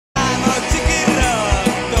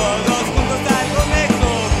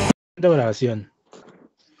De grabación.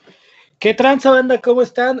 ¿Qué tranza, banda? ¿Cómo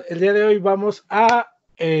están? El día de hoy vamos a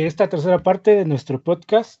esta tercera parte de nuestro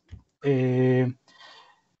podcast. El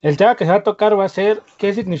tema que se va a tocar va a ser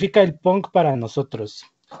 ¿qué significa el punk para nosotros?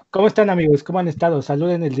 ¿Cómo están, amigos? ¿Cómo han estado?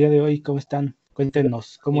 Saluden el día de hoy. ¿Cómo están?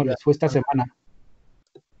 Cuéntenos cómo les fue esta semana.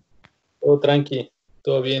 Todo tranqui,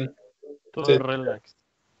 todo bien. Todo relax.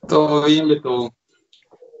 Todo bien, Beto.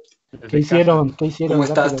 ¿Qué hicieron? ¿Qué hicieron? ¿Cómo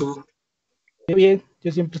estás Rápido. tú? Qué bien,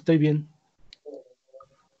 yo siempre estoy bien.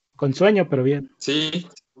 Con sueño, pero bien. Sí,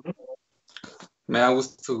 me da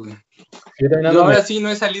gusto, güey. Yo Ahora sí no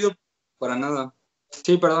he salido para nada.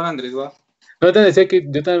 Sí, perdón, Andrés, va. No te decía que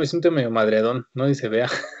yo también me siento medio madreadón, no ni se vea,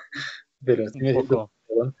 pero sí me siento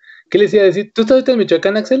madreadón. ¿Qué les iba a decir? ¿Tú estás ahorita en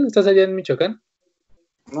Michoacán, Axel? ¿Estás allá en Michoacán?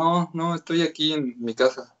 No, estoy aquí en mi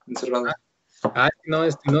casa, encerrado.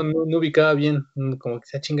 No ubicaba bien, como que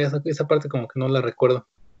se chinga esa parte como que no la recuerdo,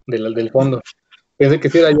 del fondo. Pensé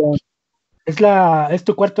que sí era allá. Es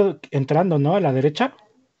tu cuarto entrando, ¿no? A la derecha.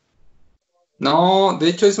 No, de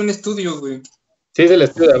hecho es un estudio, güey. Sí, es el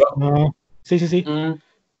estudio de abajo. No. Sí.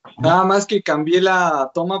 Nada más que cambié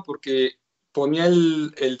la toma porque ponía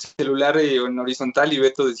el celular en horizontal y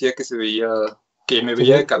Beto decía que me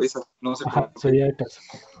veía de cabeza. No sé por qué. Se veía de cabeza.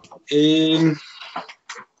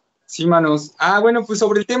 Sí, manos. Bueno, pues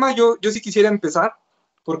sobre el tema yo sí quisiera empezar,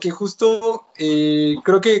 porque justo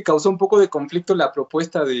creo que causó un poco de conflicto la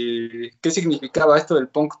propuesta de qué significaba esto del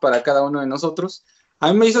punk para cada uno de nosotros.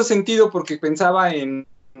 A mí me hizo sentido porque pensaba en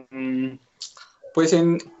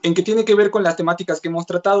que tiene que ver con las temáticas que hemos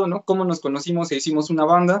tratado, ¿no? Cómo nos conocimos e hicimos una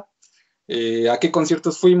banda, a qué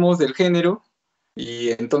conciertos fuimos del género. Y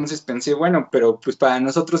entonces pensé, bueno, pero pues para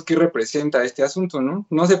nosotros, ¿qué representa este asunto, no?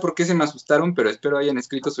 No sé por qué se me asustaron, pero espero hayan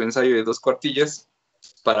escrito su ensayo de 2 cuartillas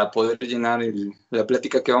para poder llenar la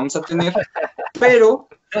plática que vamos a tener. Pero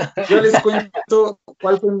yo les cuento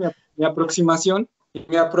cuál fue mi aproximación.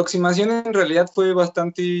 Mi aproximación en realidad fue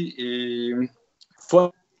bastante,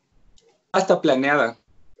 fue hasta planeada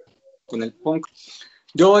con el punk.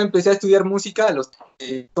 Yo empecé a estudiar música a los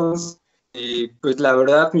pues la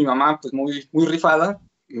verdad mi mamá pues muy rifada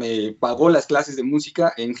me pagó las clases de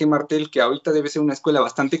música en G. Martel, que ahorita debe ser una escuela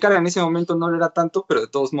bastante cara. En ese momento no lo era tanto, pero de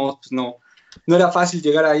todos modos pues no era fácil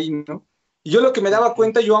llegar ahí, ¿no? Y yo lo que me daba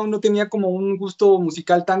cuenta, yo aún no tenía como un gusto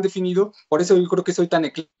musical tan definido, por eso yo creo que soy tan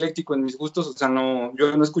ecléctico en mis gustos, o sea,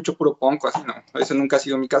 yo no escucho puro punk, así no, eso nunca ha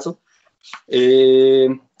sido mi caso.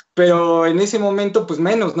 Pero en ese momento, pues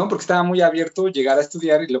menos, ¿no? Porque estaba muy abierto llegar a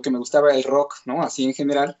estudiar y lo que me gustaba era el rock, ¿no? Así en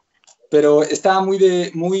general. Pero estaba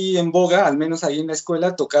muy en boga, al menos ahí en la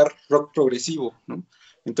escuela, tocar rock progresivo, ¿no?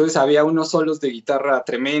 Entonces había unos solos de guitarra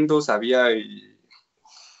tremendos, había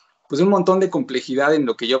pues un montón de complejidad en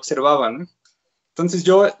lo que yo observaba, ¿no? Entonces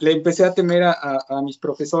yo le empecé a temer a mis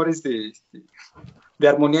profesores de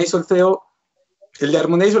armonía y solfeo. El de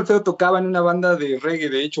armonía y solfeo tocaba en una banda de reggae,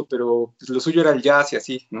 de hecho, pero pues, lo suyo era el jazz y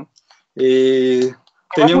así, ¿no?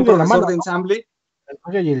 Tenía un profesor de ensamble. El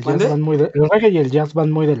reggae y el jazz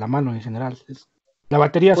van muy de la mano en general. La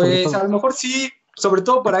batería, pues, sobre todo. A lo mejor sí, sobre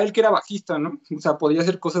todo para él que era bajista, ¿no? O sea, podía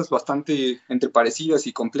hacer cosas bastante entre parecidas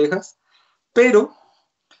y complejas, pero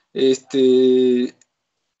mi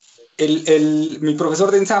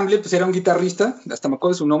profesor de ensamble pues era un guitarrista, hasta me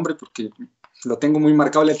acuerdo de su nombre porque lo tengo muy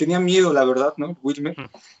marcado, le tenía miedo, la verdad, ¿no? Wilmer.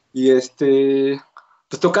 Y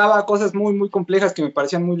pues tocaba cosas muy complejas que me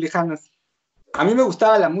parecían muy lejanas. A mí me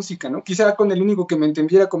gustaba la música, ¿no? Quizá con el único que me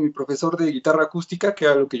entendiera con mi profesor de guitarra acústica, que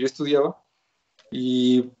era lo que yo estudiaba,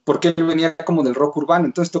 y porque él venía como del rock urbano,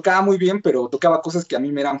 entonces tocaba muy bien, pero tocaba cosas que a mí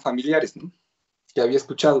me eran familiares, ¿no? Que había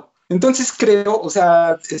escuchado. Entonces creo, o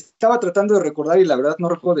sea, estaba tratando de recordar y la verdad no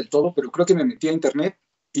recuerdo del todo, pero creo que me metí a internet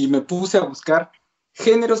y me puse a buscar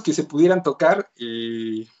géneros que se pudieran tocar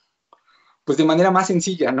pues de manera más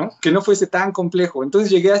sencilla, ¿no? Que no fuese tan complejo. Entonces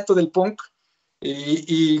llegué a esto del punk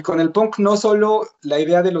y con el punk no solo la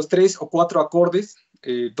idea de los 3 o 4 acordes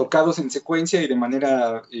tocados en secuencia y de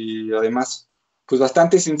manera además pues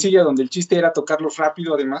bastante sencilla, donde el chiste era tocarlos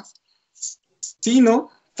rápido además, sino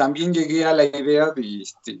también llegué a la idea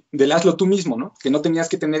del hazlo tú mismo, ¿no? Que no tenías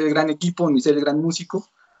que tener el gran equipo ni ser el gran músico.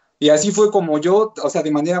 Y así fue como yo, o sea,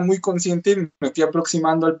 de manera muy consciente me fui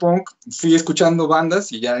aproximando al punk, fui escuchando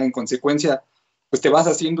bandas y ya en consecuencia, pues te vas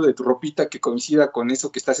haciendo de tu ropita que coincida con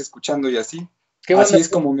eso que estás escuchando y así. Así es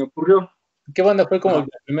como me ocurrió. ¿Qué banda fue como la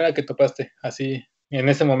primera que topaste, así, en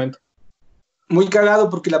ese momento? Muy cagado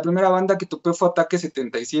porque la primera banda que topé fue Ataque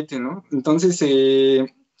 77, ¿no? Entonces,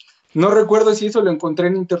 no recuerdo si eso lo encontré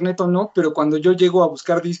en internet o no, pero cuando yo llego a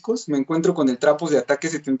buscar discos, me encuentro con el Trapos de Ataque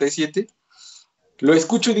 77. Lo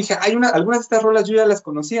escucho y dije, algunas de estas rolas yo ya las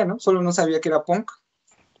conocía, ¿no? Solo no sabía que era punk.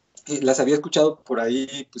 las había escuchado por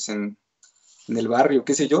ahí, pues en el barrio,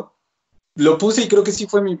 qué sé yo. Lo puse y creo que sí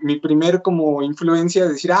fue mi primer como influencia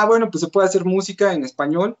de decir, bueno, pues se puede hacer música en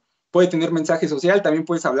español, puede tener mensaje social, también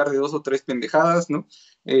puedes hablar de 2 o 3 pendejadas, ¿no?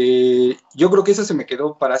 Yo creo que eso se me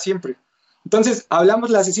quedó para siempre. Entonces, hablamos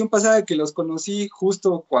la sesión pasada de que los conocí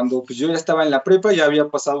justo cuando pues, yo ya estaba en la prepa, ya había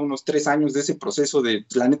pasado unos 3 años de ese proceso de,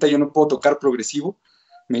 la neta, yo no puedo tocar progresivo,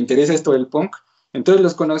 me interesa esto del punk. Entonces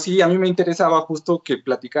los conocí, a mí me interesaba justo que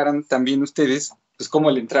platicaran también ustedes, pues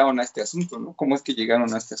cómo le entraron a este asunto, ¿no? ¿Cómo es que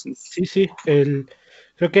llegaron a este asunto? Sí,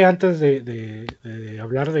 creo que antes de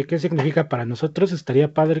hablar de qué significa para nosotros,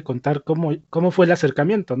 estaría padre contar cómo fue el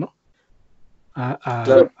acercamiento, ¿no?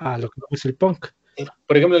 Claro. A lo que es el punk.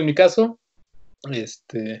 Por ejemplo, en mi caso, pues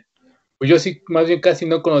yo sí, más bien casi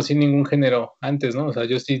no conocí ningún género antes, ¿no? O sea,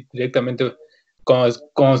 yo sí directamente, cuando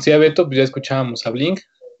conocí a Beto, pues ya escuchábamos a Blink,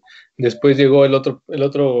 después llegó el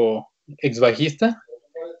otro ex bajista,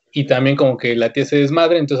 y también como que la tía se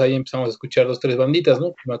desmadre, entonces ahí empezamos a escuchar 2, 3 banditas,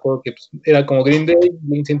 ¿no? Me acuerdo que pues, era como Green Day,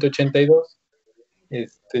 Blink 182,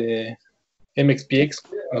 MXPX,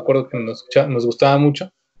 me acuerdo que nos gustaba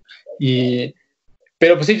mucho,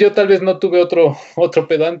 pero pues sí, yo tal vez no tuve otro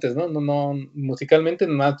pedo antes, ¿no? No, musicalmente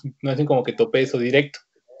no hacen como que topé eso directo.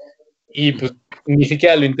 Y pues ni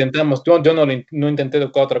siquiera lo intentamos. Yo no intenté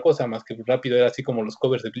tocar otra cosa más que rápido, era así como los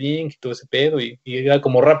covers de Blink y todo ese pedo, y era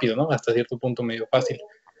como rápido, ¿no? Hasta cierto punto medio fácil.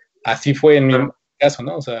 Así fue en mi caso,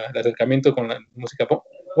 ¿no? O sea, el acercamiento con la música punk.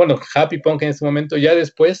 Bueno, happy punk en ese momento. Ya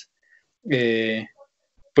después,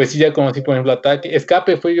 pues sí, ya conocí, por ejemplo, Ataque.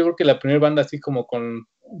 Escape fue, yo creo que la primera banda así como con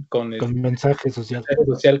mensaje social.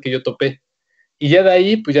 Que yo topé. Y ya de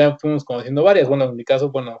ahí, pues ya fuimos conociendo varias. Bueno, en mi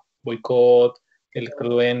caso, bueno, Boicot, El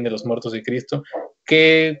Duende, Los Muertos de Cristo,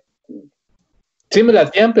 que sí me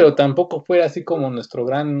latían, pero tampoco fue así como nuestro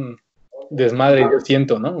gran desmadre, yo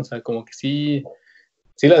siento, ¿no? O sea, como que sí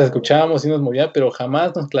las escuchábamos, sí nos movía, pero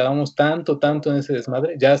jamás nos clavamos tanto en ese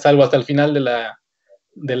desmadre, ya salvo hasta el final de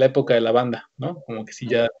la época de la banda, ¿no? Como que sí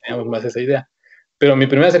ya teníamos más esa idea. Pero mi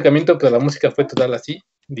primer acercamiento pues, a la música fue total así,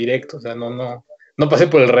 directo, o sea, no pasé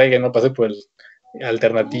por el reggae, no pasé por el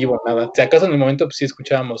alternativo, nada. Si acaso en el momento pues sí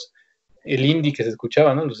escuchábamos el indie que se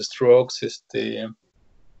escuchaba, ¿no? Los Strokes,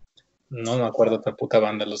 no me acuerdo otra puta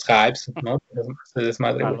banda, los Hypes, ¿no? Se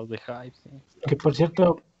desmadre, los de Hype, sí. Que por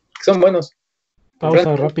cierto, son buenos.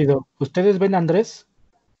 pausa rápido. ¿Ustedes ven a Andrés?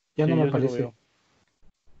 Ya Sí, no me yo parece.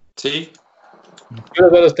 Sí. Yo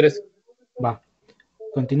los veo los 3. Va,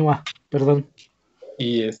 continúa, perdón.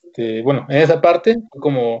 Y bueno, en esa parte fue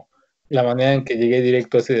como la manera en que llegué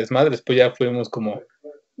directo a ese desmadre. Después ya fuimos como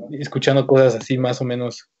escuchando cosas así más o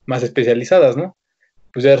menos más especializadas, ¿no?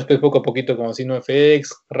 Pues ya después poco a poquito conocí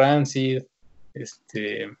NoFX, Rancid,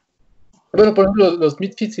 bueno, por ejemplo, los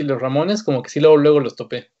Misfits y los Ramones, como que sí luego los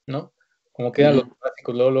topé, ¿no? Como que eran los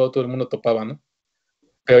clásicos, luego todo el mundo topaba, ¿no?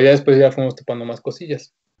 Pero ya después ya fuimos topando más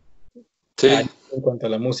cosillas. Sí. En cuanto a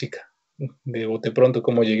la música, de bote pronto,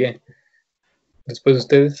 cómo llegué. Después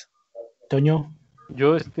ustedes. Toño.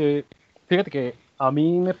 Yo, fíjate que a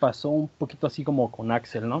mí me pasó un poquito así como con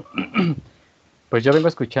Axel, ¿no? Pues yo vengo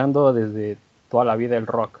escuchando desde toda la vida el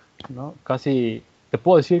rock, ¿no? Casi, te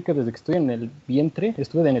puedo decir que desde que estuve en el vientre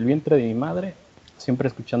de mi madre, siempre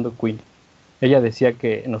escuchando Queen. Ella decía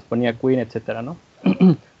que nos ponía Queen, etcétera, ¿no?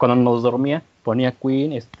 Cuando nos dormía, ponía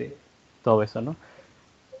Queen, todo eso, ¿no?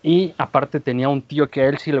 Y aparte tenía un tío que a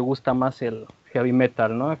él sí le gusta más el heavy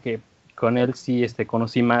metal, ¿no? Que con él sí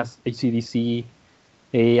conocí más AC/DC,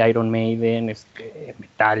 Iron Maiden,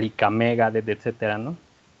 Metallica, Megadeth, etcétera, ¿no?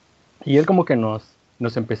 Y él como que nos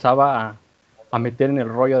empezaba a meter en el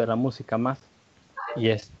rollo de la música más. Y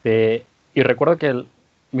recuerdo que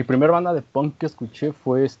mi primera banda de punk que escuché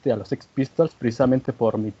fue a los Sex Pistols, precisamente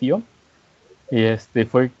por mi tío. Y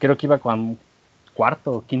creo que iba con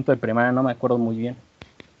cuarto o quinto de primaria, no me acuerdo muy bien.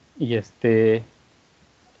 Y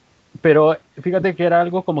pero fíjate que era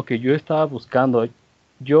algo como que yo estaba buscando.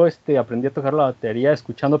 Yo aprendí a tocar la batería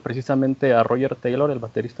escuchando precisamente a Roger Taylor, el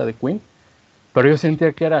baterista de Queen, pero yo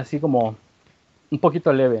sentía que era así como un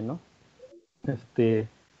poquito leve, ¿no? Y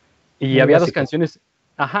muy había básico.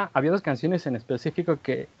 Había dos canciones en específico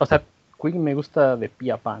que, o sea, Queen me gusta de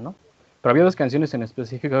pie a pa, ¿no? Pero había dos canciones en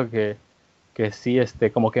específico que sí,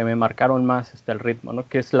 como que me marcaron más el ritmo, ¿no?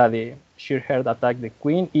 Que es la de Sheer Heart Attack de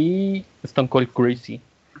Queen y Stone Cold Crazy.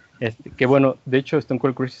 Que bueno, de hecho Stone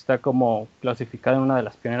Cold Crazy está como clasificada en una de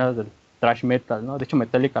las pioneras del thrash metal, ¿no? De hecho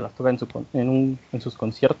Metallica las toca en sus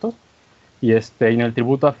conciertos y en el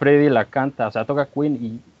tributo a Freddie la canta, o sea, toca Queen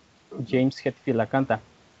y James Hetfield la canta.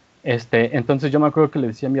 Entonces yo me acuerdo que le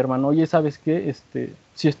decía a mi hermano, oye, ¿sabes qué?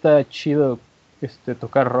 Sí está chido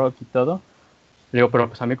tocar rock y todo, Le digo, pero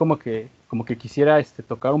pues a mí como que quisiera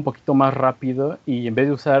tocar un poquito más rápido y en vez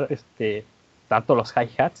de usar tanto los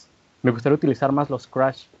hi-hats, me gustaría utilizar más los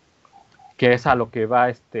crash, que es a lo que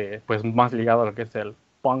va pues más ligado a lo que es el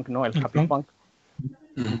punk, ¿no? El happy punk.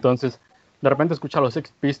 Entonces, de repente escucho a los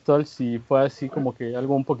Sex Pistols y fue así como que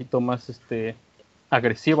algo un poquito más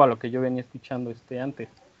agresivo a lo que yo venía escuchando antes.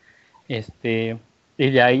 Y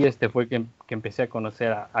de ahí fue que empecé a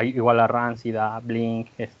conocer igual a Rancid, a Blink,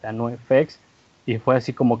 a NoFX, y fue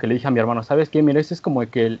así como que le dije a mi hermano, ¿sabes qué? Mira, ese es como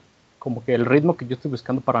que el ritmo que yo estoy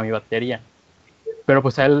buscando para mi batería. Pero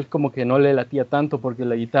pues a él como que no le latía tanto porque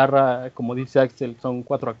la guitarra, como dice Axel, son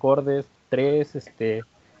 4 acordes, 3,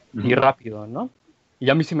 y rápido, ¿no? Y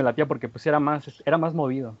a mí sí me latía porque pues era más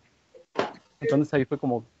movido. Entonces ahí fue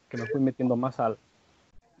como que me fui metiendo más a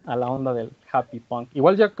la onda del happy punk.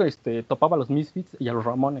 Igual ya que topaba a los Misfits y a los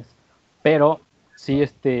Ramones, pero sí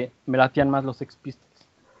me latían más los Sex Pistols.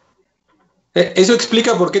 Eso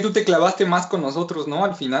explica por qué tú te clavaste más con nosotros, ¿no?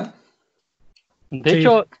 Al final.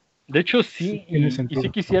 De hecho sí, y sí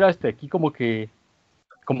quisiera aquí como que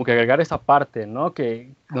agregar esa parte, ¿no?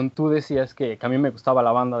 Que donde tú decías que a mí me gustaba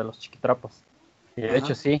la banda de los Chiquitrapos. Y de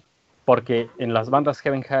hecho sí, porque en las bandas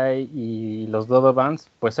Heaven High y los Dodo Bands,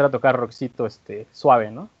 pues era tocar rockcito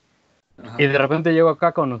suave, ¿no? Ajá. Y de repente llego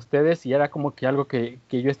acá con ustedes y era como que algo que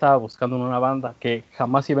yo estaba buscando en una banda, que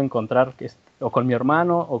jamás iba a encontrar, o con mi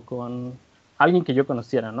hermano o con alguien que yo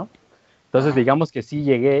conociera, ¿no? Entonces digamos que sí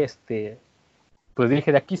llegué, pues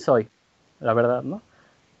dije, de aquí soy, la verdad, ¿no?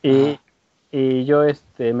 Y yo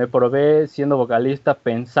me probé siendo vocalista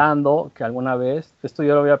pensando que alguna vez, esto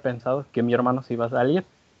yo lo había pensado, que mi hermano se iba a salir,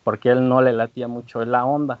 porque él no le latía mucho la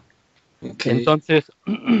onda. Okay. Entonces,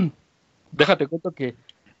 déjate cuento que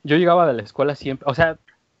yo llegaba de la escuela siempre, o sea,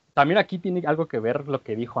 también aquí tiene algo que ver lo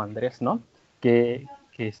que dijo Andrés, ¿no? Que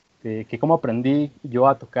cómo aprendí yo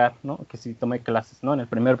a tocar, ¿no? Que si tomé clases, ¿no? En el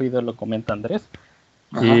primer video lo comenta Andrés.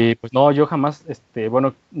 Ajá. Y pues no, yo jamás,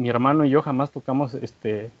 bueno, mi hermano y yo jamás tocamos,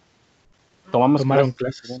 tomaron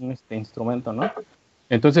clases en un instrumento, ¿no?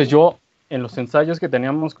 Entonces yo, en los ensayos que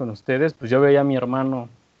teníamos con ustedes, pues yo veía a mi hermano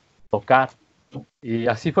tocar. Y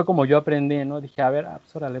así fue como yo aprendí, ¿no? Dije, a ver,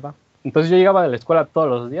 pues órale, va. Entonces yo llegaba de la escuela todos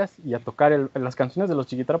los días y a tocar las canciones de los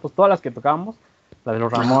Chiquitrapos, todas las que tocábamos, la de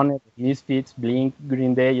los Ramones, Misfits, Blink,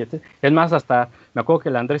 Green Day, etc. Es más, hasta me acuerdo que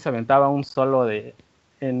el Andrés aventaba un solo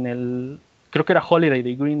creo que era Holiday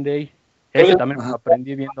de Green Day. Ese también lo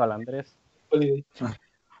aprendí viendo al Andrés. Holiday.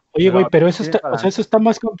 Oye, güey, pero eso está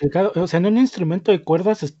más complicado. O sea, en un instrumento de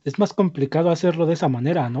cuerdas es más complicado hacerlo de esa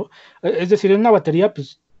manera, ¿no? Es decir, en una batería,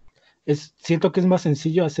 pues, siento que es más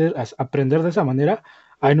sencillo aprender de esa manera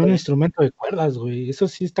en un instrumento de cuerdas, güey. Eso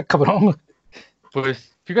sí está cabrón.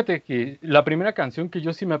 Pues, fíjate que la primera canción que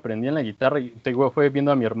yo sí me aprendí en la guitarra, y fue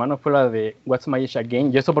viendo a mi hermano, fue la de What's My Age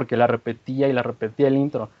Again, y eso porque la repetía el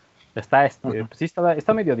intro. Pues sí,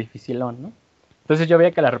 está medio dificilón, ¿no? Entonces yo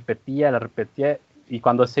veía que la repetía, y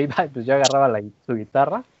cuando se iba, pues yo agarraba su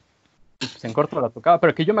guitarra y pues en corto la tocaba,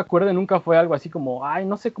 pero que yo me acuerdo nunca fue algo así como, ay,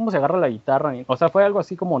 no sé cómo se agarra la guitarra, o sea, fue algo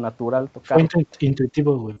así como natural tocar. Fue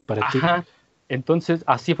intuitivo, güey, para ti. Ajá. Entonces,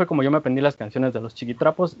 así fue como yo me aprendí las canciones de los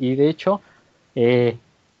Chiquitrapos, y de hecho, el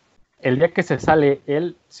día que se sale,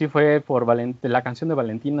 él sí fue por la canción de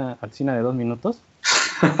Valentina al cine de 2 minutos.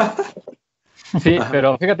 Sí,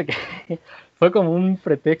 pero fíjate que fue como un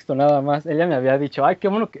pretexto nada más. Ella me había dicho, ay, qué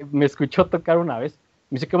bueno que me escuchó tocar una vez.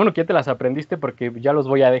 Me dice, qué bueno que ya te las aprendiste porque ya los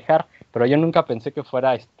voy a dejar. Pero yo nunca pensé que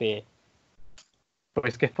fuera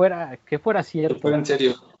pues que fuera cierto. Fue en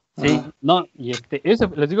serio. Sí, ajá. No, y eso,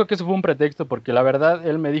 les digo que eso fue un pretexto porque la verdad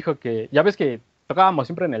él me dijo que, ya ves que tocábamos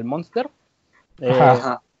siempre en el Monster.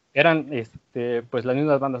 Eran pues las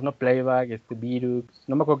mismas bandas, ¿no? Playback, Virux,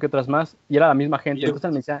 no me acuerdo qué otras más, y era la misma gente. Entonces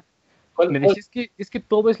él me decía, es que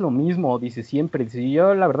todo es lo mismo, dice siempre. Dice, y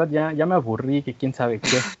yo la verdad ya me aburrí, que quién sabe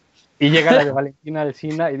qué. Y llega la de Valentina al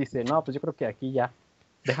cine y dice, no, pues yo creo que aquí ya,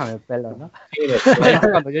 déjame el pelo, ¿no? Ahí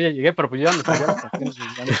fue cuando yo ya llegué, pero pues yo ya me sabía las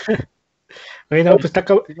canciones. Oye, no, pues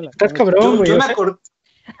estás cabrón, güey.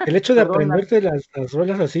 El hecho de aprenderte las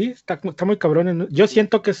rolas así, está muy cabrón. Yo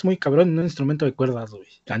siento que es muy cabrón en un instrumento de cuerdas, güey,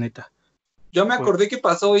 la neta. Yo me acordé que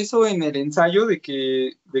pasó eso en el ensayo de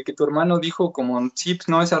que tu hermano dijo como, sí, pues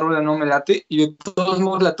no, esa rola no me late, y de todos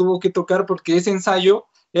modos la tuvo que tocar porque ese ensayo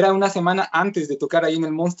era una semana antes de tocar ahí en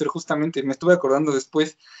el Monster, justamente, me estuve acordando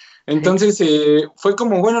después. Entonces fue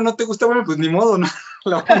como, bueno, ¿no te gusta? Bueno, pues ni modo, ¿no?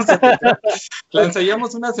 La vamos a tocar. La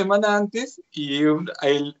ensayamos una semana antes y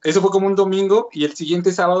eso fue como un domingo, y el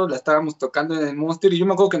siguiente sábado la estábamos tocando en el Monster, y yo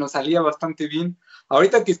me acuerdo que nos salía bastante bien.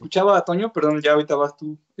 Ahorita que escuchaba a Toño, perdón, ya ahorita vas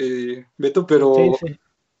tú, Beto, pero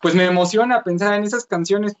pues me emociona pensar en esas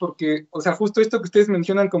canciones porque, o sea, justo esto que ustedes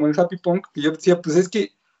mencionan como el happy punk, que yo decía, pues es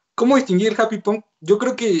que, ¿cómo distinguir el happy punk? Yo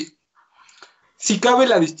creo que sí cabe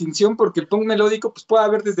la distinción porque el punk melódico pues puede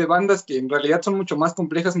haber desde bandas que en realidad son mucho más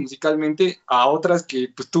complejas musicalmente a otras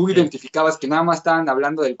que pues tú identificabas que nada más estaban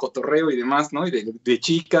hablando del cotorreo y demás, ¿no? Y de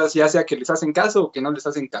chicas, ya sea que les hacen caso o que no les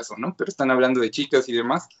hacen caso, ¿no? Pero están hablando de chicas y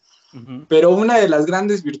demás. Pero una de las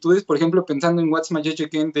grandes virtudes, por ejemplo, pensando en What's My Age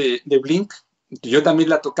Again de Blink, que yo también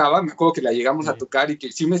la tocaba, me acuerdo que la llegamos a tocar y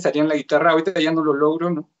que sí me salía en la guitarra, ahorita ya no lo logro,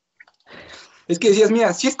 ¿no? Es que decías,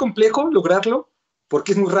 mira, sí es complejo lograrlo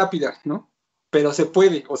porque es muy rápida, ¿no? Pero se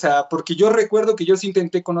puede, o sea, porque yo recuerdo que yo sí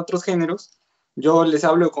intenté con otros géneros, yo les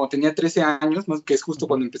hablo cuando tenía 13 años, ¿no? Que es justo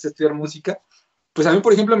cuando empecé a estudiar música, pues a mí,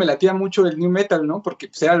 por ejemplo, me latía mucho el new metal, ¿no? Porque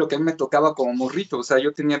pues, era lo que a mí me tocaba como morrito, o sea,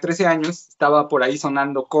 yo tenía 13 años, estaba por ahí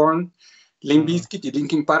sonando Korn, Limp Bizkit y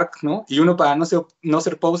Linkin Park, ¿no? Y uno para no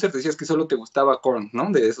ser poser decías que solo te gustaba Korn,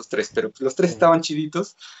 ¿no? De esos tres, pero pues, los tres estaban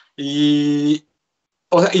chiditos y...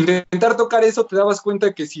 O sea, intentar tocar eso te dabas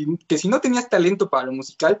cuenta que si no tenías talento para lo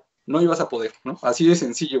musical, no ibas a poder, ¿no? Así de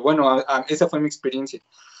sencillo. Bueno, esa fue mi experiencia.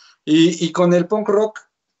 Y con el punk rock,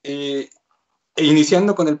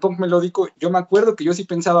 iniciando con el punk melódico, yo me acuerdo que yo sí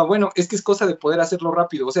pensaba, bueno, es que es cosa de poder hacerlo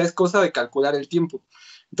rápido, o sea, es cosa de calcular el tiempo.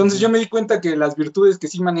 Entonces yo me di cuenta que las virtudes que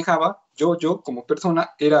sí manejaba, yo como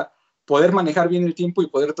persona, era poder manejar bien el tiempo y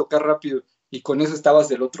poder tocar rápido. Y con eso estabas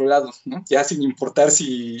del otro lado, ¿no? Ya sin importar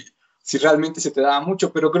si realmente se te daba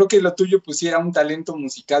mucho, pero creo que lo tuyo pues sí era un talento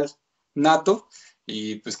musical nato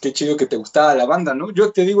y pues qué chido que te gustaba la banda, ¿no?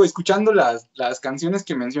 Yo te digo, escuchando las canciones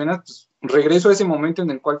que mencionas, pues regreso a ese momento en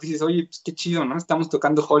el cual dices, oye, pues qué chido, ¿no? Estamos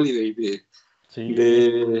tocando Holiday Sí,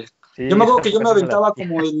 yo me acuerdo que yo me aventaba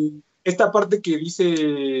como esta parte que dice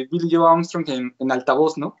Billy Joe Armstrong en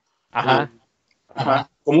altavoz, ¿no? Ajá.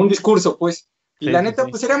 Como un discurso, pues. Y Sí, la sí, neta,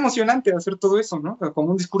 sí. pues era emocionante hacer todo eso, ¿no?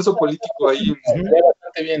 Como un discurso político ahí. Salía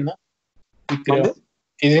bastante bien, ¿no? Sí, creo. ¿Dónde?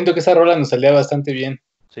 Y siento que esa rola nos salía bastante bien.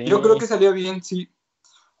 Sí. Yo creo que salía bien, sí.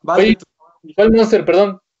 Oye, ¿cuál Monster,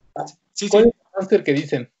 perdón? Sí, ¿Cuál sí. es el Monster que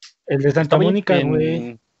dicen? El de Santa Estaba Mónica, en güey.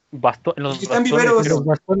 en los Están bastones, viveros. Los creo.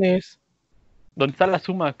 bastones. ¿Dónde está la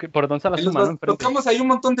suma? Por dónde está la suma, ¿no? Enfrente. Tocamos ahí un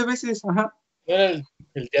montón de veces, ajá. ¿No era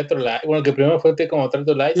el Teatro Live? Bueno, que primero fue como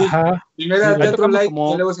Teatro Live. Sí. Ajá. Primero era Sí, Ahí Teatro tocamos Light y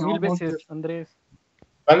como luego se 1000 llamó veces, Monster. Andrés.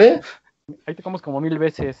 ¿Vale? Ahí tocamos como 1000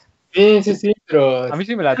 veces. Sí, pero... A mí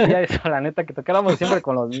sí me latía eso, la neta, que tocáramos siempre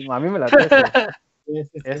con los mismos. A mí me latía eso.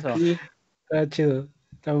 Eso. Sí. Está chido.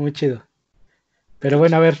 Está muy chido. Pero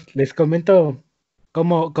bueno, a ver, les comento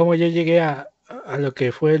cómo yo llegué a lo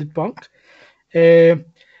que fue el punk.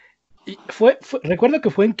 Y recuerdo que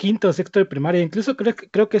fue en quinto o sexto de primaria, incluso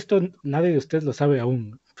creo que esto nadie de ustedes lo sabe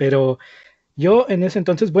aún, pero yo en ese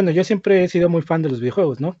entonces, bueno, yo siempre he sido muy fan de los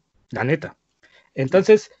videojuegos, ¿no? La neta.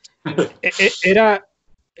 Entonces,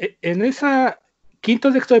 en esa quinto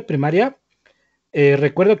o sexto de primaria,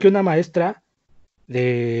 recuerdo que una maestra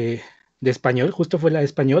de español, justo fue la de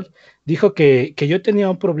español, dijo que yo tenía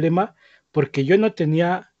un problema porque yo no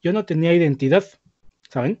tenía identidad,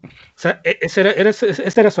 ¿saben? O sea, ese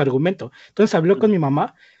era su argumento. Entonces habló con mi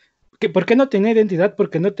mamá, que ¿por qué no tenía identidad?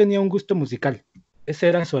 Porque no tenía un gusto musical. Ese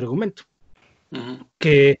era su argumento.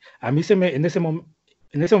 Que a mí en ese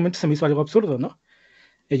momento se me hizo algo absurdo, ¿no?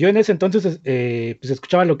 Yo en ese entonces pues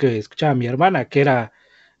escuchaba lo que escuchaba mi hermana, que era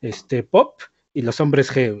pop y los hombres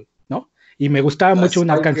G, ¿no? Y me gustaba mucho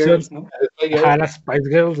una canción, Girls, ¿no? las Spice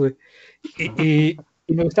Girls, güey. Y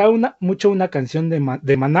me gustaba mucho una canción de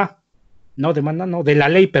Maná. No, de Maná, no, de La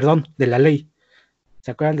Ley, perdón, de La Ley.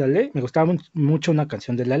 ¿Se acuerdan de La Ley? Me gustaba mucho una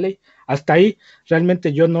canción de La Ley. Hasta ahí,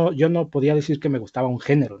 realmente yo no podía decir que me gustaba un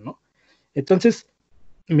género, ¿no? Entonces,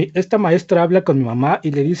 esta maestra habla con mi mamá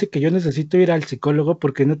y le dice que yo necesito ir al psicólogo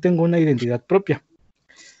porque no tengo una identidad propia.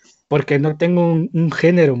 Porque no tengo un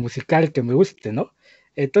género musical que me guste, ¿no?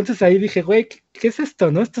 Entonces ahí dije, güey, ¿qué es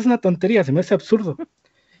esto? ¿No? Esto es una tontería, se me hace absurdo.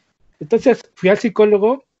 Entonces fui al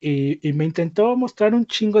psicólogo y me intentó mostrar un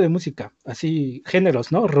chingo de música, así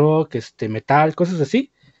géneros, ¿no? Rock, metal, cosas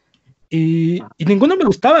así. Y ninguno me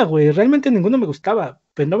gustaba, güey, realmente ninguno me gustaba,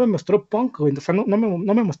 pero no me mostró punk, güey, o sea, no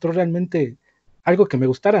me mostró realmente algo que me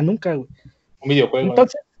gustara nunca, güey. Un videojuego.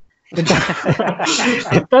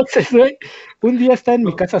 Entonces, güey, un día estaba en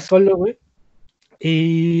mi casa solo, güey,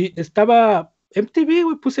 y estaba MTV,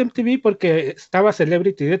 güey, puse MTV porque estaba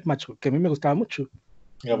Celebrity Deathmatch, que a mí me gustaba mucho.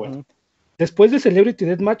 Ya, bueno. Después de Celebrity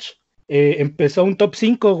Deathmatch, empezó un top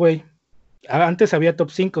 5, güey. Antes había top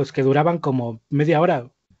 5 que duraban como media hora.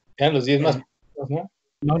 Eran los 10 más, ¿no?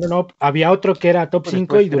 No, había otro que era top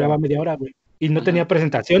 5 y duraba media hora, güey. Y no tenía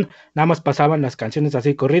presentación, nada más pasaban las canciones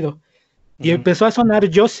así corrido. Y empezó a sonar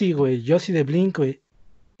Josie, güey, Josie de Blink, güey.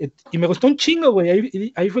 Y me gustó un chingo,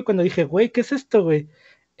 güey. Ahí fue cuando dije, güey, ¿qué es esto, güey?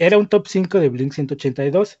 Era un top 5 de Blink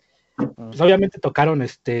 182. Pues obviamente tocaron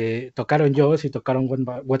Joss y tocaron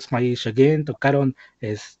What's My Age Again, tocaron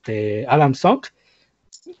Adam Song,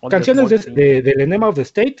 canciones del Enema of the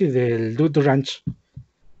State y del Dude Ranch.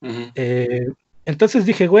 Entonces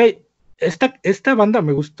dije, güey, esta banda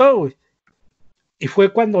me gustó, güey. Y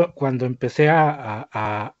fue cuando empecé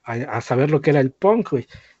a saber lo que era el punk, güey.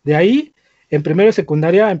 De ahí, en primero de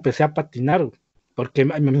secundaria, empecé a patinar, güey, porque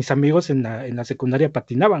mis amigos en la secundaria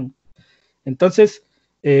patinaban. Entonces,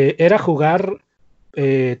 era jugar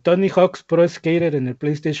Tony Hawk's Pro Skater en el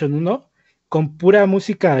PlayStation 1 con pura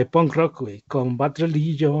música de punk rock, güey, con Bad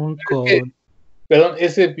Religion, con... Perdón,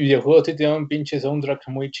 ese videojuego sí tenía un pinche soundtrack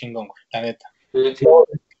muy chingón, güey, la neta. Sí.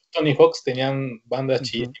 Tony Hawk's tenían bandas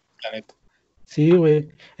chidas, la neta. Sí, güey.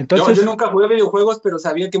 Entonces, yo nunca jugué videojuegos, pero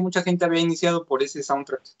sabía que mucha gente había iniciado por ese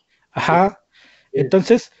soundtrack. Ajá.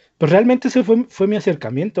 Entonces, pues realmente ese fue mi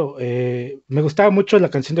acercamiento. Me gustaba mucho la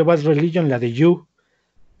canción de Bad Religion, la de You.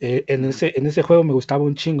 En ese juego me gustaba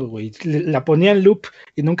un chingo, güey. La ponía en loop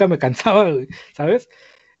y nunca me cansaba, güey, ¿sabes?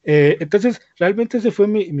 Entonces, realmente ese fue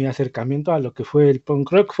mi acercamiento a lo que fue el punk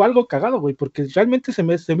rock. Fue algo cagado, güey, porque realmente se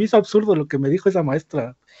me hizo absurdo lo que me dijo esa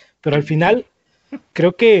maestra. Pero al final,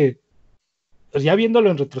 creo que, pues ya viéndolo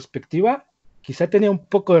en retrospectiva, quizá tenía un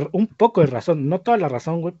poco de razón. No toda la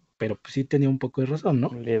razón, güey, pero pues sí tenía un poco de razón, ¿no?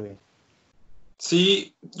 Leve.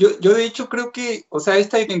 Sí, yo de hecho creo que, o sea,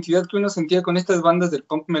 esta identidad que uno sentía con estas bandas del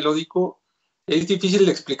punk melódico es difícil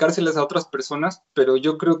de explicárselas a otras personas, pero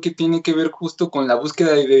yo creo que tiene que ver justo con la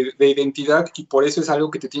búsqueda de identidad y por eso es algo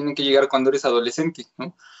que te tiene que llegar cuando eres adolescente,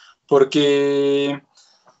 ¿no? Porque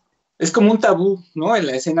es como un tabú, ¿no? En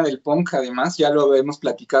la escena del punk, además, ya lo hemos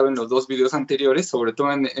platicado en los 2 videos anteriores, sobre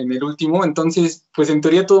todo en el último, entonces, pues en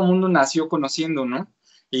teoría todo el mundo nació conociendo, ¿no?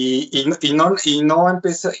 Y no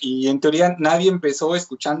empezó, y en teoría nadie empezó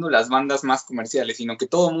escuchando las bandas más comerciales, sino que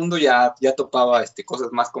todo el mundo ya topaba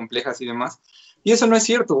cosas más complejas y demás. Y eso no es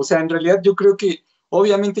cierto, o sea, en realidad yo creo que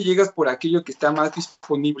obviamente llegas por aquello que está más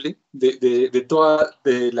disponible de toda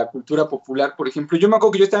la cultura popular. Por ejemplo, yo me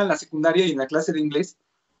acuerdo que yo estaba en la secundaria y en la clase de inglés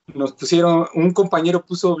nos pusieron, un compañero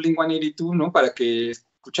puso Blink-182, ¿no? Para que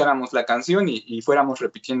escucháramos la canción y fuéramos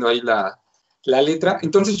repitiendo ahí la letra.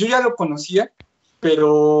 Entonces yo ya lo conocía,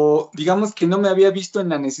 pero digamos que no me había visto en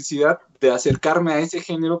la necesidad de acercarme a ese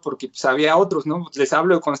género porque pues, había otros, ¿no? Les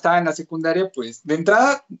hablo de cuando estaba en la secundaria, pues de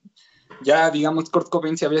entrada, ya digamos, Kurt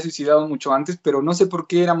Cobain se había suicidado mucho antes, pero no sé por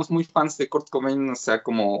qué éramos muy fans de Kurt Cobain, o sea,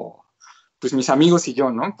 como pues mis amigos y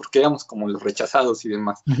yo, ¿no? Porque éramos como los rechazados y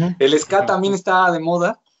demás. Uh-huh. El ska también estaba de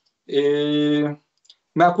moda.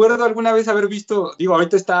 Me acuerdo alguna vez haber visto, digo,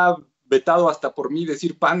 ahorita está vetado hasta por mí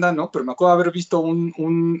decir Panda, ¿no? Pero me acuerdo haber visto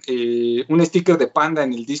un sticker de Panda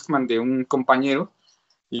en el Discman de un compañero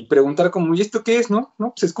y preguntar como, ¿y esto qué es, no?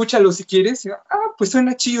 Pues escúchalo si quieres. Y, pues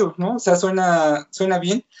suena chido, ¿no? O sea, suena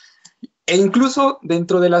bien. E incluso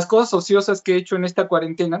dentro de las cosas ociosas que he hecho en esta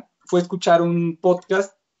cuarentena fue escuchar un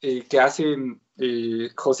podcast que hacen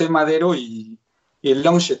José Madero y el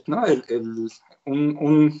Longshet, ¿no?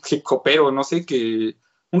 Un hip hopero, no sé,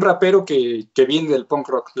 un rapero que viene del punk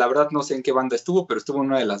rock. La verdad no sé en qué banda estuvo, pero estuvo en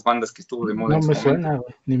una de las bandas que estuvo de moda. No me suena,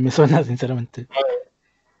 güey. Ni me suena, sinceramente.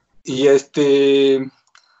 Y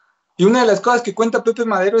y una de las cosas que cuenta Pepe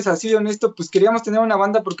Madero es así de honesto, pues queríamos tener una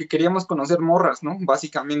banda porque queríamos conocer morras, ¿no?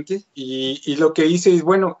 Básicamente. Y lo que hice es,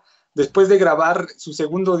 bueno, después de grabar su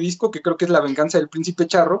segundo disco, que creo que es La Venganza del Príncipe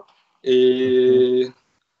Charro,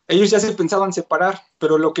 ellos ya se pensaban separar,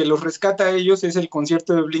 pero lo que los rescata a ellos es el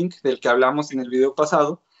concierto de Blink, del que hablamos en el video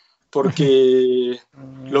pasado, porque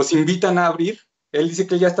los invitan a abrir. Él dice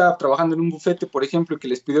que él ya estaba trabajando en un bufete, por ejemplo, y que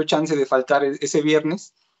les pidió chance de faltar ese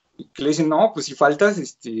viernes, y que le dicen, no, pues si faltas,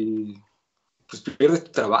 pues pierdes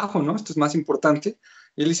tu trabajo, ¿no? Esto es más importante.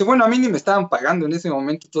 Y él dice, bueno, a mí ni me estaban pagando en ese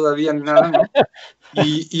momento todavía ni nada, ¿no?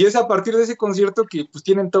 Y es a partir de ese concierto que pues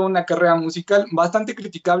tienen toda una carrera musical bastante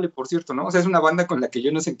criticable, por cierto, ¿no? O sea, es una banda con la que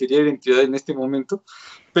yo no sentiría identidad en este momento,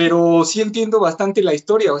 pero sí entiendo bastante la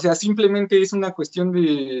historia, o sea, simplemente es una cuestión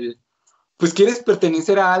de, pues quieres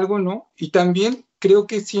pertenecer a algo, ¿no? Y también creo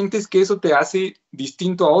que sientes que eso te hace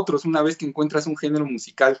distinto a otros una vez que encuentras un género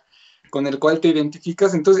musical con el cual te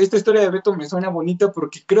identificas. Entonces, esta historia de Beto me suena bonita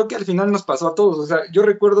porque creo que al final nos pasó a todos. O sea, yo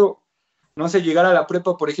recuerdo, no sé, llegar a la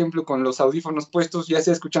prepa, por ejemplo, con los audífonos puestos, ya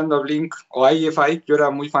sea escuchando a Blink o a EFI. Yo era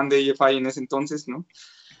muy fan de EFI en ese entonces, ¿no?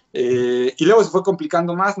 Y luego se fue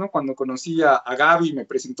complicando más, ¿no? Cuando conocí a Gaby, me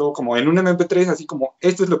presentó como en un MP3, así como,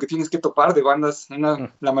 esto es lo que tienes que topar de bandas,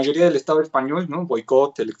 la mayoría del estado español, ¿no?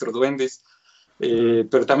 Boicot, Electroduendes,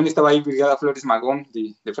 pero también estaba ahí Brigada Flores Magón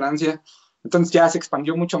de Francia. Entonces ya se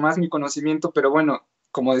expandió mucho más mi conocimiento, pero bueno,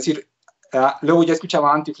 como decir, luego ya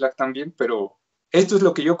escuchaba Anti-Flag también, pero esto es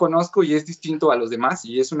lo que yo conozco y es distinto a los demás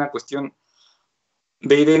y es una cuestión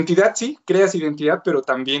de identidad, sí, creas identidad, pero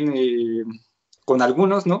también con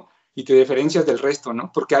algunos, ¿no? Y te diferencias del resto,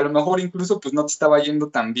 ¿no? Porque a lo mejor incluso pues no te estaba yendo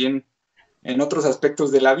tan bien en otros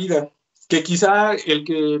aspectos de la vida, que quizá el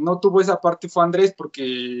que no tuvo esa parte fue Andrés,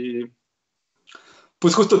 porque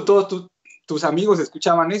pues justo todos tus amigos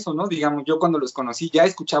escuchaban eso, ¿no? Digamos, yo cuando los conocí ya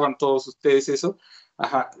escuchaban todos ustedes eso.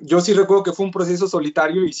 Ajá. Yo sí recuerdo que fue un proceso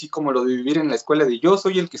solitario y sí como lo de vivir en la escuela de yo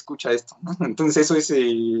soy el que escucha esto, ¿no? Entonces eso es,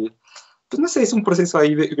 pues no sé, es un proceso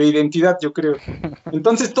ahí de identidad, yo creo.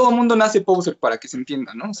 Entonces todo el mundo nace poser para que se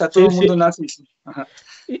entienda, ¿no? O sea, todo el mundo nace. Ajá.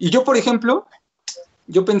 Y yo, por ejemplo,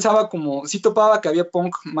 yo pensaba como, sí topaba que había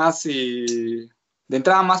punk más, de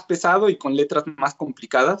entrada más pesado y con letras más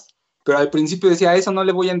complicadas, pero al principio decía, a eso no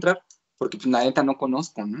le voy a entrar, porque pues la neta no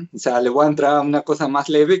conozco, ¿no? O sea, le voy a entrar a una cosa más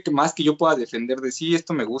leve, que más que yo pueda defender de sí,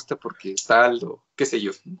 esto me gusta porque tal, o qué sé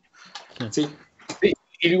yo, ¿no? Sí. Sí,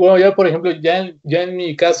 y bueno, ya por ejemplo, ya en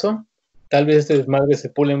mi caso, tal vez este desmadre se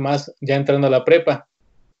pule más ya entrando a la prepa,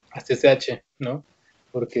 hasta SH, ¿no?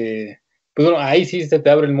 Porque, pues bueno, ahí sí se te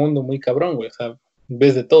abre el mundo muy cabrón, güey, o sea,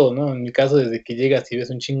 ves de todo, ¿no? En mi caso, desde que llegas y ves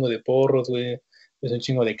un chingo de porros, güey, ves un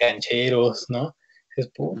chingo de cancheros, ¿no? Es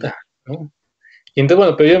puta, ¿no? Y entonces,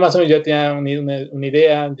 bueno, pero yo más o menos ya tenía una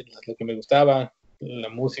idea de lo que me gustaba, la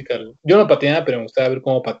música. Yo no patinaba, pero me gustaba ver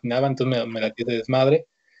cómo patinaba, entonces me latía de desmadre.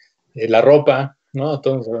 La ropa, ¿no? A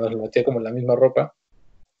todos nos latía como la misma ropa.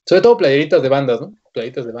 Sobre todo playeritas de bandas, ¿no?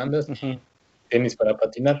 Playeritas de bandas, tenis para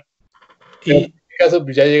patinar. Pero en este caso,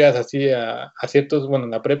 pues ya llegas así a ciertos, bueno,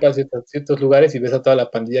 en la prepa, a ciertos lugares y ves a toda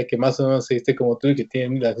la pandilla que más o menos se viste como tú y que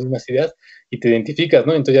tienen las mismas ideas y te identificas,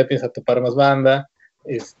 ¿no? Entonces ya empiezas a topar más banda,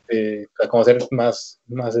 a conocer más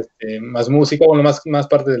música, bueno, más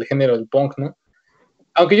parte del género del punk, ¿no?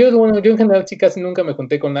 Aunque yo en general sí casi nunca me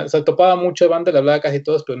junté con nada, o sea, topaba mucho de banda, le hablaba a casi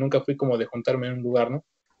todos, pero nunca fui como de juntarme en un lugar, ¿no?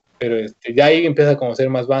 Pero ya ahí empieza a conocer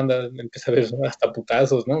más bandas, empieza a ver hasta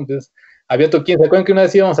putazos, ¿no? Entonces, había toquín, ¿se acuerdan que una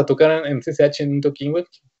vez íbamos a tocar en CCH en un toquín, güey?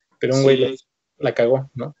 Pero un güey la cagó,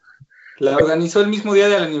 ¿no? La organizó el mismo día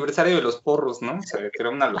del aniversario de los porros, ¿no? O sea, que era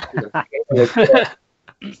una locura.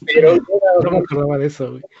 Pero no me acordaba de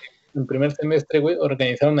eso, güey. En primer semestre, güey,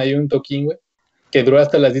 organizaron ahí un toquín, güey, que duró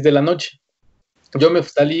hasta las 10 de la noche. Yo me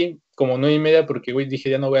salí como 9:30 porque, güey,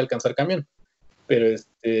 dije, ya no voy a alcanzar camión. Pero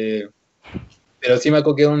pero sí me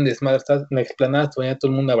acuerdo que era un desmadre, estaba en la explanada, venía todo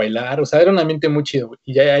el mundo a bailar, o sea, era un ambiente muy chido, güey.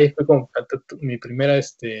 Y ya ahí fue como mi primera,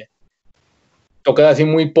 tocada así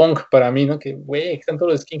muy punk para mí, ¿no? Que, güey, están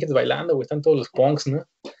todos los skinheads bailando, güey, están todos los punks, ¿no?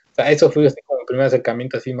 O sea, eso fue así como el primer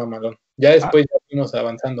acercamiento así mamalón. Ya después ya fuimos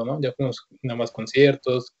avanzando, ¿no? Ya fuimos a más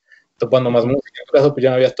conciertos, topando más música. En tu caso, pues ya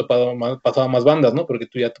me habías pasado más bandas, ¿no? Porque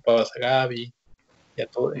tú ya topabas a Gaby, ya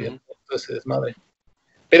todo ese desmadre.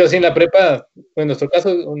 Pero sí, en la prepa, en nuestro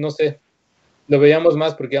caso, no sé, lo veíamos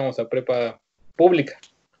más porque íbamos a prepa pública.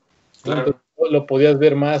 Claro. Entonces, lo podías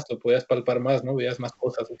ver más, lo podías palpar más, ¿no? Veías más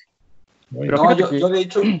cosas. Güey. No, yo de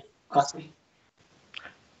hecho... sí.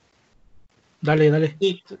 Dale.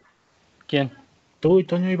 Sí. ¿Quién? Tú,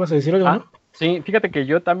 Toño, ibas a decir algo, ¿no? Sí, fíjate que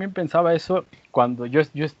yo también pensaba eso cuando ya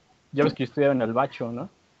ves que yo estudiaba en el Bacho, ¿no?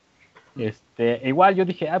 Igual yo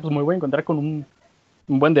dije, pues me voy a encontrar con un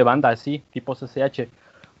buen de banda así, tipo CCH,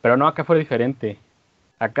 pero no, acá fue diferente.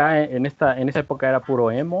 Acá en esa época era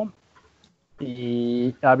puro emo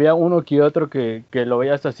y había uno que otro que lo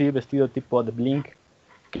veías así vestido tipo de Blink,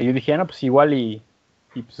 que yo dije, no, pues igual y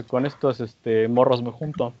pues con estos morros me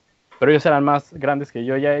junto. Pero ellos eran más grandes que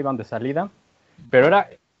yo, ya iban de salida, pero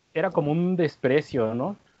era como un desprecio,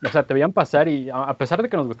 ¿no? O sea, te veían pasar y a pesar de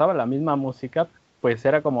que nos gustaba la misma música, pues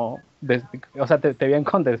era como, o sea, te veían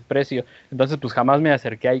con desprecio. Entonces, pues jamás me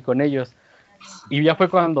acerqué ahí con ellos. Y ya fue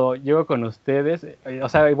cuando llego con ustedes, o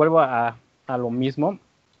sea, y vuelvo a lo mismo.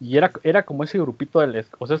 Y era como ese grupito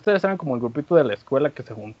o sea, ustedes eran como el grupito de la escuela que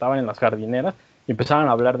se juntaban en las jardineras y empezaban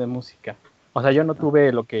a hablar de música. O sea, yo no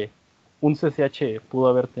tuve lo que un CCH pudo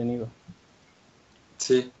haber tenido.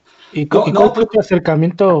 Sí. ¿Y cuál fue tu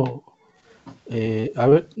acercamiento? A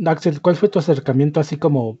ver, Axel, ¿cuál fue tu acercamiento así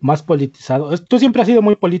como más politizado? Tú siempre has sido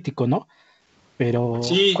muy político, ¿no? Pero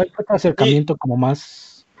sí, ¿cuál fue tu acercamiento como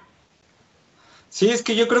más? Sí, es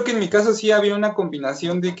que yo creo que en mi caso sí había una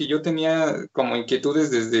combinación de que yo tenía como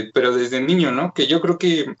inquietudes pero desde niño, ¿no? Que yo creo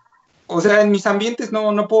que, o sea, en mis ambientes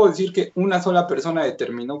no puedo decir que una sola persona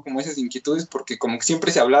determinó como esas inquietudes, porque como que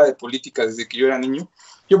siempre se hablaba de política desde que yo era niño.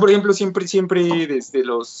 Yo, por ejemplo, siempre desde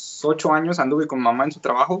los 8 años anduve con mamá en su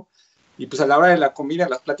trabajo, y pues a la hora de la comida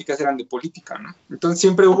las pláticas eran de política, ¿no? Entonces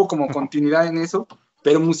siempre hubo como continuidad en eso,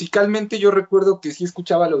 pero musicalmente yo recuerdo que sí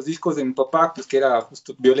escuchaba los discos de mi papá, pues que era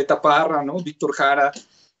justo Violeta Parra, ¿no? Víctor Jara,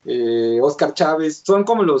 Oscar Chávez, son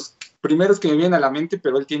como los primeros que me vienen a la mente,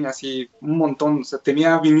 pero él tiene así un montón, o sea,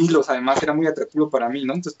 tenía vinilos, además era muy atractivo para mí,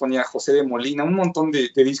 ¿no? Entonces ponía José de Molina, un montón de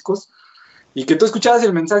discos, y que tú escuchabas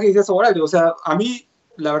el mensaje y decías, órale, o sea, a mí,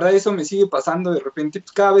 la verdad, eso me sigue pasando de repente,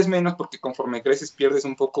 pues cada vez menos, porque conforme creces pierdes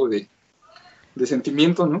un poco de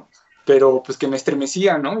sentimiento, ¿no? Pero pues que me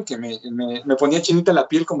estremecía, ¿no? Que me ponía chinita la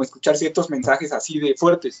piel como escuchar ciertos mensajes así de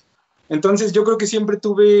fuertes. Entonces yo creo que siempre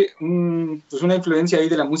tuve pues una influencia ahí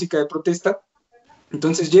de la música de protesta.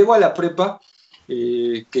 Entonces llego a la prepa,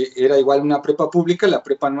 que era igual una prepa pública, la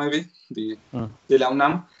prepa 9 de la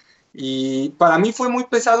UNAM, y para mí fue muy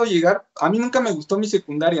pesado llegar. A mí nunca me gustó mi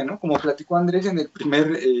secundaria, ¿no? Como platicó Andrés en el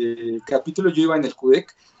primer capítulo, yo iba en el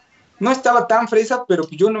CUDEC. No estaba tan fresa, pero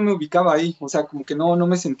yo no me ubicaba ahí, o sea, como que no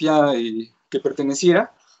me sentía que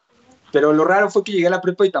perteneciera. Pero lo raro fue que llegué a la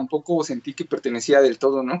prepa y tampoco sentí que pertenecía del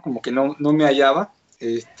todo, ¿no? Como que no me hallaba.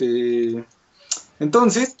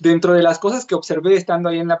 Entonces, dentro de las cosas que observé estando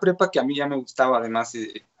ahí en la prepa, que a mí ya me gustaba además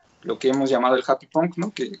lo que hemos llamado el happy punk,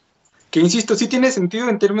 ¿no? Que insisto, sí tiene sentido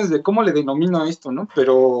en términos de cómo le denomino esto, ¿no?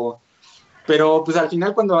 Pero pues al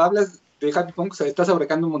final cuando hablas de happy punk, o sea, estás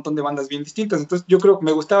abarcando un montón de bandas bien distintas. Entonces yo creo que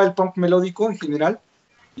me gustaba el punk melódico en general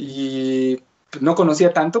y no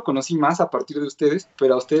conocía tanto, conocí más a partir de ustedes,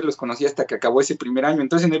 pero a ustedes los conocí hasta que acabó ese primer año.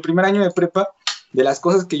 Entonces en el primer año de prepa, de las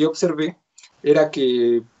cosas que yo observé era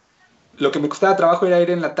que lo que me costaba trabajo era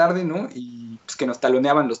ir en la tarde, ¿no? Y pues que nos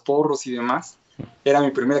taloneaban los porros y demás. Era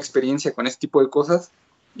mi primera experiencia con este tipo de cosas.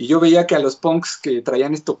 Y yo veía que a los punks que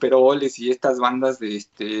traían estoperoles y estas bandas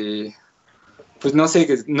de pues no sé,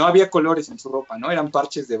 que no había colores en su ropa, ¿no? Eran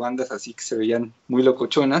parches de bandas así que se veían muy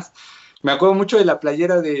locochonas. Me acuerdo mucho de la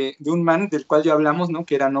playera de un man del cual ya hablamos, ¿no?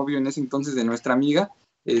 Que era novio en ese entonces de nuestra amiga,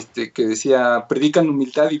 que decía, predican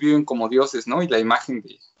humildad y viven como dioses, ¿no? Y la imagen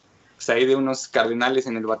de, pues ahí de unos cardenales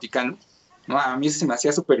en el Vaticano, ¿no? A mí eso se me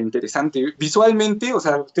hacía súper interesante. Visualmente, o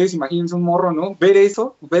sea, ustedes imagínense un morro, ¿no? Ver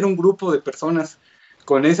eso, ver un grupo de personas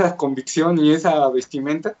con esa convicción y esa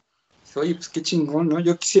vestimenta, oye, pues qué chingón, ¿no?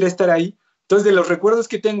 Yo quisiera estar ahí. Entonces, de los recuerdos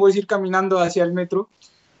que tengo es ir caminando hacia el metro,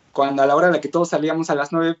 cuando a la hora en la que todos salíamos a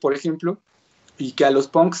las 9, por ejemplo, y que a los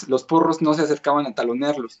punks, los porros no se acercaban a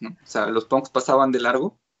talonearlos, ¿no? O sea, los punks pasaban de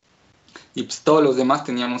largo y pues todos los demás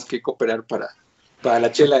teníamos que cooperar para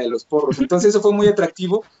la chela de los porros. Entonces eso fue muy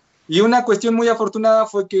atractivo. Y una cuestión muy afortunada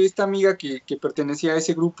fue que esta amiga que pertenecía a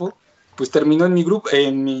ese grupo, pues terminó en mi grupo,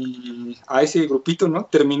 a ese grupito, ¿no?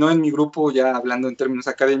 Terminó en mi grupo ya hablando en términos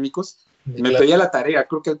académicos. Me pedía la tarea,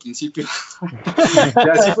 creo que al principio. Y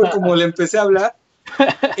así fue como le empecé a hablar.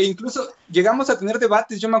 E incluso llegamos a tener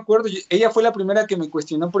debates, yo me acuerdo, ella fue la primera que me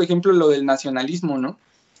cuestionó, por ejemplo, lo del nacionalismo, ¿no?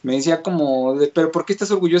 Me decía como, pero ¿por qué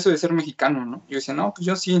estás orgulloso de ser mexicano, no? Yo decía, no, pues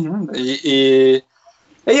yo sí, ¿no? Y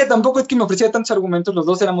ella tampoco es que me ofrecía tantos argumentos, los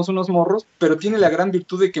dos éramos unos morros, pero tiene la gran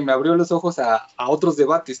virtud de que me abrió los ojos a otros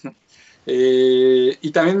debates, ¿no?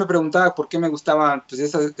 Y también me preguntaba por qué me gustaban pues,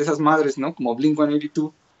 esas madres, ¿no? Como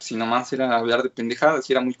Blink-182, si nomás era hablar de pendejadas,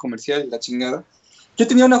 si era muy comercial y la chingada. Yo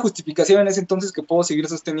tenía una justificación en ese entonces que puedo seguir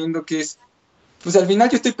sosteniendo, que es, pues al final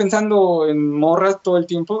yo estoy pensando en morras todo el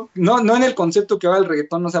tiempo, no en el concepto que ahora el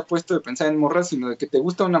reggaetón nos ha puesto de pensar en morras, sino de que te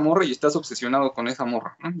gusta una morra y estás obsesionado con esa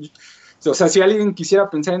morra, ¿no? O sea, si alguien quisiera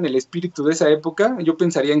pensar en el espíritu de esa época, yo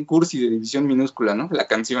pensaría en Cursi de División Minúscula, ¿no? La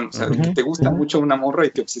canción, o sea, de que te gusta mucho una morra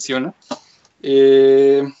y te obsesiona.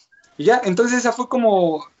 Y ya, entonces esa fue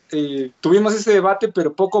como, tuvimos ese debate,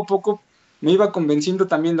 pero poco a poco me iba convenciendo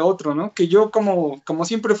también lo otro, ¿no? Que yo como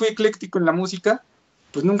siempre fui ecléctico en la música,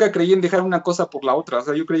 pues nunca creí en dejar una cosa por la otra, o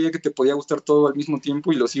sea, yo creía que te podía gustar todo al mismo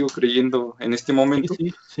tiempo y lo sigo creyendo en este momento.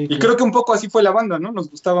 Sí, y claro. Creo que un poco así fue la banda, ¿no? Nos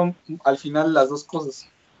gustaban al final las dos cosas.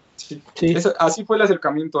 Sí. Así fue el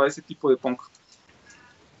acercamiento a ese tipo de punk.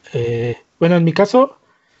 Bueno, en mi caso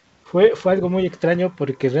fue algo muy extraño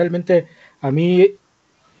porque realmente a mí,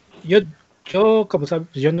 yo como sabes,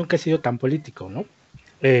 yo nunca he sido tan político, ¿no?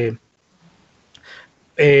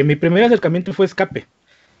 Mi primer acercamiento fue Escape,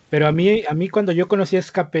 pero a mí cuando yo conocí a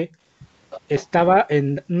Escape, estaba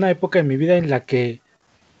en una época de mi vida en la que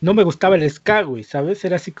no me gustaba el ska, güey, ¿sabes?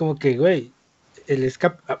 Era así como que, güey, el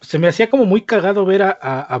ska, se me hacía como muy cagado ver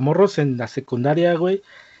a morros en la secundaria, güey,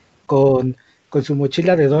 con su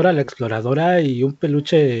mochila de Dora la Exploradora y un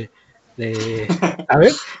peluche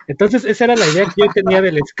 ¿sabes? Entonces esa era la idea que yo tenía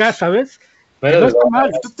del ska, ¿sabes? Pero no está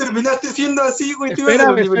mal. Tú terminaste siendo así, güey, tú ibas a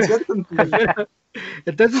la universidad con tu...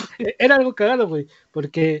 Entonces era algo cagado, güey,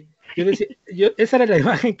 porque yo decía, esa era la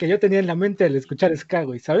imagen que yo tenía en la mente al escuchar ska,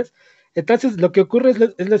 güey, ¿sabes? Entonces lo que ocurre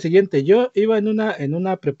es lo siguiente, yo iba en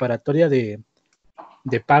una preparatoria de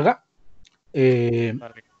paga, en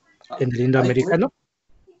Vale. el indoamericano.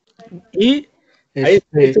 Y Ahí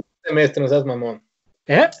estuviste un semestre, no seas mamón.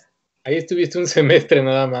 ¿eh? Ahí estuviste un semestre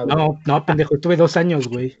nada más. No, pendejo, estuve 2 años,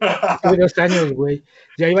 güey.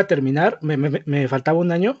 Ya iba a terminar, me faltaba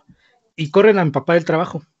 1 año y corren a mi papá del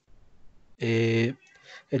trabajo.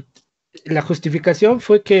 La justificación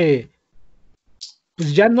fue que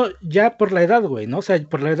pues ya por la edad, güey, ¿no? O sea,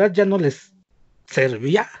 por la edad ya no les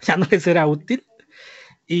servía, ya no les era útil.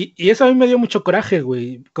 Y eso a mí me dio mucho coraje,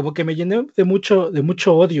 güey. Como que me llené de mucho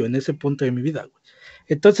odio en ese punto de mi vida, güey.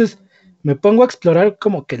 Entonces me pongo a explorar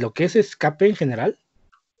como que lo que es escape en general.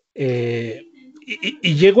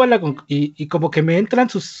 Y llego a y como que me entran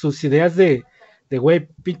sus ideas de güey,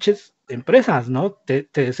 pinches empresas, ¿no? Te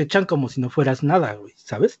desechan como si no fueras nada, güey,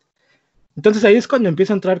 ¿sabes? Entonces ahí es cuando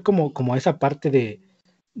empiezo a entrar como a esa parte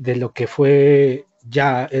de lo que fue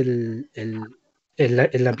ya el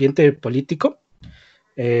ambiente político.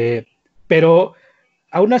 Pero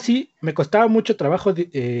aún así me costaba mucho trabajo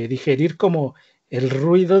digerir como el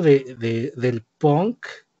ruido del punk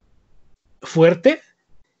fuerte,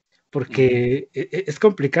 porque es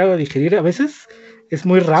complicado digerir, a veces es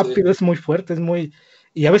muy rápido, sí. Es muy fuerte,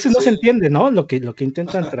 y a veces no se entiende, ¿no? Lo que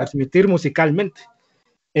intentan transmitir musicalmente.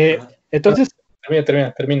 Entonces...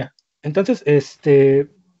 Termina. Entonces,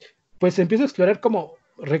 pues empiezo a explorar como,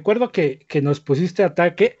 recuerdo que nos pusiste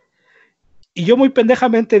Ataque, y yo muy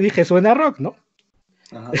pendejamente dije, suena rock, ¿no?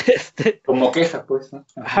 Ajá. Como queja, pues, ¿no?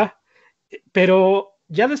 Ajá. Pero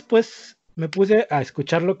ya después me puse a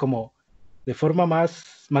escucharlo como de forma más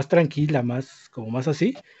tranquila, como más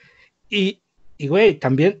así. Y güey,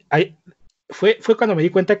 también fue cuando me di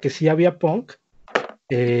cuenta que sí había punk,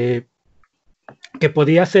 que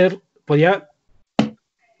podía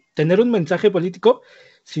tener un mensaje político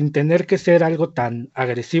sin tener que ser algo tan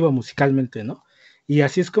agresivo musicalmente, ¿no? Y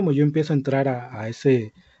así es como yo empiezo a entrar a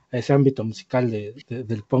ese ámbito musical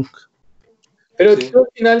del punk. Pero sí. Tú al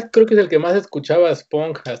final creo que es el que más escuchabas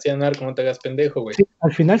punk, hacía narco, no te hagas pendejo, güey. Sí,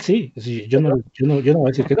 al final sí, yo no voy a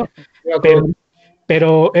decir que no.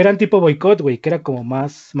 Pero eran tipo boicot, güey, que era como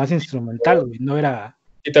más instrumental, güey, no era...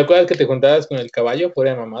 ¿Y te acuerdas que te juntabas con el caballo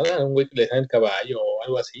fuera de mamada? Un güey que le decían el caballo o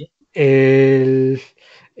algo así. En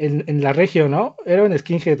la región, ¿no? Era un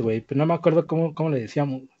skinhead, güey, pero no me acuerdo cómo le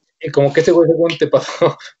decíamos. Y como que ese güey según te pasó,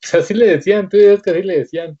 o sea, así le decían, tú dices que así le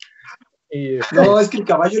decían. No, es que el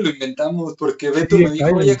caballo lo inventamos, porque Beto me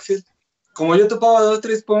dijo, oye Axel, como yo topaba 2 o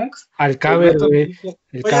 3 punks, al Clavel, güey.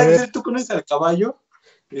 Oye Axel, ¿tú conoces al caballo?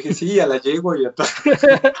 Le dije, sí, a la yegua y a toda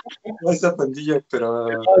esa pandilla, pero...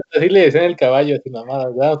 No, así le decían el caballo, así mamada,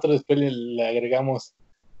 ¿verdad? Nosotros después le agregamos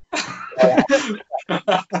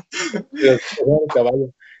el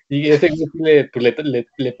caballo. Y ese güey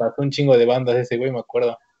le pasó un chingo de bandas a ese güey, me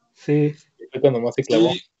acuerdo. Sí. Fue cuando más se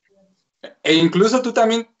clavó. Sí. E incluso tú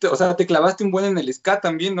también, o sea, te clavaste un buen en el ska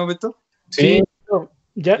también, ¿no, Beto? Sí.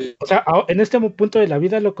 Ya, o sea, en este punto de la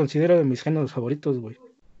vida lo considero de mis géneros favoritos, güey.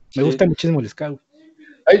 Me gusta muchísimo el ska, güey.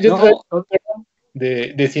 Ay, yo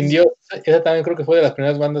de Sin Dios, esa también creo que fue de las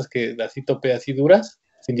primeras bandas que así topé, así duras,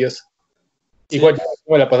 Sin Dios. Sí. Igual,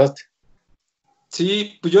 ¿cómo la pasaste?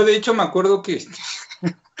 Sí, pues yo de hecho me acuerdo que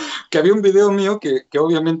había un video mío que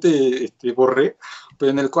obviamente borré,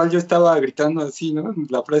 pero en el cual yo estaba gritando así, ¿no?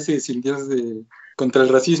 La frase de Sin Dios contra el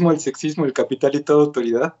racismo, el sexismo, el capital y toda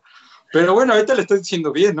autoridad. Pero bueno, ahorita le estoy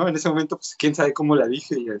diciendo bien, ¿no? En ese momento, pues quién sabe cómo la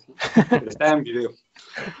dije y así. Pero estaba en video.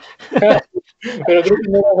 Pero creo que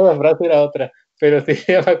no era esa frase, era otra. Pero sí,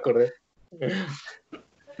 ya me acordé.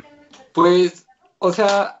 Pues, o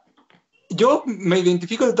sea, yo me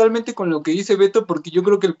identifico totalmente con lo que dice Beto porque yo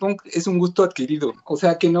creo que el punk es un gusto adquirido. O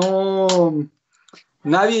sea, que no...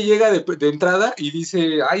 Nadie llega de entrada y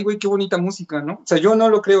dice, ay, güey, qué bonita música, ¿no? O sea, yo no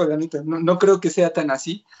lo creo, la neta. No creo que sea tan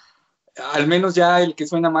así. Al menos ya el que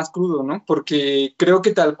suena más crudo, ¿no? Porque creo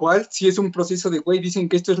que tal cual sí es un proceso de, güey, dicen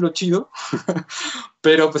que esto es lo chido,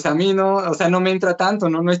 pero pues a mí no, o sea, no me entra tanto,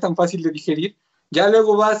 ¿no? No es tan fácil de digerir. Ya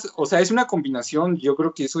luego vas, o sea, es una combinación, yo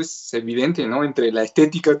creo que eso es evidente, ¿no? Entre la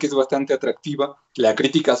estética, que es bastante atractiva, la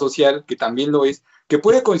crítica social, que también lo es, que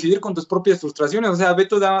puede coincidir con tus propias frustraciones. O sea,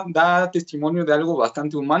 Beto da testimonio de algo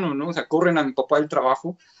bastante humano, ¿no? O sea, corren a mi papá del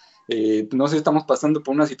trabajo, no sé, estamos pasando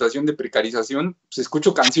por una situación de precarización, pues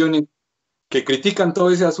escucho canciones que critican todo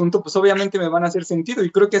ese asunto, pues obviamente me van a hacer sentido, y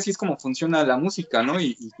creo que así es como funciona la música, ¿no?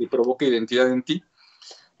 Y que provoca identidad en ti.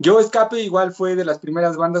 Yo, Escape, igual fue de las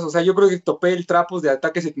primeras bandas, o sea, yo creo que topé el Trapos de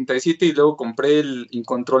Ataque 77 y luego compré el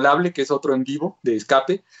Incontrolable, que es otro en vivo de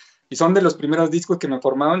Escape, y son de los primeros discos que me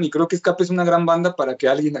formaron, y creo que Escape es una gran banda para que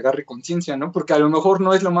alguien agarre conciencia, ¿no? Porque a lo mejor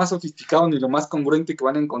no es lo más sofisticado ni lo más congruente que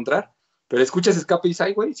van a encontrar, pero escuchas Escape y dices,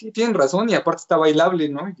 ay, güey, sí, tienen razón, y aparte está bailable,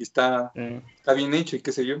 ¿no? Y está bien hecho, y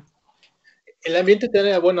qué sé yo. el ambiente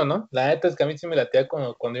era bueno, ¿no? La neta es que a mí sí me latea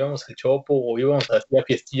cuando íbamos al Chopo o íbamos a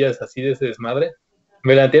fiestillas así de ese desmadre.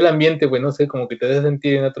 Me latía el ambiente, güey, no sé, como que te hace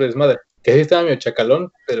sentir en otro desmadre. Que sí estaba medio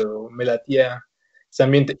chacalón, pero me latía ese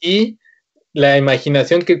ambiente. Y la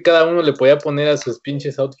imaginación que cada uno le podía poner a sus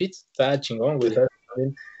pinches outfits, estaba chingón, güey. Sí.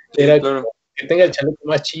 Era claro. Que tenga el chaleco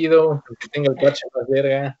más chido, que tenga el parche más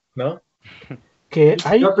verga, ¿no? Que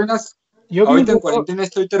hay... Ahorita en cuarentena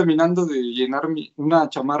estoy terminando de llenar una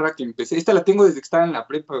chamarra que empecé. Esta la tengo desde que estaba en la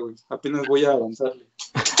prepa, güey. Apenas voy a avanzarle.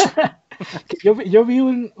 yo vi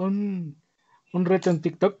un reto en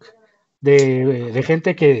TikTok de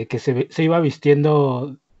gente que se iba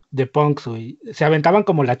vistiendo de punks, güey. Se aventaban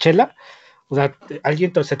como la chela. O sea,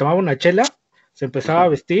 alguien se tomaba una chela, se empezaba a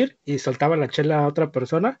vestir y soltaba la chela a otra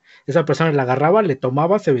persona. Esa persona la agarraba, le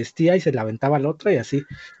tomaba, se vestía y se la aventaba a la otra y así.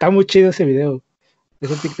 Está muy chido ese video.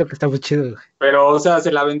 Ese TikTok está muy chido, güey. Pero, o sea,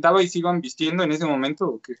 ¿se la aventaba y se iban vistiendo en ese momento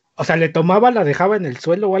o qué? O sea, le tomaba, la dejaba en el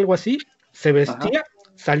suelo o algo así, se vestía,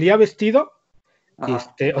 salía vestido,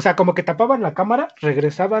 o sea, como que tapaban la cámara,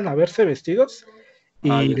 regresaban a verse vestidos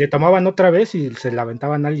y le tomaban otra vez y se la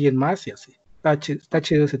aventaban a alguien más y así. Está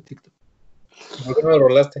chido ese TikTok. ¿Por qué no lo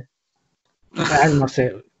rolaste? No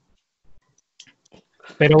sé.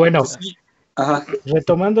 Pero bueno,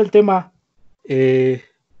 retomando el tema,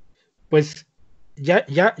 pues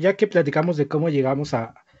ya que platicamos de cómo llegamos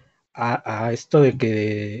a esto de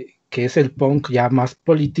que es el punk ya más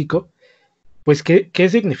político, pues ¿qué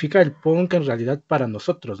significa el punk en realidad para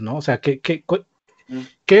nosotros, ¿no? O sea, ¿qué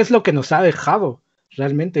es lo que nos ha dejado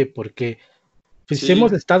realmente? Porque pues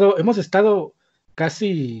hemos estado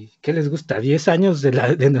casi, ¿qué les gusta? 10 años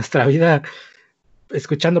de nuestra vida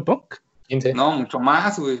escuchando punk. 15. No, mucho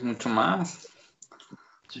más, güey, mucho más.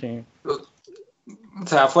 Sí. O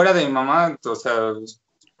sea, fuera de mamá, o sea,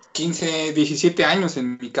 15, 17 años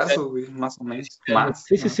en mi caso, güey, más o menos. Más.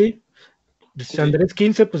 Sí, ¿no? Sí. Si Andrés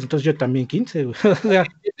 15, pues entonces yo también 15, güey. O sea,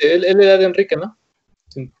 él era de Enrique, ¿no?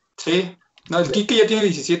 Sí. No, el Kike ya tiene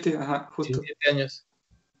 17, justo. 17 años.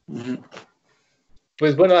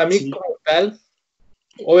 Pues bueno, a mí como tal,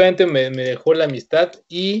 obviamente me dejó la amistad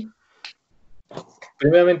y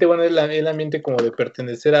primeramente, bueno, el ambiente como de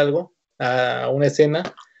pertenecer a algo, a una escena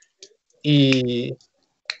y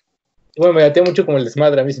bueno, me laté mucho como el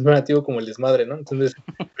desmadre, a mí siempre me latió como el desmadre, ¿no? Entonces,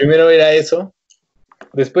 primero era eso,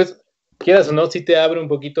 después, quieras o no, sí te abre un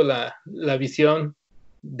poquito la visión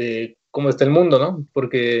de cómo está el mundo, ¿no?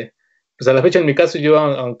 Porque, pues a la fecha en mi caso, yo,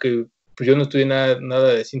 aunque pues, yo no estudié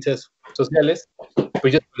nada de ciencias sociales,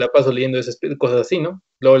 pues yo me la paso leyendo esas cosas así, ¿no?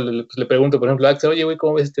 Luego pues, le pregunto, por ejemplo, a Axel, oye, güey,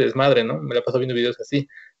 ¿cómo ves este desmadre, no? Me la paso viendo videos así,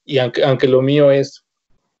 y aunque lo mío es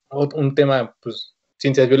un tema, pues,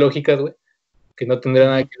 ciencias biológicas, güey, que no tendrá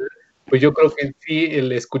nada que ver, pues yo creo que sí,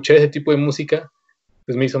 el escuchar ese tipo de música,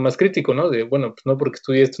 pues me hizo más crítico, ¿no? De, bueno, pues no porque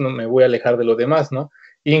estudie esto no me voy a alejar de lo demás, ¿no?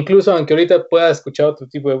 E incluso aunque ahorita pueda escuchar otro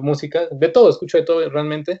tipo de música, de todo, escucho de todo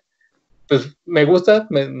realmente, pues me gusta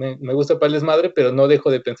para el desmadre, pero no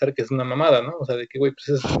dejo de pensar que es una mamada, ¿no? O sea, de que, güey,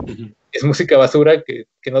 pues es música basura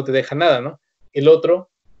que no te deja nada, ¿no? El otro,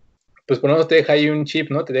 pues por lo menos te deja ahí un chip,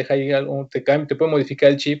 ¿no? Te deja ahí algo, te puede modificar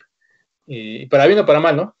el chip, y para bien o para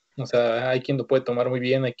mal, ¿no? O sea, hay quien lo puede tomar muy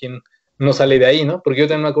bien, hay quien no sale de ahí, ¿no? Porque yo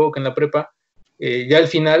también me acuerdo que en la prepa, ya al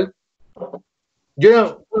final,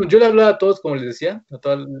 yo le hablaba a todos, como les decía,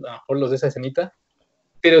 a lo mejor los de esa escenita,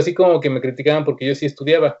 pero sí como que me criticaban porque yo sí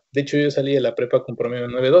estudiaba. De hecho, yo salí de la prepa con promedio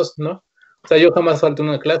 9.2, ¿no? O sea, yo jamás falté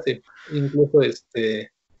una clase. Incluso,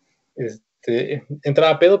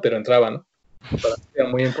 entraba pedo, pero entraba, ¿no? Para mí era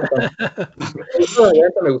muy importante.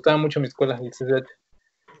 Me gustaba mucho mi escuela, el CCH.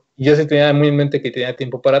 Y yo sí tenía muy en mente que tenía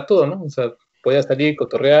tiempo para todo, ¿no? O sea, podía salir,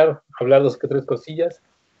 cotorrear, hablar 2 que 3 cosillas,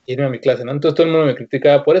 y irme a mi clase, ¿no? Entonces todo el mundo me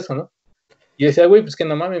criticaba por eso, ¿no? Y yo decía, güey, pues que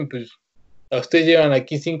no mamen, pues a ustedes llevan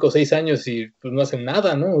aquí 5 o 6 años y pues no hacen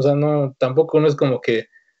nada, ¿no? O sea, no, tampoco no es como que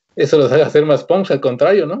eso los haga ser más punks, al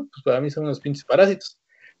contrario, ¿no? Pues para mí son unos pinches parásitos.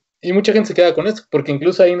 Y mucha gente se queda con eso, porque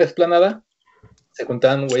incluso ahí en la explanada se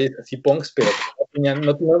juntaban güeyes así punks, pero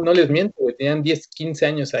no les miento, güey, tenían 10, 15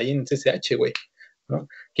 años ahí en CCH, güey, ¿no?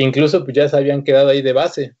 Que incluso pues ya se habían quedado ahí de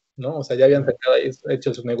base, ¿no? O sea, ya habían sacado ahí,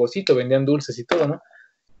 hecho su negocito, vendían dulces y todo, ¿no?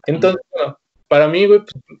 Entonces, bueno, para mí, güey,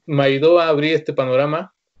 pues, me ayudó a abrir este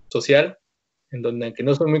panorama social, en donde, aunque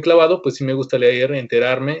no soy muy clavado, pues sí me gusta leer,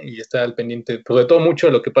 enterarme y estar al pendiente, sobre todo mucho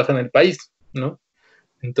de lo que pasa en el país, ¿no?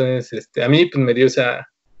 Entonces, a mí pues me dio esa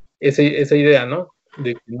idea, ¿no?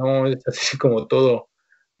 De que no es así como todo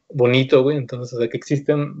bonito, güey, entonces, o sea, que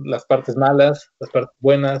existen las partes malas, las partes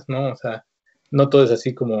buenas, ¿no? O sea, no todo es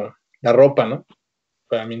así como la ropa, ¿no?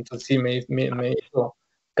 Para mí, entonces sí me hizo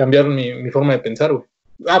cambiar mi forma de pensar, güey.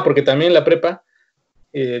 Porque también en la prepa,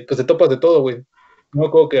 pues te topas de todo, güey. me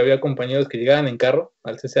acuerdo que había compañeros que llegaban en carro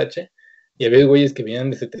al CCH y había güeyes que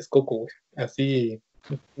venían de Texcoco, güey. Así,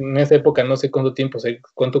 en esa época no sé cuánto tiempo,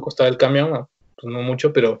 cuánto costaba el camión, no, pues no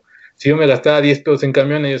mucho, pero si yo me gastaba 10 pesos en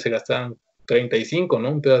camión, ellos se gastaban 35, ¿no?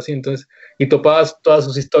 Un pedo así, entonces, y topabas todas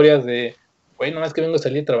sus historias de, güey, nomás que vengo a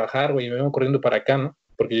salir a trabajar, güey, y me vengo corriendo para acá, ¿no?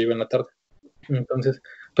 Porque yo iba en la tarde. Entonces,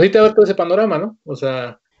 pues ahí te da todo ese panorama, ¿no? O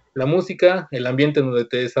sea, la música, el ambiente en donde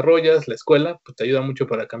te desarrollas, la escuela, pues te ayuda mucho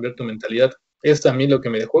para cambiar tu mentalidad. Es a mí lo que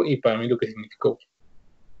me dejó y para mí lo que significó.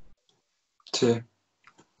 Sí.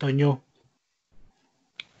 Toño.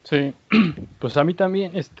 Sí, pues a mí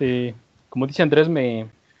también, como dice Andrés, me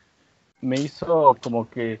hizo como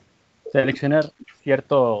que seleccionar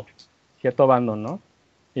cierto bando, ¿no?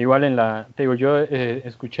 Igual te digo, yo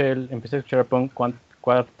empecé a escuchar punk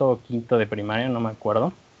cuarto o quinto de primaria, no me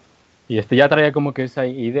acuerdo. Y ya traía como que esa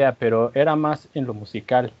idea, pero era más en lo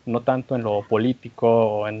musical, no tanto en lo político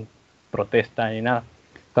o en protesta ni nada.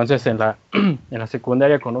 Entonces en la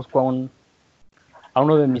secundaria conozco a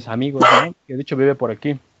uno de mis amigos, ¿no? Que de hecho vive por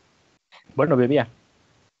aquí. Bueno, vivía.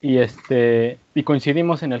 Y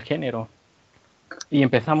coincidimos en el género. Y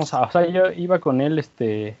empezamos o sea, yo iba con él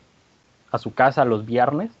a su casa los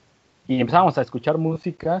viernes y empezamos a escuchar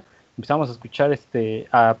música, empezamos a escuchar,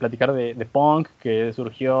 a platicar de punk que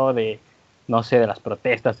surgió no sé, de las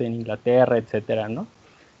protestas en Inglaterra, etcétera, ¿no?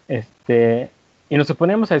 Y nos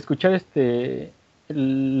ponemos a escuchar,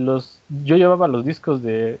 yo llevaba los discos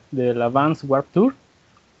de la Vans Warped Tour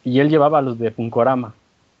y él llevaba los de Punkorama.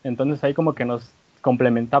 Entonces ahí como que nos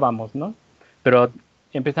complementábamos, ¿no? Pero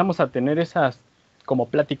empezamos a tener esas como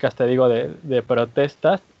pláticas, te digo, de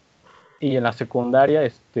protestas y en la secundaria,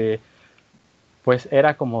 pues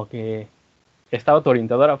era como que estaba tu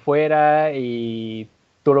orientador afuera y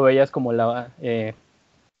tú lo veías como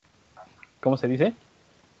 ¿cómo se dice?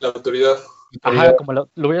 La autoridad. Ajá,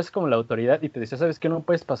 lo veías como la autoridad y te decía, ¿sabes qué? No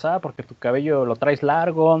puedes pasar porque tu cabello lo traes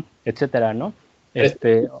largo, etcétera, ¿no?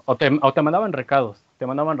 O te mandaban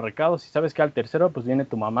recados y sabes que al tercero pues viene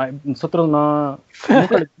tu mamá. Nosotros nunca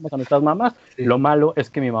le dijimos a nuestras mamás. Sí. Lo malo es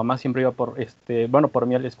que mi mamá siempre iba por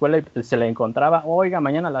mí a la escuela y se la encontraba, oiga,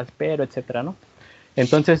 mañana la espero, etcétera, ¿no?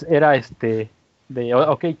 Entonces era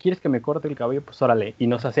ok, ¿quieres que me corte el cabello? Pues órale, y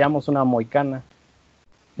nos hacíamos una moicana.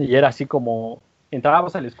 Y era así como,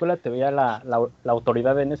 entrabas a la escuela, te veía la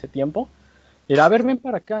autoridad en ese tiempo, y era, a ver, ven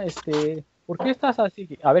para acá, ¿por qué estás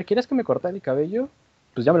así? A ver, ¿quieres que me corte el cabello?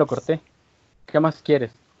 Pues ya me lo corté, ¿qué más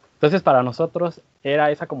quieres? Entonces para nosotros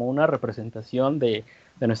era esa como una representación de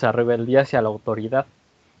nuestra rebeldía hacia la autoridad,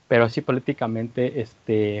 pero sí políticamente,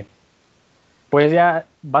 pues ya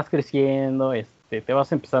vas creciendo, te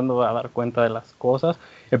vas empezando a dar cuenta de las cosas,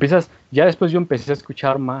 ya después yo empecé a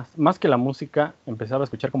escuchar más que la música, empezaba a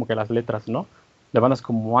escuchar como que las letras, ¿no? De bandas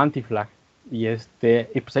como Anti-Flag, y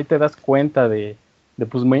pues ahí te das cuenta de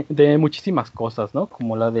muchísimas cosas, ¿no?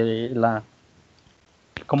 Como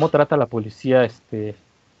cómo trata la policía,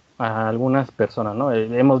 a algunas personas, ¿no?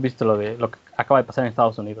 Hemos visto lo que acaba de pasar en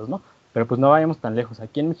Estados Unidos, ¿no? Pero pues no vayamos tan lejos,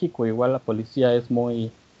 aquí en México igual la policía es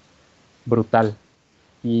muy brutal.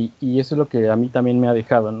 Y eso es lo que a mí también me ha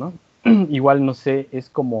dejado, ¿no? Igual, no sé, es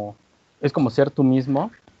como ser tú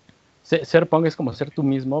mismo. Ser punk es como ser tú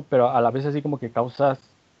mismo, pero a la vez así como que causas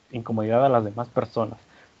incomodidad a las demás personas.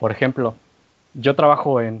 Por ejemplo, yo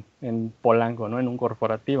trabajo en Polanco, ¿no? En un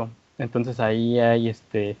corporativo. Entonces ahí hay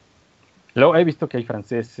luego he visto que hay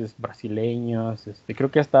franceses, brasileños,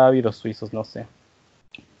 creo que hasta ha habido suizos, no sé.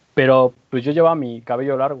 Pero pues yo llevaba mi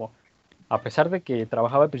cabello largo. A pesar de que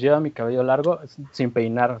trabajaba, pues llevaba mi cabello largo sin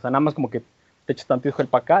peinar. O sea, nada más como que te echas tantito gel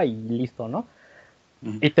para acá y listo, ¿no?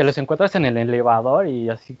 Y te los encuentras en el elevador y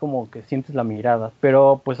así como que sientes la mirada.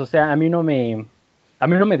 Pero pues, o sea, a mí no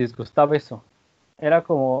me disgustaba eso. Era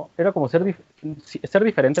como ser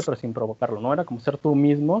diferente pero sin provocarlo, ¿no? Era como ser tú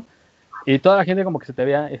mismo. Y toda la gente como que se te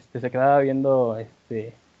veía, se quedaba viendo,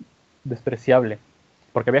 despreciable.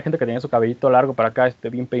 Porque había gente que tenía su cabellito largo para acá,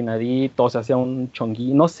 bien peinadito, se hacía un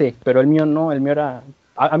chonguí, no sé, pero el mío no, el mío era,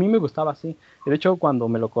 a mí me gustaba así. Y de hecho, cuando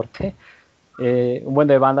me lo corté, un buen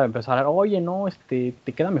de banda me empezó a hablar, oye, no, te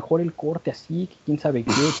queda mejor el corte así, que quién sabe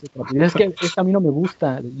qué, etcétera. Y es que a mí no me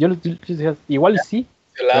gusta. Yo decía, igual y sí,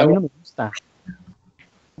 pero a mí no me gusta.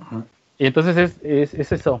 Y entonces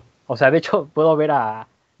es eso. O sea, de hecho, puedo ver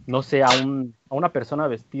no sé, a una persona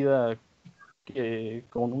vestida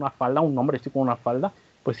con una falda, un hombre así con una falda,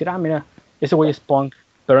 pues dirá, mira, ese güey es punk,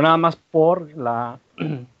 pero nada más por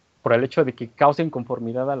el hecho de que cause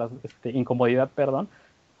inconformidad incomodidad, perdón,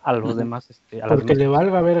 a los demás, a las Porque demás. le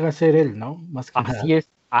valga verga ser él, ¿no? Más que Así nada. es,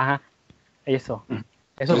 ajá, eso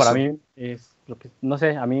para mí es lo que, no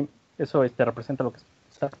sé, a mí eso representa lo que es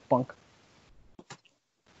ser punk.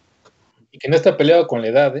 y que no está peleado con la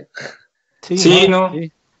edad, ¿eh? Sí, no.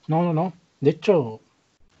 Sí. No. De hecho,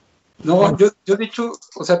 No, yo de hecho,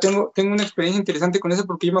 o sea, tengo una experiencia interesante con eso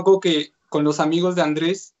porque yo me acuerdo que con los amigos de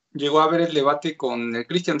Andrés llegó a ver el debate con el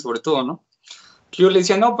Cristian sobre todo, ¿no? Que yo le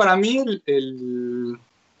decía, no, para mí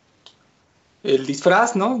el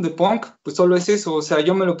disfraz, ¿no? De punk, pues solo es eso, o sea,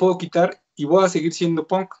 yo me lo puedo quitar y voy a seguir siendo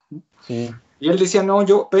punk, ¿no? Sí. Y él decía, no,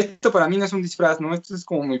 esto para mí no es un disfraz, ¿no? Esto es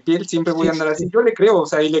como mi piel, siempre voy a andar así. Yo le creo, o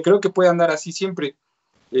sea, y le creo que puede andar así siempre.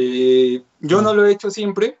 Yo no lo he hecho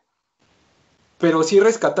siempre, pero sí he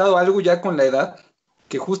rescatado algo ya con la edad,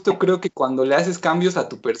 que justo creo que cuando le haces cambios a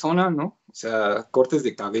tu persona, ¿no? O sea, cortes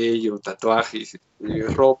de cabello, tatuajes,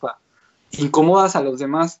 ropa, incomodas a los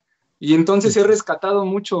demás. Y entonces he rescatado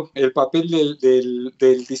mucho el papel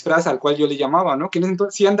del disfraz al cual yo le llamaba, ¿no? Que en ese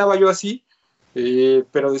entonces sí andaba yo así,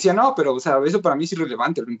 pero decía, no, pero, o sea, eso para mí es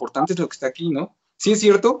irrelevante, lo importante es lo que está aquí, ¿no? Sí es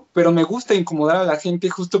cierto, pero me gusta incomodar a la gente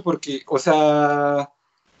justo porque, o sea,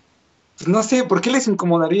 pues no sé, ¿por qué les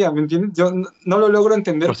incomodaría? ¿Me entiendes? Yo no lo logro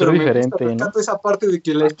entender, Por ser pero me diferente, gusta, ¿no? rescato esa parte de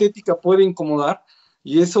que la estética puede incomodar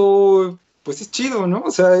y eso, pues es chido, ¿no?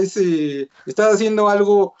 O sea, estás haciendo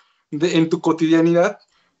algo en tu cotidianidad,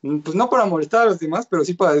 pues no para molestar a los demás, pero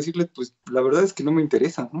sí para decirles, pues la verdad es que no me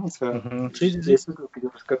interesa, ¿no? O sea, Ujú. sí. eso es lo que yo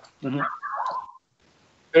rescato.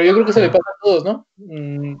 Pero yo creo que se le pasa a todos, ¿no?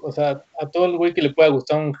 O sea, a todo el güey que le pueda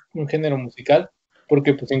gustar un género musical,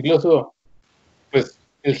 porque pues incluso, pues,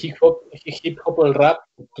 el hip hop o el rap,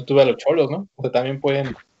 pues tú ves a los cholos, ¿no? O sea, también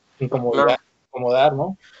pueden incomodar,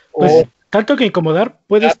 ¿no? pues tanto que incomodar,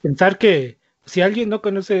 puedes pensar que si alguien no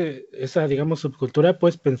conoce esa, digamos, subcultura,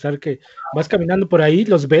 puedes pensar que vas caminando por ahí,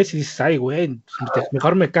 los ves y dices, ay, güey,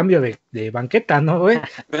 mejor me cambio de banqueta, ¿no, güey?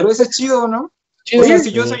 Pero eso es chido, ¿no? Chido, O sea, ¿no?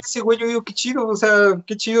 si yo soy ese güey, yo digo, qué chido, o sea,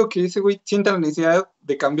 qué chido que ese güey sienta la necesidad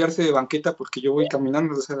de cambiarse de banqueta porque yo voy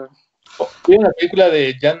caminando, o sea. Vi una película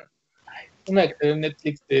de Jan, una que salió en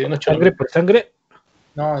Netflix de unos Sangre cholomianos. por sangre.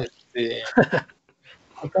 No,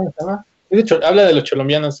 ¿cómo se llama? De hecho, habla de los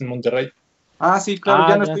cholombianos en Monterrey. Ah, sí, claro,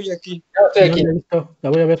 ya no ya. estoy aquí. Ya estoy No aquí. la he visto, la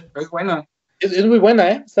voy a ver, Es buena. Es muy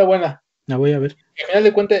buena, ¿eh? Está buena. la voy a ver. Al final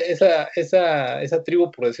de cuentas, esa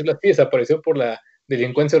tribu, por decirlo así, desapareció por la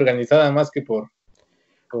delincuencia organizada más que por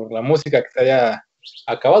la música que se haya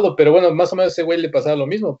acabado. Pero bueno, más o menos a ese güey le pasaba lo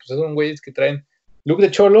mismo. Pues son güeyes que traen look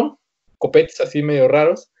de cholo, copetes así medio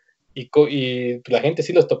raros, y la gente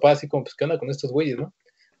sí los topaba así como, pues, ¿qué onda con estos güeyes, no?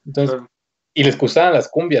 Entonces, Claro. y les gustaban las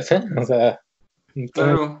cumbias, ¿eh? O sea,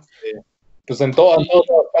 entonces, Claro. pues en todo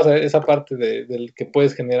pasa esa parte del que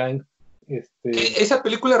puedes generar. Esa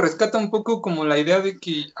película rescata un poco como la idea de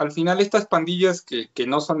que al final estas pandillas que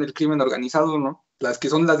no son el crimen organizado, ¿no? Las que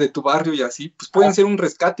son las de tu barrio y así, pues pueden ser un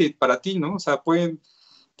rescate para ti, ¿no? O sea,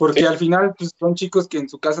 porque al final pues, son chicos que en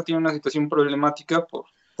su casa tienen una situación problemática por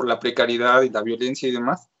la precariedad y la violencia y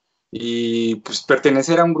demás. Y pues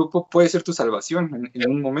pertenecer a un grupo puede ser tu salvación en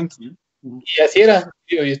un momento, ¿no? Y así era,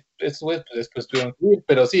 tío, y estos güeyes pues, después tuvieron que ir,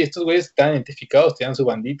 pero sí, estos güeyes estaban identificados, tenían su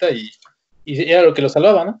bandita y era lo que los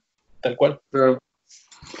salvaba, ¿no? Tal cual. Pero,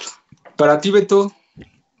 para ti, Beto.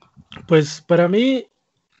 Pues para mí,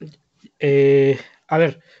 a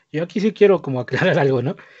ver, yo aquí sí quiero como aclarar algo,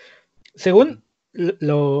 ¿no? Según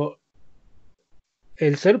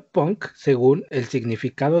el ser punk, según el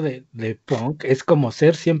significado de punk, es como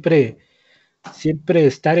ser siempre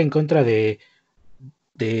estar en contra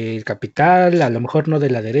del capital, a lo mejor no de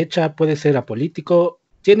la derecha, puede ser apolítico,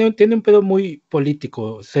 tiene un pedo muy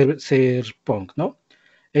político ser punk, ¿no?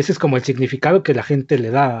 Ese es como el significado que la gente le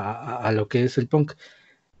da a lo que es el punk.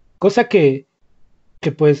 Cosa que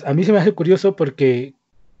pues a mí se me hace curioso porque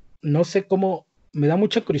no sé cómo, me da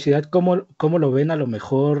mucha curiosidad cómo lo ven a lo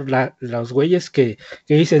mejor los güeyes que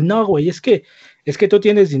dicen, no, güey, es que tú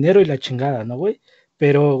tienes dinero y la chingada, ¿no, güey?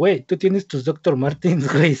 Pero, güey, tú tienes tus Dr.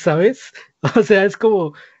 Martins, güey, ¿sabes? O sea, es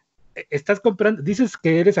como, estás comprando, dices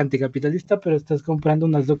que eres anticapitalista, pero estás comprando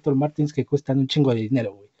unas Dr. Martins que cuestan un chingo de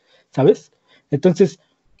dinero, güey, ¿sabes? Entonces,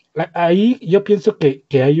 ahí yo pienso que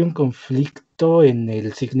hay un conflicto en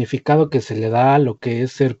el significado que se le da a lo que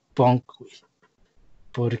es ser punk, güey.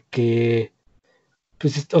 Porque,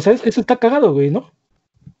 pues, o sea, eso está cagado, güey, ¿no?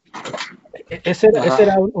 Esa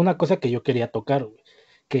era una cosa que yo quería tocar, güey.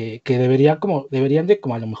 Que deberían de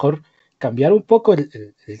como a lo mejor cambiar un poco el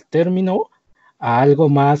término a algo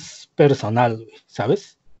más personal, güey,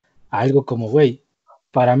 ¿sabes? A algo como, güey,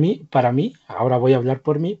 para mí, ahora voy a hablar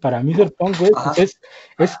por mí, para mí ser punk, güey,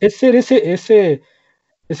 pues es ser ese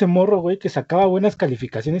morro, güey, que sacaba buenas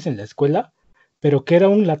calificaciones en la escuela, pero que era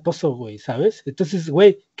un latoso, güey, ¿sabes? Entonces,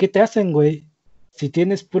 güey, ¿qué te hacen, güey? Si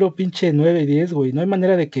tienes puro pinche 9 y 10, güey, no hay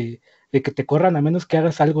manera de que te corran a menos que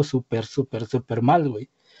hagas algo súper mal, güey.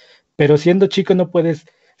 Pero siendo chico no puedes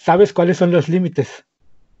sabes cuáles son los límites,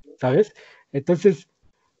 ¿sabes? Entonces,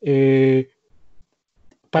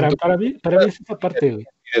 para mí es esa parte, güey.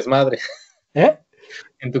 Ni desmadre. ¿Eh?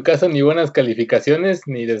 En tu caso, ni buenas calificaciones,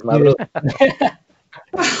 ni desmadros.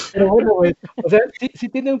 Pero bueno, güey, o sea, sí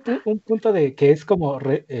tiene un punto de que es como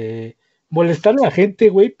molestar a la gente,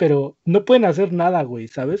 güey, pero no pueden hacer nada, güey,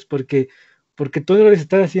 ¿sabes? Porque tú no les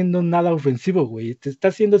estás haciendo nada ofensivo, güey, te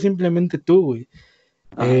estás haciendo simplemente tú, güey.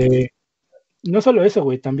 No solo eso,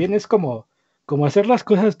 güey, también es como hacer las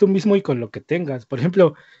cosas tú mismo y con lo que tengas. Por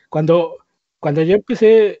ejemplo, cuando yo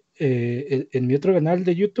empecé en mi otro canal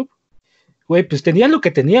de YouTube, güey, pues tenía lo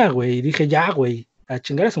que tenía, güey, y dije, ya, güey, a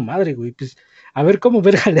chingar a su madre, güey, pues a ver cómo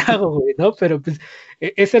verga le hago, güey, ¿no? Pero pues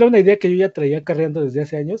esa era una idea que yo ya traía cargando desde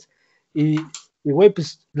hace años y güey,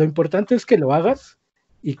 pues lo importante es que lo hagas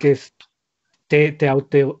y que te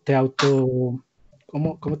auto,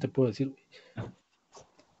 ¿cómo te puedo decir, güey?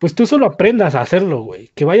 Pues tú solo aprendas a hacerlo, güey,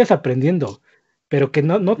 que vayas aprendiendo, pero que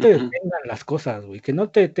no te detengan las cosas, güey, que no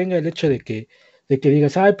te detenga el hecho de que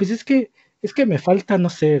digas, ay, pues es que me falta, no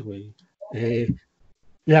sé, güey,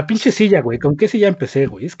 la pinche silla, güey, ¿con qué silla empecé,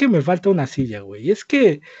 güey? Es que me falta una silla, güey, es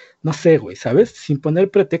que, no sé, güey, ¿sabes? Sin poner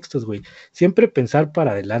pretextos, güey, siempre pensar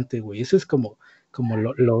para adelante, güey, eso es como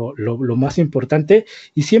lo más importante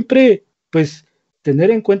y siempre, pues, tener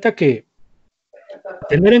en cuenta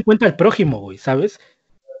al prójimo, güey, ¿sabes?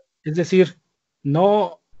 Es decir,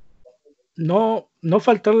 no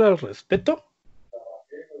faltarle al respeto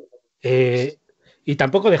y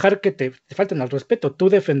tampoco dejar que te falten al respeto, tú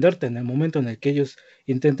defenderte en el momento en el que ellos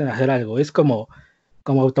intenten hacer algo. Es como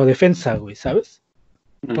autodefensa, güey, ¿sabes?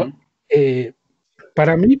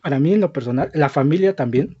 Para mí en lo personal, la familia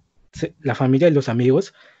también, la familia y los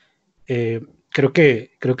amigos, creo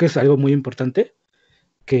que es algo muy importante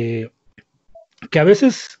que a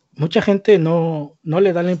veces mucha gente no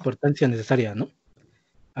le da la importancia necesaria, ¿no?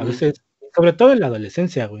 A veces, sobre todo en la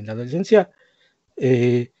adolescencia, güey. En la adolescencia,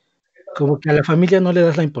 como que a la familia no le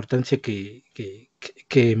das la importancia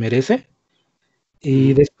que merece.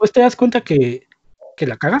 Y después te das cuenta que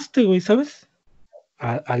la cagaste, güey, ¿sabes?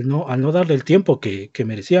 Al no darle el tiempo que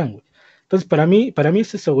merecían, güey. Entonces, para mí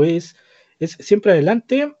es eso, güey. Es siempre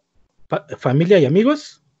adelante, familia y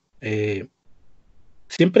amigos.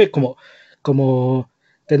 Siempre como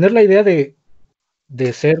tener la idea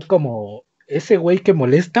de ser como ese güey que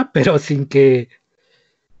molesta, pero sin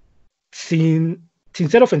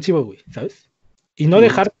ser ofensivo, güey, ¿sabes? Y no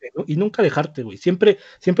dejarte, ¿no? Y nunca dejarte, güey. Siempre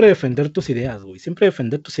defender tus ideas, güey. Siempre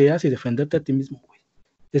defender tus ideas y defenderte a ti mismo, güey.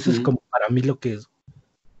 Eso es como para mí lo que es.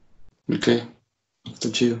 Ok,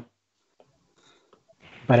 está chido.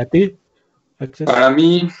 ¿Para ti, Axel? Para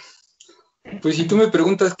mí, pues si tú me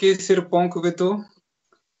preguntas qué es ser punk, Beto,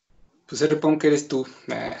 pues ser punk eres tú.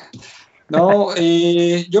 No,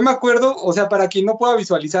 yo me acuerdo, o sea, para quien no pueda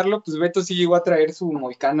visualizarlo, pues Beto sí llegó a traer su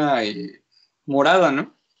moicana morada,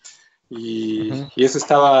 ¿no? Y eso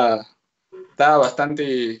estaba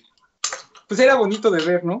bastante, pues era bonito de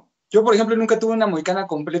ver, ¿no? Yo, por ejemplo, nunca tuve una moicana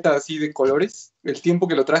completa así de colores. El tiempo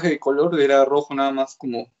que lo traje de color era rojo nada más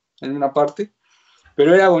como en una parte.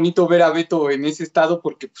 Pero era bonito ver a Beto en ese estado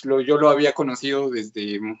porque pues, yo lo había conocido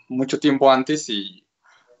desde mucho tiempo antes y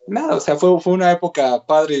nada, o sea, fue una época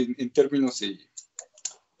padre en términos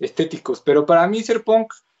estéticos. Pero para mí ser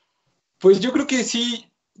punk, pues yo creo que sí,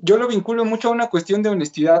 yo lo vinculo mucho a una cuestión de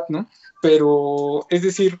honestidad, ¿no? Pero, es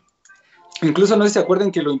decir, incluso no sé si se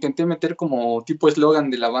acuerdan que lo intenté meter como tipo eslogan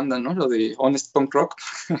de la banda, ¿no? Lo de Honest Punk Rock.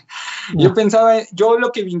 Yo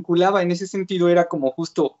lo que vinculaba en ese sentido era como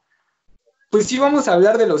justo, pues sí vamos a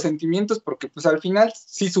hablar de los sentimientos porque pues al final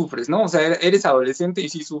sí sufres, ¿no? O sea, eres adolescente y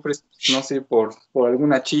sí sufres, no sé, por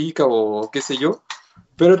alguna chica o qué sé yo.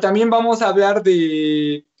 Pero también vamos a hablar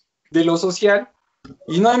de lo social.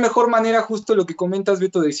 Y no hay mejor manera, justo lo que comentas,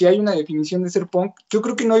 Beto, de si hay una definición de ser punk. Yo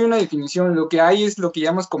creo que no hay una definición. Lo que hay es lo que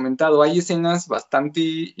ya hemos comentado. Hay escenas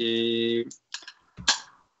bastante,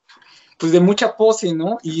 pues de mucha pose,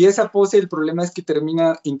 ¿no? Y esa pose, el problema es que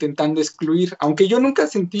termina intentando excluir. Aunque yo nunca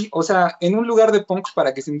sentí, o sea, en un lugar de punks,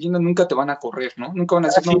 para que se entienda, nunca te van a correr, ¿no? Nunca van a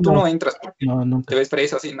decir, tú no entras porque te ves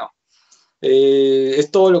preso, así, no.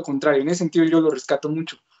 Es todo lo contrario. En ese sentido yo lo rescato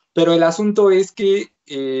mucho. Pero el asunto es que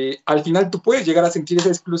al final tú puedes llegar a sentir esa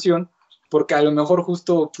exclusión porque a lo mejor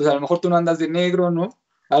justo, pues a lo mejor tú no andas de negro, ¿no?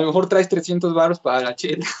 A lo mejor traes 300 varos para la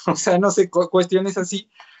chela, o sea, no sé, cuestiones así.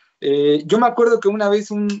 Yo me acuerdo que una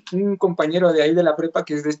vez un compañero de ahí de la prepa,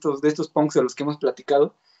 que es de estos punks de los que hemos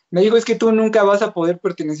platicado, me dijo, es que tú nunca vas a poder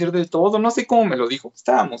pertenecer del todo, no sé cómo me lo dijo,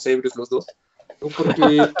 estábamos ebrios los dos,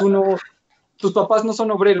 porque tus papás no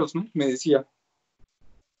son obreros, ¿no? Me decía.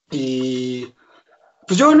 Y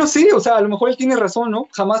Pues yo no sé, o sea, a lo mejor él tiene razón, ¿no?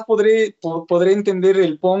 Jamás podré entender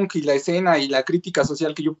el punk y la escena y la crítica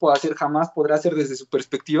social que yo pueda hacer, jamás podrá hacer desde su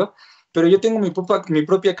perspectiva, pero yo tengo mi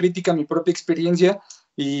propia crítica, mi propia experiencia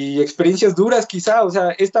y experiencias duras quizá, o sea,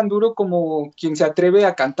 es tan duro como quien se atreve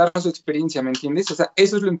a cantar su experiencia, ¿me entiendes? O sea,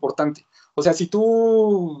 eso es lo importante. O sea, si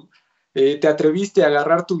tú te atreviste a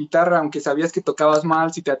agarrar tu guitarra aunque sabías que tocabas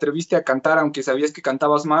mal, si te atreviste a cantar aunque sabías que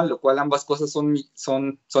cantabas mal, lo cual ambas cosas son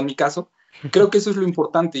mi caso. Creo que eso es lo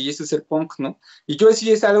importante y eso es el punk, ¿no? Y yo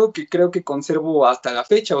sí es algo que creo que conservo hasta la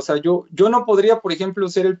fecha. O sea, yo no podría, por ejemplo,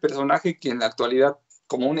 ser el personaje que en la actualidad,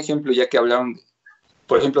 como un ejemplo, ya que hablaron,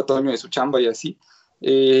 por ejemplo, Toño de su chamba y así,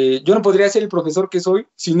 yo no podría ser el profesor que soy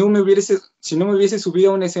si no me hubiese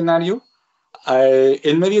subido a un escenario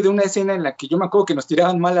en medio de una escena en la que yo me acuerdo que nos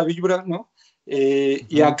tiraban mala vibra, ¿no?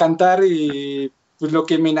 Y a cantar pues lo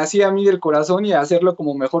que me nacía a mí del corazón y a hacerlo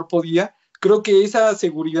como mejor podía. Creo que esa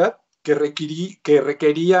seguridad que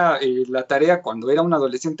requería la tarea cuando era un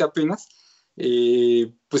adolescente apenas,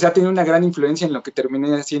 pues ha tenido una gran influencia en lo que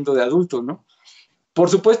terminé haciendo de adulto, ¿no? Por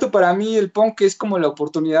supuesto, para mí el punk es como la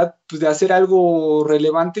oportunidad pues, de hacer algo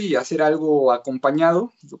relevante y hacer algo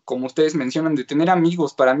acompañado, como ustedes mencionan, de tener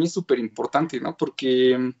amigos, para mí es súper importante, ¿no?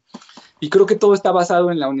 Porque, y creo que todo está basado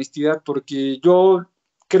en la honestidad, porque yo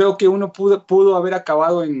creo que uno pudo haber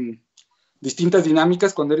acabado en distintas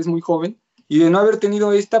dinámicas cuando eres muy joven, y de no haber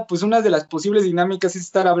tenido esta, pues una de las posibles dinámicas es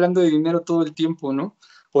estar hablando de dinero todo el tiempo, ¿no?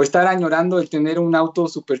 O estar añorando el tener un auto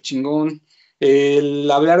súper chingón,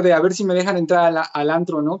 el hablar de a ver si me dejan entrar al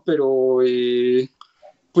antro, ¿no? Pero,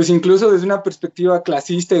 pues incluso desde una perspectiva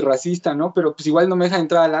clasista y racista, ¿no? Pero pues igual no me dejan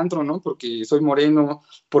entrar al antro, ¿no? Porque soy moreno,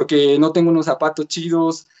 porque no tengo unos zapatos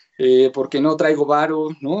chidos, porque no traigo varo,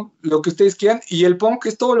 ¿no? Lo que ustedes quieran. Y el punk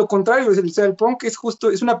es todo lo contrario, o sea, el punk es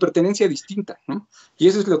justo, es una pertenencia distinta, ¿no? Y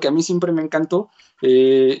eso es lo que a mí siempre me encantó,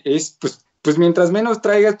 es pues mientras menos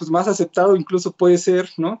traigas, pues más aceptado incluso puede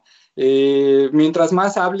ser, ¿no? Mientras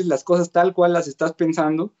más hables las cosas tal cual las estás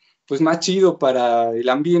pensando, pues más chido para el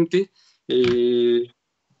ambiente. Y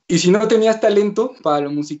si no tenías talento para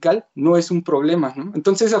lo musical, no es un problema, ¿no?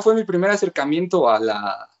 Entonces, ese fue mi primer acercamiento a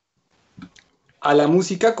la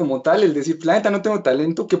música como tal, el decir, la neta, no tengo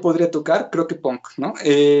talento, ¿qué podría tocar? Creo que punk, ¿no?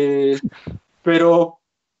 Pero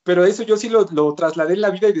eso yo sí lo trasladé en la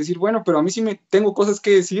vida y decir, bueno, pero a mí sí me tengo cosas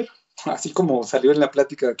que decir, así como salió en la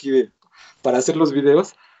plática aquí para hacer los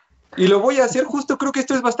videos, y lo voy a hacer justo, creo que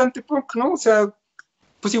esto es bastante punk, ¿no? O sea,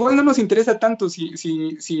 pues igual no nos interesa tanto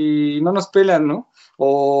si no nos pelan, ¿no?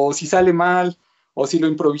 O si sale mal, o si lo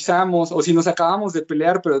improvisamos, o si nos acabamos de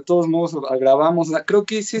pelear, pero de todos modos grabamos. O sea, creo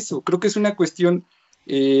que es eso, creo que es una cuestión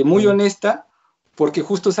muy honesta, porque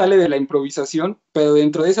justo sale de la improvisación, pero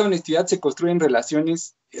dentro de esa honestidad se construyen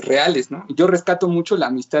relaciones reales, ¿no? Yo rescato mucho la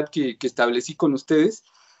amistad que establecí con ustedes,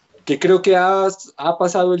 que creo que ha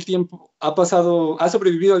pasado el tiempo, ha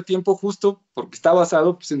sobrevivido al tiempo justo porque está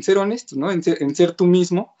basado pues, en ser honesto, ¿no? En ser tú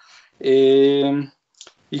mismo. Y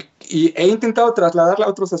he intentado trasladarla a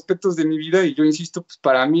otros aspectos de mi vida y yo insisto, pues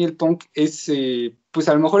para mí el punk es, pues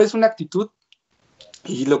a lo mejor es una actitud,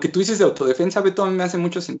 y lo que tú dices de autodefensa, Beto, a mí me hace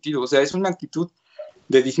mucho sentido, o sea, es una actitud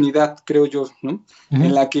de dignidad, creo yo, ¿no? Uh-huh.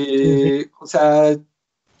 En la que, o sea,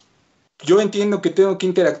 yo entiendo que tengo que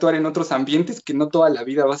interactuar en otros ambientes, que no toda la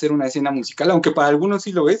vida va a ser una escena musical, aunque para algunos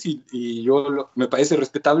sí lo es y me parece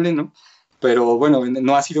respetable, ¿no? Pero bueno,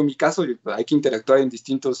 no ha sido mi caso, hay que interactuar en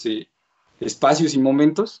distintos espacios y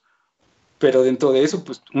momentos, pero dentro de eso,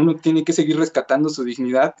 pues uno tiene que seguir rescatando su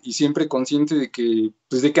dignidad y siempre consciente de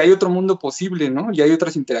que hay otro mundo posible, ¿no? Y hay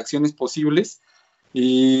otras interacciones posibles.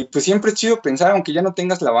 Y pues siempre es chido pensar, aunque ya no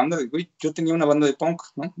tengas la banda, de, güey, yo tenía una banda de punk,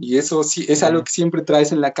 ¿no? Y eso sí es algo que siempre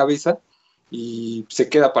traes en la cabeza y se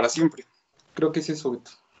queda para siempre. Creo que es eso,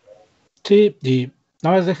 Beto. Sí, y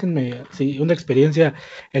nada más déjenme, sí, una experiencia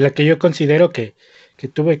en la que yo considero que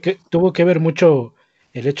tuvo que ver mucho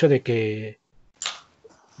el hecho de que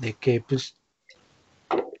pues,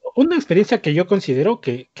 una experiencia que yo considero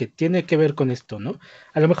que tiene que ver con esto, ¿no?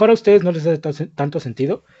 A lo mejor a ustedes no les da tanto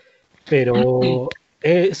sentido, pero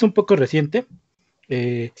es un poco reciente.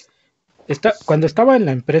 Cuando estaba en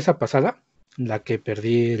la empresa pasada, en la que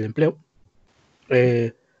perdí el empleo,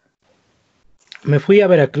 me fui a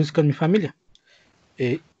Veracruz con mi familia.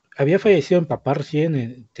 Había fallecido mi papá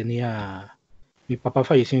recién, mi papá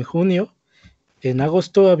falleció en junio. En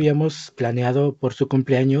agosto habíamos planeado por su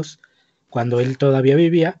cumpleaños, cuando él todavía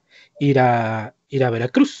vivía, ir a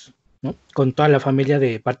Veracruz, ¿no? Con toda la familia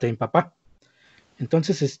de parte de mi papá.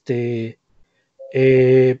 Entonces,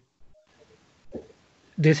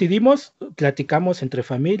 decidimos, platicamos entre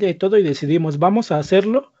familia y todo, y decidimos, vamos a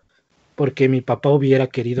hacerlo porque mi papá hubiera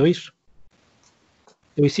querido ir.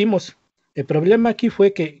 Lo hicimos. El problema aquí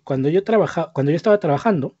fue que cuando yo estaba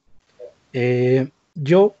trabajando,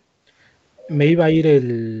 yo me iba a ir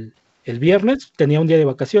el viernes, tenía un día de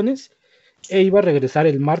vacaciones, e iba a regresar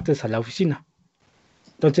el martes a la oficina.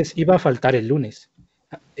 Entonces iba a faltar el lunes.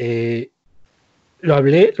 Lo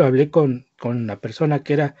hablé con la persona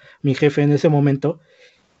que era mi jefe en ese momento,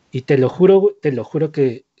 y te lo juro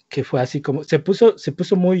que fue así como, se puso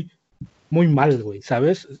muy, muy mal, güey,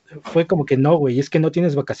 ¿sabes? Fue como que no, güey, es que no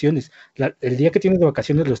tienes vacaciones. El día que tienes de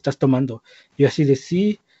vacaciones lo estás tomando. Y yo así de,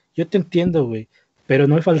 sí, yo te entiendo, güey, pero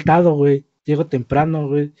no he faltado, güey. Llego temprano,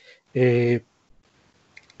 güey.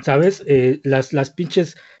 ¿Sabes? Las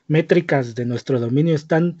pinches métricas de nuestro dominio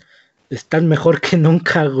están mejor que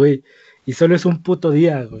nunca, güey. Y solo es un puto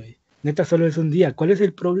día, güey. Neta, solo es un día. ¿Cuál es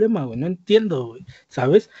el problema, güey? No entiendo, güey.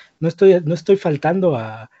 ¿Sabes? No estoy faltando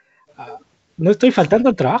no estoy faltando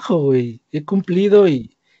al trabajo, güey. He cumplido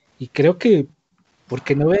y creo que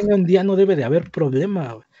porque no venga un día no debe de haber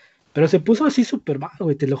problema, güey. Pero se puso así súper mal,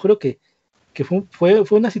 güey. Te lo juro que fue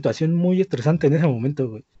una situación muy estresante en ese momento,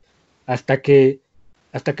 güey. Hasta que,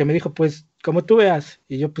 hasta que me dijo, pues, como tú veas.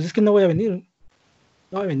 Y yo, pues es que no voy a venir, güey.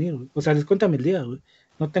 No voy a venir, güey. O sea, descuéntame el día, güey.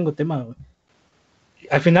 No tengo tema, güey.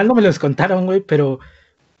 Al final no me lo descontaron, güey, pero,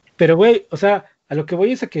 güey, o sea, a lo que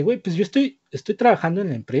voy es a que, güey, pues yo estoy trabajando en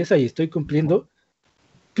la empresa y estoy cumpliendo.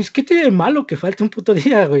 Pues, ¿qué tiene de malo que falte un puto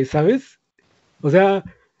día, güey? ¿Sabes? O sea,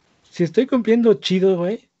 si estoy cumpliendo chido,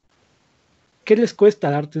 güey, ¿qué les cuesta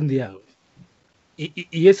darte un día, güey?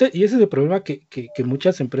 Y ese es el problema que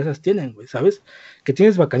muchas empresas tienen, güey, ¿sabes? Que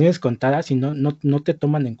tienes vacaciones contadas y no te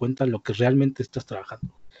toman en cuenta lo que realmente estás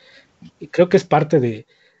trabajando. Y creo que es parte de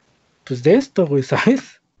esto, güey,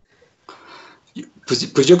 ¿sabes?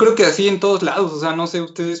 Pues yo creo que así en todos lados, o sea, no sé,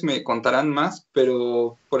 ustedes me contarán más,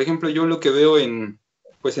 pero, por ejemplo, yo lo que veo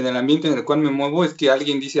pues en el ambiente en el cual me muevo es que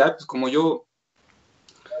alguien dice, pues como yo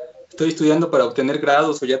estoy estudiando para obtener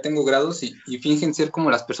grados o ya tengo grados y fingen ser como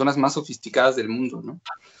las personas más sofisticadas del mundo, ¿no?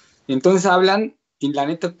 Y entonces hablan y la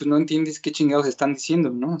neta, pues no entiendes qué chingados están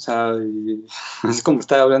diciendo, ¿no? O sea, es como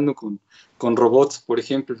estar hablando con robots, por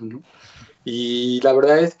ejemplo, ¿no? Y la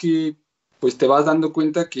verdad es que pues te vas dando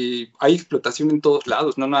cuenta que hay explotación en todos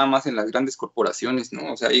lados, no nada más en las grandes corporaciones,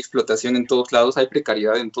 ¿no? O sea, hay explotación en todos lados, hay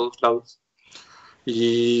precariedad en todos lados.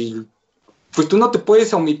 Y pues tú no te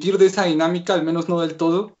puedes omitir de esa dinámica, al menos no del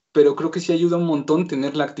todo, pero creo que sí ayuda un montón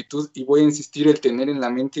tener la actitud, y voy a insistir, el tener en la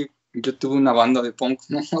mente, yo tuve una banda de punk,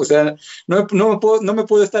 ¿no? O sea, no me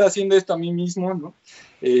puedo estar haciendo esto a mí mismo, ¿no?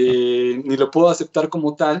 Ni lo puedo aceptar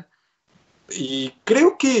como tal. Y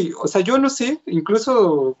creo que, o sea, yo no sé,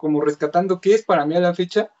 incluso como rescatando qué es para mí a la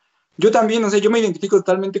fecha, yo también, o sea, yo me identifico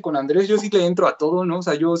totalmente con Andrés, yo sí le entro a todo, ¿no? O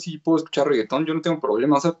sea, yo sí puedo escuchar reggaetón, yo no tengo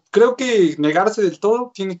problema, o sea, creo que negarse del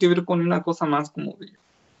todo tiene que ver con una cosa más como de,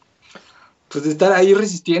 pues de estar ahí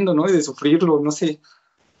resistiendo, ¿no? Y de sufrirlo, no sé.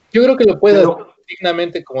 Yo creo que lo puedes hacer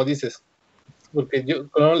dignamente, como dices, porque yo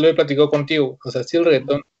no lo he platicado contigo, o sea, sí el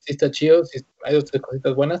reggaetón sí está chido, sí hay dos, tres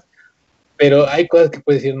cositas buenas, pero hay cosas que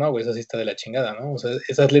puedes decir, no, güey, eso sí está de la chingada, ¿no? O sea,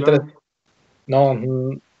 esas letras, no,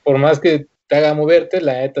 por más que te haga moverte,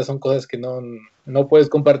 la neta son cosas que no puedes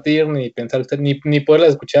compartir, ni pensar, ni poderlas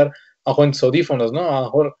escuchar bajo en tus audífonos, ¿no? A lo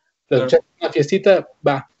mejor la escuchas en una fiestita,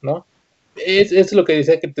 va, ¿no? Es lo que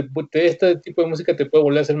decía, que este tipo de música te puede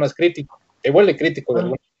volver a ser más crítico, te vuelve crítico de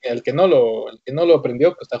alguna manera. El que no lo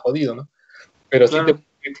aprendió, pues está jodido, ¿no? Pero sí te vuelve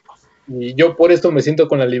crítico. Y yo por esto me siento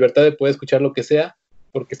con la libertad de poder escuchar lo que sea,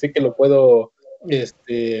 porque sé que lo puedo, pues,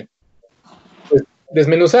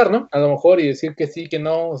 desmenuzar, ¿no? A lo mejor, y decir que sí, que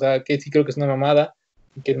no, o sea, que sí creo que es una mamada,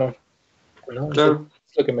 y que no, ¿no? Claro.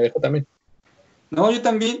 Es lo que me dejó también. No, yo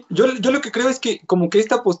también, yo lo que creo es que como que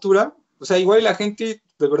esta postura, o sea, igual la gente,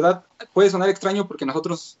 de verdad, puede sonar extraño porque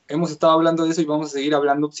nosotros hemos estado hablando de eso y vamos a seguir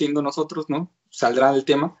hablando siendo nosotros, ¿no? Saldrá el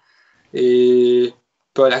tema.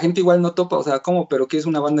 Pero la gente igual no topa, o sea, ¿cómo? ¿Pero qué es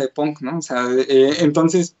una banda de punk, no? O sea,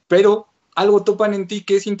 entonces, pero algo topan en ti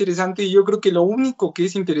que es interesante, y yo creo que lo único que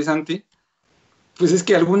es interesante, pues es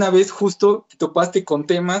que alguna vez justo te topaste con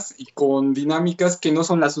temas y con dinámicas que no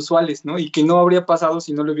son las usuales, ¿no? Y que no habría pasado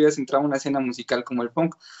si no le hubieras entrado a una escena musical como el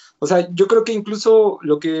punk. O sea, yo creo que incluso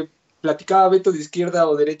lo que platicaba Beto de izquierda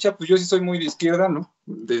o derecha, pues yo sí soy muy de izquierda, ¿no?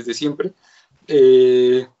 Desde siempre.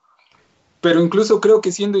 Pero incluso creo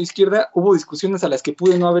que siendo de izquierda hubo discusiones a las que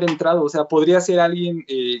pude no haber entrado. O sea, podría ser alguien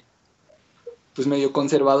pues medio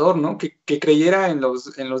conservador, ¿no? Que creyera en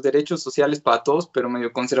los derechos sociales para todos, pero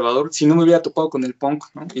medio conservador, si no me hubiera topado con el punk,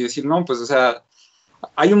 ¿no? Y decir, no, pues, o sea,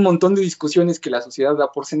 hay un montón de discusiones que la sociedad da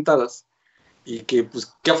por sentadas, y que,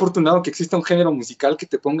 pues, qué afortunado que exista un género musical que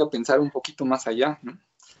te ponga a pensar un poquito más allá, ¿no?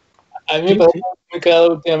 A mí me he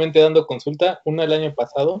quedado últimamente dando consulta, una el año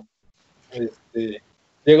pasado,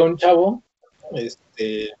 llega un chavo, pues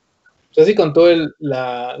así con todo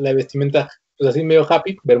la vestimenta, pues así medio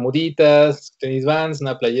happy, bermuditas, tenis Vans,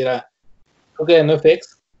 una playera, creo que de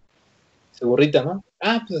NoFX, segurita, ¿no?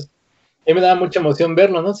 Pues a mí me daba mucha emoción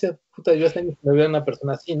verlo, ¿no? O sea, puta, yo hasta años me veo una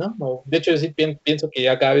persona así, ¿no? De hecho, yo sí pienso que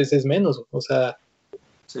ya cada vez es menos, o sea,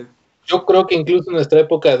 Sí. yo creo que incluso en nuestra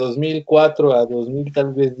época de 2004 a 2000,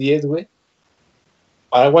 tal vez 10, güey,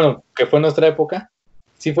 bueno, que fue nuestra época,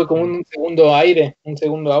 sí fue como un segundo aire, un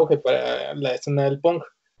segundo auge para la escena del punk.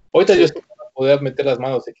 Ahorita yo sí no podía meter las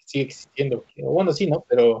manos de que sigue existiendo. Bueno, sí, ¿no?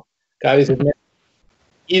 Pero cada vez es menos.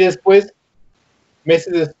 Y después,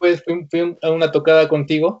 meses después, fui a una tocada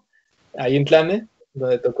contigo, ahí en Tlanes,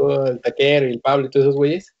 donde tocó el Taquero y el Pablo y todos esos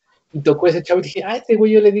güeyes, y tocó ese chavo y dije, ese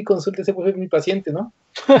güey yo le di consulta, ese fue mi paciente, ¿no?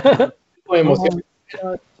 Como emoción.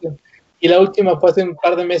 Y la última fue hace un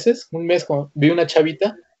par de meses, un mes, vi una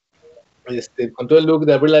chavita, con todo el look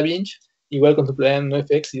de Avril Lavigne, igual con su playera en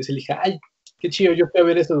NoFX, y yo se le dije, qué chido, yo fui a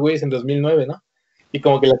ver a esos güeyes en 2009, ¿no? Y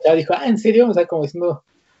como que la chava dijo, ¿en serio? O sea, como diciendo,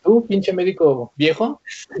 tú, pinche médico viejo.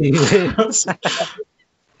 Sí,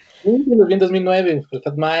 los vi en 2009, el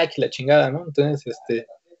Fat Mike y la chingada, ¿no? Entonces,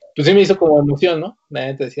 pues sí me hizo como emoción, ¿no? La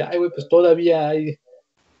gente decía, güey, pues todavía hay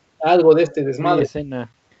algo de este desmadre.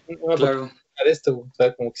 Escena. Claro. De esto, o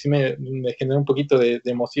sea, como que sí me generó un poquito de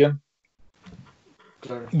emoción.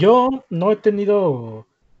 Claro. Yo no he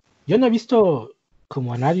visto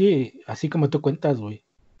como a nadie así como tú cuentas, güey.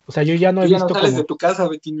 O sea, yo ya no he visto no sales como... de tu casa,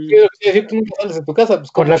 Betty. Sí, tú nunca sales de tu casa.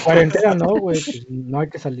 Pues, por la cuarentena, ¿no, güey? Pues no hay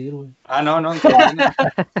que salir, güey. No, en cuarentena.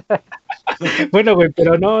 Bueno, güey,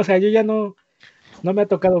 pero no, o sea, yo ya no me ha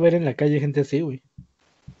tocado ver en la calle gente así, güey.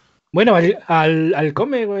 Bueno, al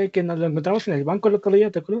Come, güey, que nos lo encontramos en el banco el otro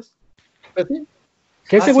día, ¿te acuerdas? Pues sí.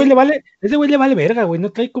 Que ese güey le vale verga, güey,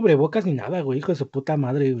 no trae cubrebocas ni nada, güey, hijo de su puta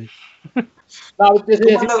madre, güey.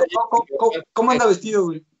 ¿Cómo anda vestido,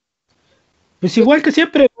 güey? Pues igual que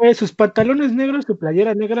siempre, güey, sus pantalones negros, su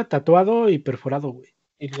playera negra, tatuado y perforado, güey.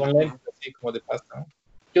 Y con lentes así como de pasta, ¿no?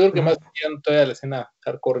 Yo creo que más bien todavía la escena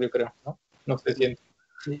hardcore, yo creo, ¿no? No se siente.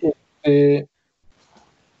 Sí.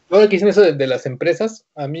 Ahora que dicen eso de las empresas,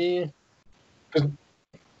 a mí, pues,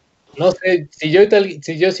 no sé, si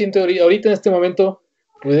yo siento ahorita en este momento,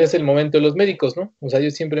 pues es el momento de los médicos, ¿no? O sea,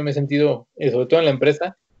 yo siempre me he sentido, sobre todo en la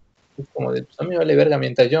empresa, es como de, pues a mí me vale verga,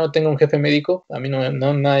 mientras yo no tenga un jefe médico, a mí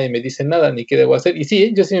no nadie me dice nada, ni qué debo hacer. Y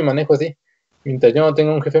sí, yo sí me manejo así. Mientras yo no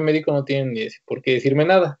tenga un jefe médico, no tienen ni por qué decirme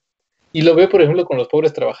nada. Y lo veo, por ejemplo, con los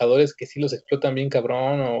pobres trabajadores que sí los explotan bien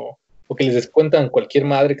cabrón o que les descuentan cualquier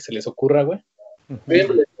madre que se les ocurra, güey. Güey,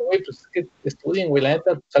 pues es que estudien, güey, la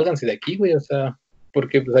neta, sálganse de aquí, güey, o sea,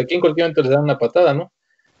 porque pues aquí en cualquier momento les dan una patada, ¿no?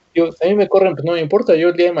 Yo, si a mí me corren, pues no me importa, yo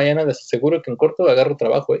el día de mañana les aseguro que en corto agarro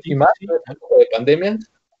trabajo, y más en época de pandemia,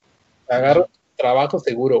 agarro trabajo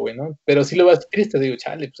seguro, güey, ¿no? Pero sí lo vas triste, digo,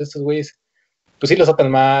 chale, pues estos güeyes, pues sí los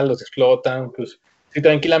atan mal, los explotan, pues si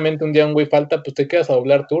tranquilamente un día un güey falta, pues te quedas a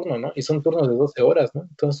doblar turno, ¿no? Y son turnos de 12 horas, ¿no?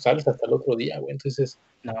 Entonces sales hasta el otro día, güey, entonces...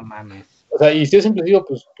 No mames. O sea, y yo siempre digo,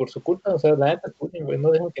 pues por su culpa, o sea, la neta, güey,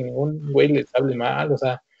 no dejen que ningún güey les hable mal, o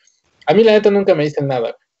sea, a mí la neta nunca me dicen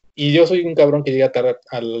nada, y yo soy un cabrón que llega tarde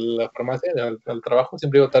a la farmacia, al trabajo,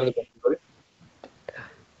 siempre llego tarde al consultorio,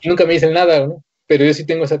 y nunca me dicen nada, ¿no? Pero yo sí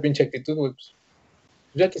tengo esa pinche actitud, güey, pues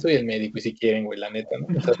ya que soy el médico y si quieren, güey, la neta,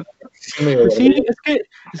 ¿no? O sea, sí,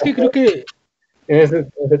 es que creo que... En ese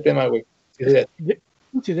tema, güey. Sí, yo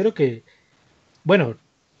considero que, bueno,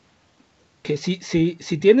 que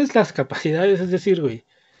si tienes las capacidades, es decir, güey,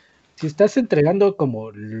 si estás entregando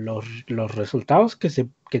como los resultados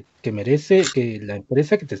que merece, que la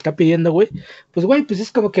empresa que te está pidiendo, güey, pues güey, pues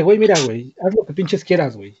es como que, güey, mira, güey, haz lo que pinches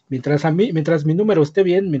quieras, güey. Mientras mi número esté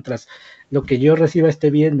bien, mientras lo que yo reciba esté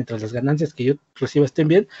bien, mientras las ganancias que yo reciba estén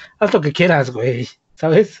bien, haz lo que quieras, güey,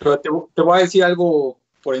 ¿sabes? Pero te voy a decir algo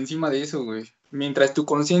por encima de eso, güey. Mientras tu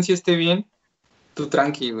conciencia esté bien, tú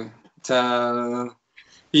tranqui, güey. O sea,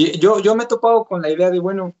 y yo me he topado con la idea de,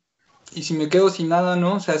 bueno, y si me quedo sin nada,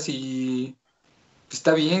 ¿no? O sea, si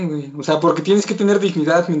está bien, güey. O sea, porque tienes que tener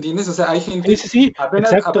dignidad, ¿me entiendes? O sea, hay gente... Sí,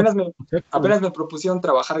 apenas me propusieron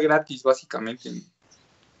trabajar gratis, básicamente.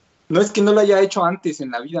 No es que no lo haya hecho antes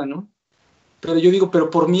en la vida, ¿no? Pero yo digo, pero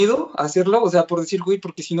por miedo a hacerlo, o sea, por decir, güey,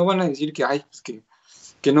 porque si no van a decir que, ay, pues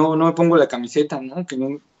que no me pongo la camiseta, ¿no? Que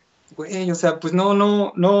no, güey, o sea, pues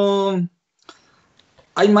no.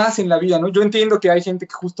 Hay más en la vida, ¿no? Yo entiendo que hay gente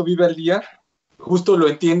que justo vive al día, justo lo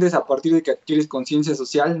entiendes a partir de que adquieres conciencia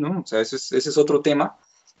social, ¿no? O sea, ese es otro tema,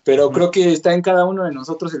 pero creo que está en cada uno de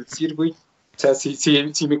nosotros el decir, güey, o sea,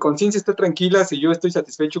 si mi conciencia está tranquila, si yo estoy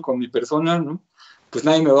satisfecho con mi persona, ¿no? Pues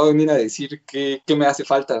nadie me va a venir a decir qué me hace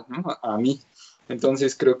falta, ¿no? A mí.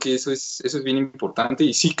 Entonces creo que eso es bien importante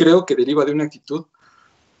y sí creo que deriva de una actitud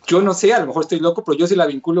yo no sé, a lo mejor estoy loco, pero yo sí la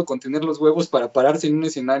vinculo con tener los huevos para pararse en un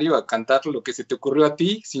escenario a cantar lo que se te ocurrió a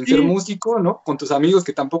ti, sin ser músico, ¿no? Con tus amigos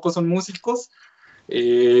que tampoco son músicos,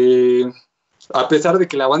 a pesar de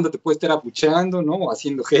que la banda te puede estar abucheando, ¿no? O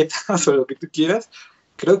haciendo jetas o lo que tú quieras.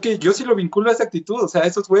 Creo que yo sí lo vinculo a esa actitud, o sea, a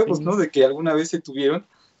esos huevos, ¿no? De que alguna vez se tuvieron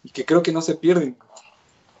y que creo que no se pierden.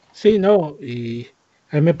 Sí, no, y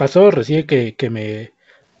a mí me pasó recién que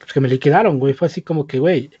me liquidaron, güey. Fue así como que,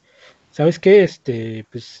 güey, ¿sabes qué?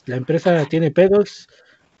 Pues la empresa tiene pedos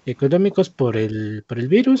económicos por el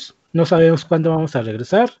virus. No sabemos cuándo vamos a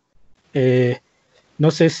regresar. Eh,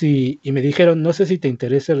 no sé si, y me dijeron, no sé si te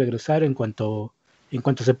interesa regresar en cuanto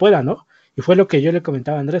se pueda, ¿no? Y fue lo que yo le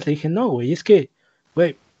comentaba a Andrés. Le dije, no, güey, es que,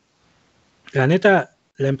 güey, la neta,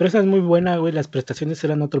 la empresa es muy buena, güey. Las prestaciones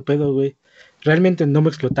eran otro pedo, güey. Realmente no me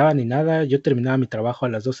explotaba ni nada. Yo terminaba mi trabajo a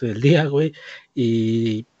las 12 del día, güey.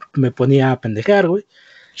 Y me ponía a pendejar, güey.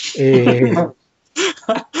 No,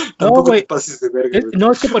 Tampoco te güey. pases de verga, güey.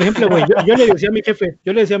 No, es que, por ejemplo, güey, yo le decía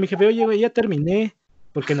a mi jefe, oye, güey, ya terminé.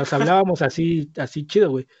 Porque nos hablábamos así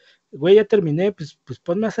chido, güey. Güey, ya terminé, pues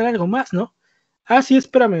ponme a hacer algo más, ¿no? Ah, sí,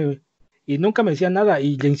 espérame, güey. Y nunca me decía nada.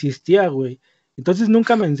 Y le insistía, güey. Entonces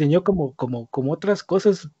nunca me enseñó como otras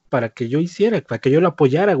cosas para que yo hiciera, para que yo lo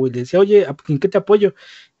apoyara, güey. Le decía, oye, ¿en qué te apoyo?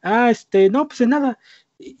 Ah, no, pues en nada.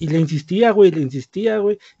 Y le insistía, güey.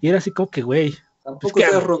 Y era así como que, güey, pues Tampoco qué te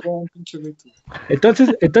has hago. robado un pinche mito.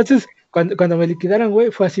 Entonces, cuando me liquidaron,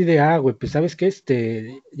 güey, fue así de, güey, pues sabes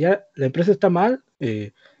que ya la empresa está mal,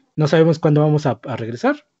 no sabemos cuándo vamos a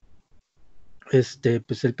regresar. Pues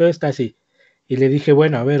el pedo está así. Y le dije,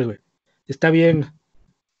 bueno, a ver, güey, está bien,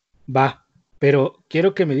 va, pero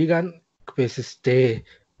quiero que me digan, pues,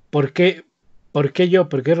 ¿por qué, por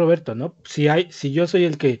qué Roberto, no? Si yo soy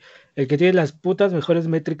el que tiene las putas mejores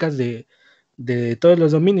métricas de todos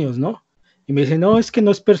los dominios, ¿no? Y me dice, no, es que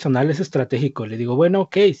no es personal, es estratégico. Le digo, bueno,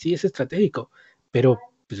 ok, sí es estratégico, pero,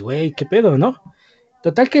 pues, güey, ¿qué pedo, no?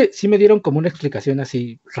 Total que sí me dieron como una explicación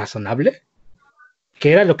así razonable,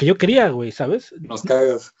 que era lo que yo quería, güey, ¿sabes? Nos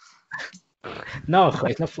cagas. No,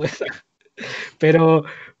 güey, no fue esa. Pero,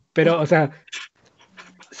 o sea,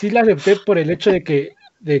 sí la acepté por el hecho de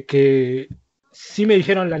que sí me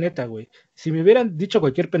dijeron la neta, güey. Si me hubieran dicho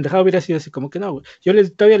cualquier pendejada, hubiera sido así como que no, güey.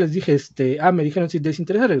 Todavía les dije, me dijeron, si les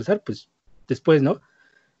interesa regresar, pues después, ¿no?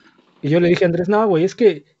 Y yo le dije a Andrés, no, güey, es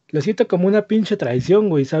que lo siento como una pinche traición,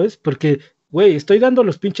 güey, ¿sabes? Porque, güey, estoy dando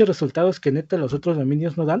los pinches resultados que neta los otros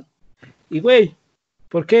dominios no dan. Y, güey,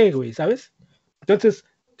 ¿por qué, güey, sabes? Entonces,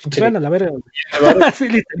 que se van a la verga, güey. Sí,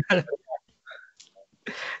 literal.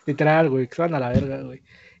 Literal, güey, que se van a la verga, güey.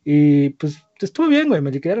 Y, pues, estuvo bien, güey,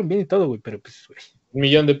 me liquidaron bien y todo, güey, pero, pues, güey.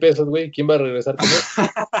 $1,000,000, güey. ¿Quién va a regresar con eso?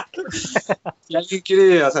 Si alguien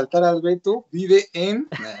quiere asaltar al Beto, vive en...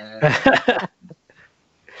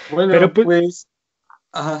 Bueno, Pero, pues...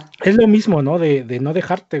 Ajá. Es lo mismo, ¿no? De no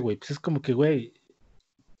dejarte, güey. Pues es como que, güey,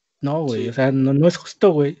 no, güey. Sí. O sea, no es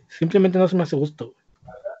justo, güey. Simplemente no se me hace justo, güey.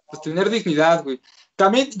 Pues tener dignidad, güey.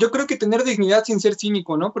 También yo creo que tener dignidad sin ser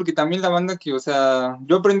cínico, ¿no? Porque también la banda que, o sea,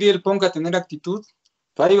 yo aprendí el punk a tener actitud.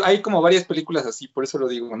 Hay como varias películas así, por eso lo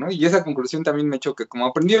digo, ¿no? Y esa conclusión también me choca. Como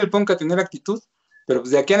aprendí el punk a tener actitud, pero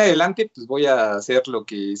pues de aquí en adelante, pues voy a hacer lo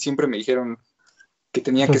que siempre me dijeron que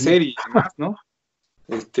tenía que ser y demás, ¿no?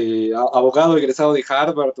 Abogado egresado de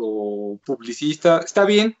Harvard o publicista, está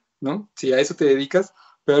bien, ¿no? Si a eso te dedicas,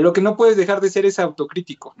 pero lo que no puedes dejar de ser es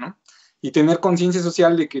autocrítico, ¿no? Y tener conciencia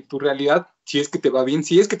social de que tu realidad, si es que te va bien,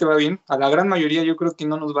 a la gran mayoría yo creo que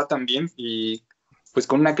no nos va tan bien y pues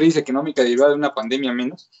con una crisis económica derivada de una pandemia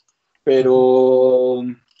menos, pero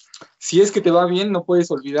si es que te va bien, no puedes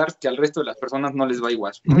olvidar que al resto de las personas no les va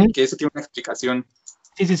igual, ¿no? Y que eso tiene una explicación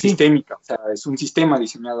sistémica, o sea, es un sistema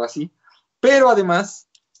diseñado así. Pero además,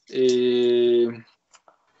 creo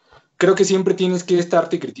que siempre tienes que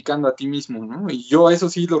estarte criticando a ti mismo, ¿no? Y yo eso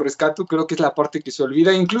sí lo rescato, creo que es la parte que se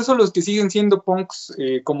olvida. Incluso los que siguen siendo punks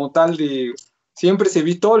como tal de... Siempre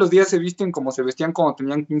todos los días se visten como se vestían cuando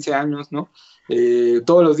tenían 15 años, ¿no?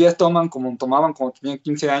 Todos los días tomaban como cuando tenían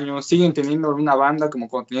 15 años, siguen teniendo una banda como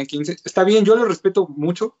cuando tenían 15. Está bien, yo lo respeto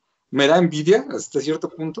mucho, me da envidia hasta cierto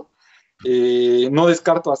punto. No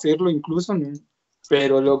descarto hacerlo incluso, ¿no?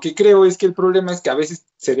 Pero lo que creo es que el problema es que a veces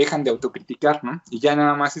se dejan de autocriticar, ¿no? Y ya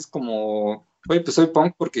nada más es como, oye, pues soy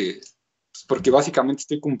punk porque básicamente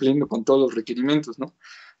estoy cumpliendo con todos los requerimientos, ¿no?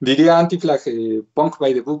 Diría Anti-Flag, punk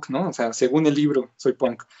by the book, ¿no? O sea, según el libro, soy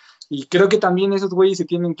punk. Y creo que también esos güeyes se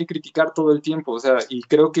tienen que criticar todo el tiempo, o sea, y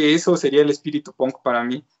creo que eso sería el espíritu punk para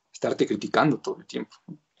mí, estarte criticando todo el tiempo.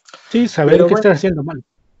 Sí, saber qué estás haciendo mal.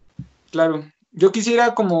 Claro. Yo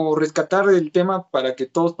quisiera como rescatar el tema para que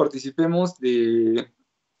todos participemos de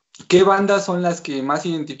 ¿qué bandas son las que más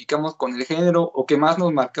identificamos con el género o que más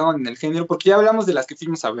nos marcaban en el género? Porque ya hablamos de las que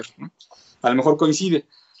fuimos a ver, ¿no? A lo mejor coincide,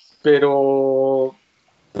 pero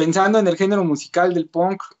pensando en el género musical del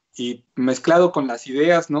punk y mezclado con las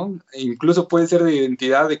ideas, ¿no? E incluso puede ser de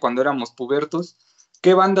identidad de cuando éramos pubertos.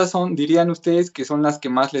 ¿Qué bandas son, dirían ustedes, que son las que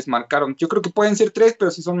más les marcaron? Yo creo que pueden ser 3, pero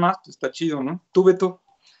si son más, pues está chido, ¿no? ¿Tú, Beto?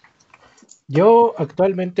 Yo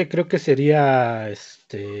actualmente creo que sería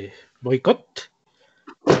Boicot.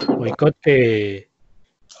 Boicot que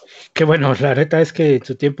bueno, la neta es que en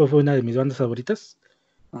su tiempo fue una de mis bandas favoritas.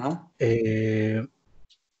 Ajá.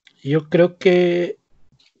 Yo creo que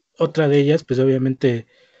otra de ellas, pues obviamente,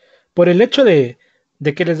 por el hecho de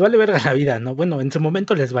que les vale verga la vida, ¿no? Bueno, en su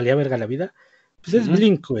momento les valía verga la vida, pues es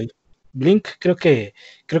Blink, güey. Blink creo que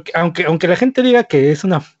aunque la gente diga que es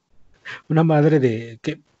una madre de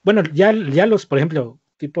que, bueno, ya los, por ejemplo,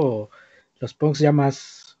 tipo los punks ya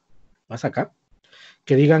más acá,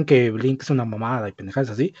 que digan que Blink es una mamada y pendejadas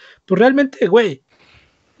así, pues realmente, güey,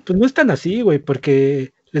 pues no es tan así, güey,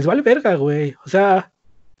 porque les vale verga, güey. O sea,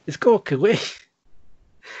 es como que, güey,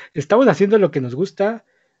 estamos haciendo lo que nos gusta,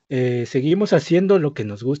 seguimos haciendo lo que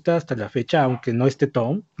nos gusta hasta la fecha, aunque no esté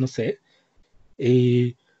Tom, no sé,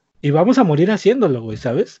 y, vamos a morir haciéndolo, güey,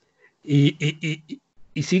 ¿sabes? Y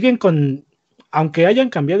siguen con, aunque hayan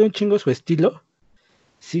cambiado un chingo su estilo,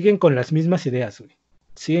 siguen con las mismas ideas, güey.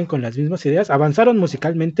 Siguen con las mismas ideas, avanzaron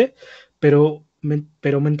musicalmente, pero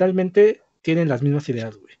mentalmente tienen las mismas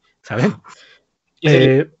ideas, güey, ¿saben?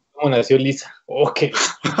 ¿Cómo nació Lisa? Ok.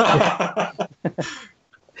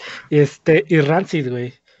 Y Rancid,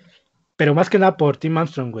 güey. Pero más que nada por Tim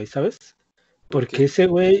Armstrong, güey, ¿sabes? Porque ese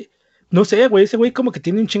güey, no sé, güey, ese güey como que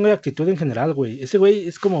tiene un chingo de actitud en general, güey. Ese güey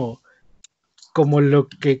es como lo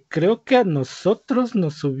que creo que a nosotros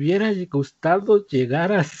nos hubiera gustado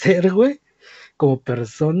llegar a ser, güey, como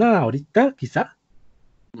persona ahorita, quizá.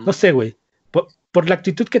 No sé, güey. Por la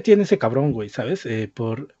actitud que tiene ese cabrón, güey, ¿sabes?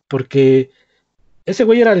 Porque ese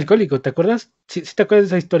güey era alcohólico, ¿te acuerdas? Sí, te acuerdas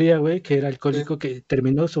de esa historia, güey, que era alcohólico, que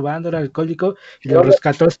terminó su banda, era alcohólico, y lo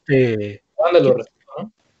rescató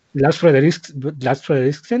Lars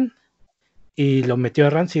Frederiksen, y lo metió a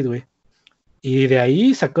Rancid, güey. Y de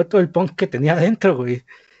ahí sacó todo el punk que tenía adentro, güey.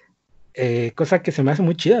 Cosa que se me hace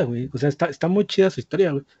muy chida, güey. O sea, está muy chida su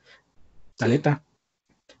historia, güey. La neta.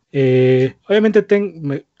 Obviamente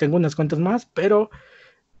tengo unas cuantas más, pero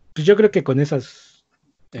pues yo creo que con esas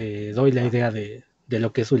doy la idea de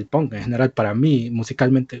lo que es el punk en general para mí,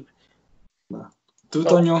 musicalmente. ¿Tú,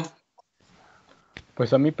 Toño?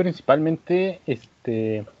 Pues a mí principalmente,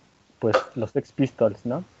 pues los Sex Pistols,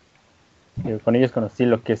 ¿no? Con ellos conocí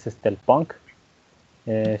lo que es el punk.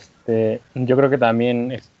 Yo creo que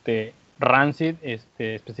también Rancid,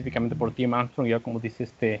 específicamente por Tim Armstrong, ya como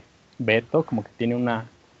dice Beto, como que tiene una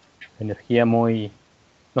energía muy,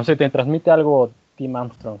 no sé, te transmite algo Tim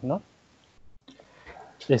Armstrong, ¿no?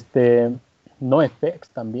 NoFX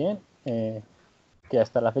también, que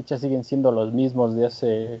hasta la fecha siguen siendo los mismos de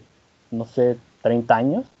hace, no sé, 30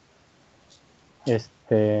 años.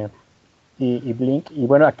 Y Blink, y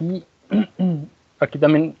bueno, aquí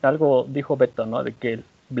también algo dijo Beto, ¿no? De que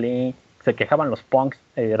Blink, se quejaban los punks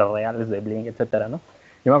reales de Blink, etcétera, ¿no?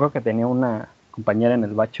 Yo me acuerdo que tenía una compañera en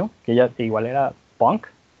el bacho, que ella igual era punk,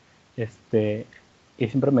 y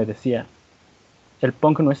siempre me decía, el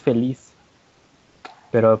punk no es feliz,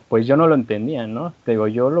 pero pues yo no lo entendía, ¿no? Digo,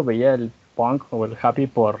 yo lo veía el punk o el happy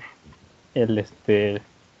por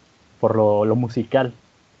por lo musical.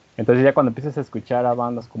 Entonces ya cuando empiezas a escuchar a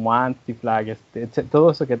bandas como Anti-Flag,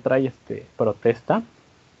 todo eso que trae protesta,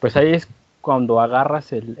 pues ahí es cuando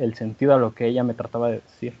agarras el sentido a lo que ella me trataba de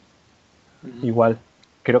decir. Igual,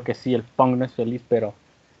 creo que sí, el punk no es feliz, pero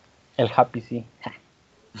el happy sí.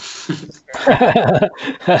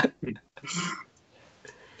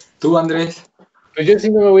 ¿Tú, Andrés? Pues yo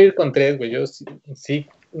sí me voy a ir con 3, güey. Yo sí,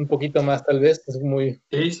 un poquito más tal vez. Es muy...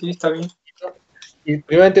 Sí, está bien. Y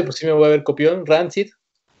primeramente, pues sí me voy a ver copión, Rancid,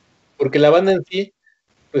 porque la banda en sí,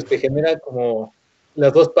 pues te genera como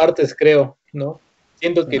las dos partes, creo, ¿no?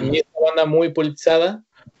 Siento que ni es una banda muy politizada,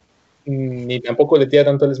 ni tampoco le tira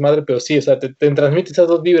tanto el desmadre, pero sí, o sea, te transmite esas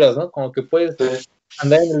dos vibras, ¿no? Como que puedes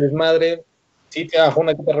andar en el desmadre, sí, te da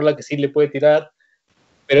una rola que sí le puede tirar,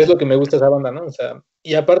 pero es lo que me gusta esa banda, ¿no? O sea,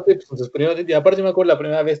 y aparte, pues, y aparte me acuerdo la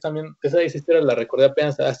primera vez también, esa historia la recordé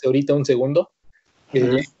apenas hace ahorita un segundo, que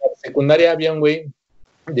en la secundaria había un güey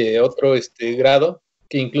de otro grado,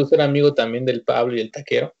 que incluso era amigo también del Pablo y el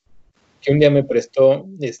Taquero, que un día me prestó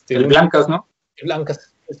el Blancas, ¿no? El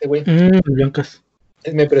Blancas, ese güey. Blancas.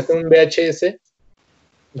 Me prestó un VHS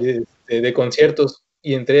de conciertos,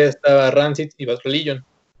 y entre ellas estaba Rancid y Bad Religion.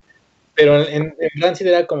 Pero en Rancid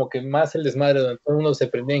era como que más el desmadre, donde todo el mundo se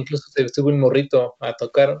prendía, incluso se sube un morrito a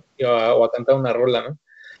tocar o a cantar una rola, ¿no?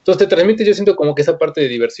 Entonces te transmite, yo siento como que esa parte de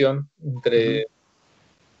diversión entre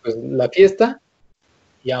pues, la fiesta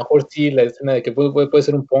y a lo mejor sí la escena de que puede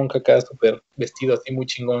ser un punk acá súper vestido así muy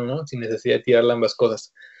chingón, ¿no? Sin necesidad de tirar ambas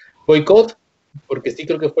cosas. Boycott, porque sí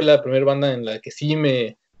creo que fue la primera banda en la que sí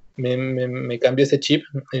me cambió ese chip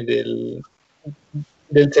del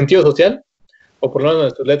sentido social, o por lo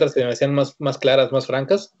menos sus letras se me hacían más claras, más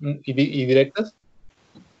francas y directas,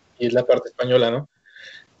 y es la parte española, ¿no?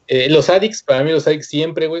 Los Addicts, para mí los Addicts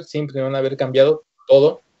siempre, güey, siempre van a haber cambiado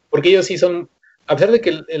todo, porque ellos sí son, a pesar de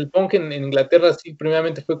que el punk en Inglaterra sí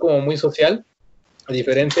primeramente fue como muy social, a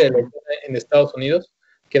diferencia de la en Estados Unidos,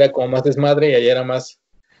 que era como más desmadre y allá era más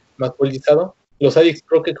politizado, los Addicts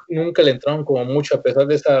creo que nunca le entraron como mucho, a pesar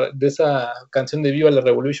de esa canción de Viva la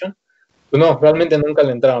Revolution, pues no, realmente nunca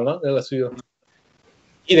le entraron, ¿no? Era suyo.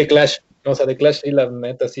 Y The Clash, ¿no? O sea, The Clash, sí, la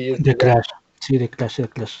neta, sí. The Clash, sí, The Clash,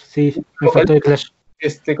 sí, me faltó The Clash.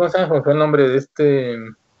 ¿Cómo se llama? ¿Fue el nombre de este?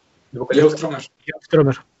 Joe Stromer,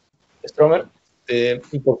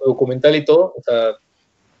 y por su documental y todo, o sea,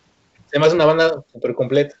 se me hace una banda súper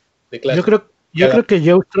completa de Clash. Yo creo que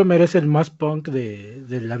Joe Stromer es el más punk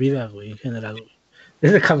de la vida, güey, en general, güey.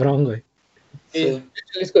 Es de cabrón, güey. Sí,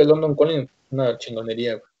 el disco de London Calling, una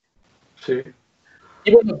chingonería, güey. Sí.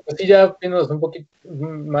 Y bueno, pues sí, ya viéndonos un poquito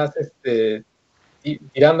más,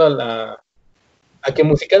 tirando a que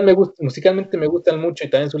musicalmente me gustan mucho y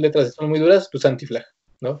también sus letras son muy duras, pues Anti-Flag,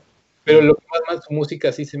 ¿no? Pero lo que más su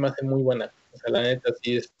música sí se me hace muy buena. O sea, la neta,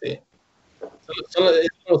 sí,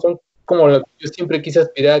 son como lo que yo siempre quise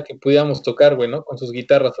aspirar a que pudiéramos tocar, güey, ¿no? Con sus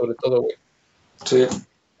guitarras, sobre todo, güey. Sí.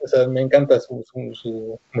 O sea, me encanta su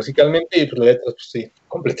musicalmente y pues las letras, pues sí,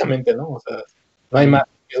 completamente, ¿no? O sea, no hay más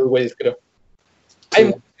que esos güeyes, creo. Hay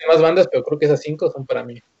muchas más bandas, pero creo que esas 5 son para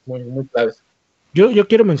mí muy, muy claves. Yo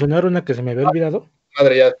quiero mencionar una que se me había olvidado.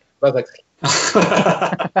 Madre, ya, vas, Axel.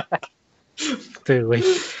 Sí, güey.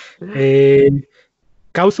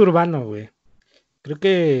 Caos Urbano, güey. Creo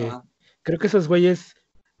que esos güeyes,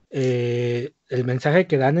 el mensaje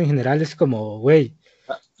que dan en general es como, güey.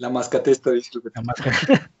 La mascatesta, dice. La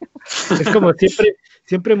mascatesta. Es como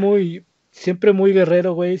siempre muy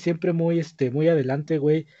guerrero, güey. Siempre muy, muy adelante,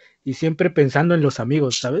 güey. Y siempre pensando en los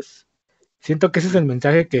amigos, ¿sabes? Siento que ese es el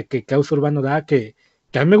mensaje que Caos Urbano da, que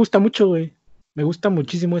a mí me gusta mucho, güey. Me gusta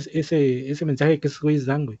muchísimo ese mensaje que esos güeyes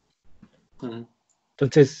dan, güey.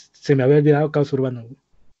 Entonces, se me había olvidado Caos Urbano, güey.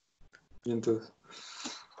 Y entonces.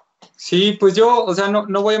 Sí, pues yo, o sea,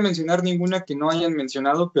 no voy a mencionar ninguna que no hayan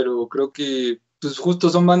mencionado, pero creo que pues justo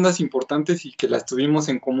son bandas importantes y que las tuvimos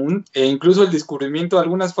en común, e incluso el descubrimiento,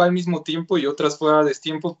 algunas fue al mismo tiempo y otras fue a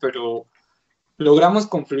destiempo, pero logramos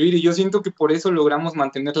confluir y yo siento que por eso logramos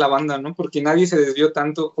mantener la banda, ¿no? Porque nadie se desvió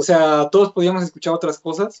tanto, o sea, todos podíamos escuchar otras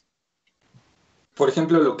cosas. Por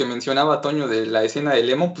ejemplo, lo que mencionaba Toño de la escena del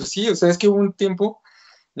emo, pues sí, o sea, es que hubo un tiempo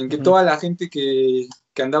en que toda la gente que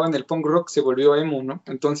andaba en el punk rock se volvió emo, ¿no?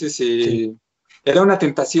 Entonces, era una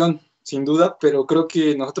tentación, sin duda, pero creo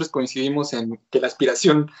que nosotros coincidimos en que la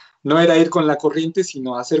aspiración no era ir con la corriente,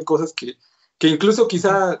 sino hacer cosas que incluso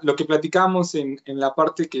quizá lo que platicábamos en la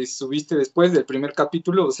parte que subiste después del primer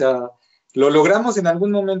capítulo, o sea, lo logramos en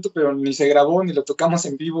algún momento, pero ni se grabó, ni lo tocamos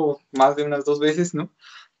en vivo más de unas 2 veces, ¿no?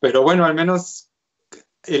 Pero bueno, al menos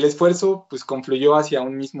el esfuerzo pues confluyó en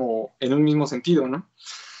un mismo sentido, ¿no?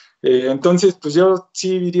 Entonces, pues yo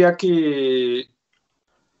sí diría que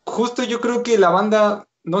justo yo creo que la banda,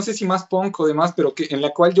 no sé si más punk o demás, pero que en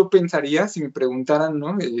la cual yo pensaría, si me preguntaran,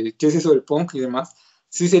 ¿no? ¿Qué es eso del punk y demás?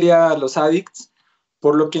 Sí sería los Addicts,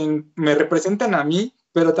 por lo que me representan a mí,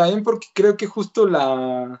 pero también porque creo que justo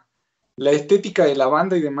la estética de la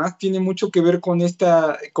banda y demás tiene mucho que ver con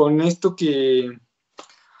esto que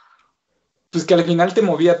pues que al final te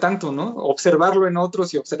movía tanto, ¿no? Observarlo en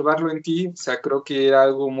otros y observarlo en ti, o sea, creo que era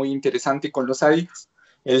algo muy interesante con los Addicts,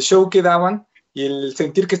 el show que daban y el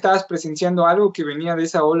sentir que estabas presenciando algo que venía de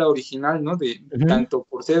esa ola original, ¿no? Tanto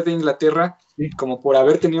por ser de Inglaterra como por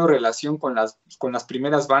haber tenido relación con las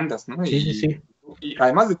primeras bandas, ¿no? Sí. Y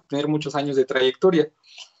además de tener muchos años de trayectoria.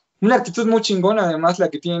 Una actitud muy chingona, además, la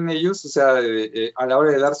que tienen ellos, o sea, a la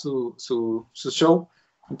hora de dar su show.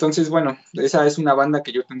 Entonces, bueno, esa es una banda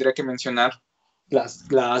que yo tendría que mencionar.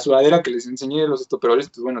 La sudadera que les enseñé de los estoperoles,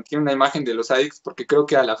 pues bueno, tiene una imagen de los Addicts, porque creo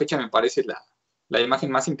que a la fecha me parece la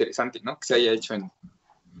imagen más interesante, ¿no? Que se haya hecho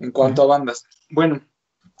en cuanto a bandas. Bueno,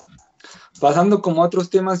 pasando como a otros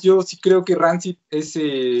temas, yo sí creo que Rancid es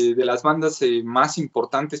de las bandas más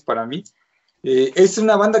importantes para mí. Es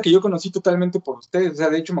una banda que yo conocí totalmente por ustedes, o sea,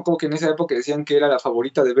 de hecho me acuerdo que en esa época decían que era la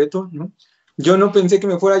favorita de Beto, ¿no? Yo no pensé que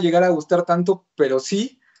me fuera a llegar a gustar tanto, pero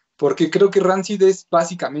sí, porque creo que Rancid es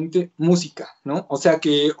básicamente música, ¿no? O sea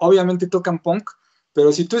que obviamente tocan punk,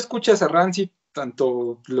 pero si tú escuchas a Rancid,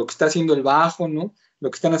 tanto lo que está haciendo el bajo, ¿no?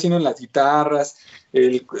 Lo que están haciendo en las guitarras,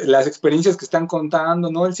 las experiencias que están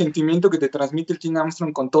contando, ¿no? El sentimiento que te transmite el Tim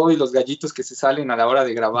Armstrong con todo y los gallitos que se salen a la hora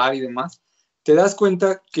de grabar y demás, te das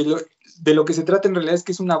cuenta que de lo que se trata en realidad es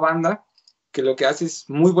que es una banda que lo que hace es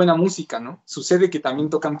muy buena música, ¿no? Sucede que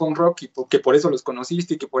también tocan punk rock y que por eso los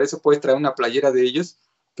conociste y que por eso puedes traer una playera de ellos,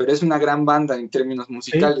 pero es una gran banda en términos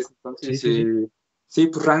musicales. Sí, Entonces, sí. sí,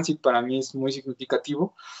 pues Rancid para mí es muy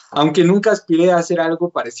significativo, aunque nunca aspiré a hacer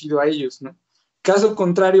algo parecido a ellos, ¿no? Caso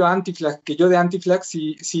contrario a Anti-Flag, que yo de Anti-Flag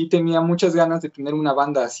sí tenía muchas ganas de tener una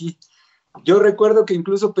banda así. Yo recuerdo que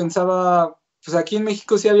incluso pensaba, pues aquí en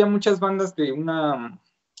México sí había muchas bandas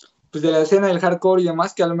pues de la escena del hardcore y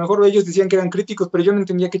demás, que a lo mejor ellos decían que eran críticos, pero yo no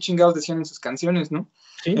entendía qué chingados decían en sus canciones, ¿no?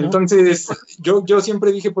 Sí, ¿no? Entonces, yo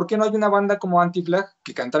siempre dije, ¿por qué no hay una banda como Anti-Flag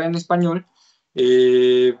que cantara en español,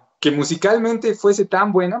 que musicalmente fuese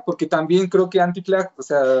tan buena? Porque también creo que Anti-Flag, o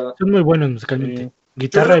sea... Son muy buenos musicalmente. Yo lo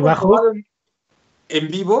Guitarra he y bajo. comprobado en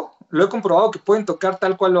vivo, lo he comprobado que pueden tocar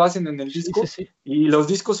tal cual lo hacen en el disco, Sí. y los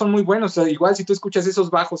discos son muy buenos. O sea, igual si tú escuchas esos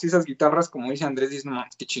bajos y esas guitarras, como dice Andrés, dices, no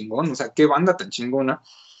mames, qué chingón, o sea, qué banda tan chingona.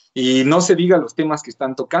 Y no se diga los temas que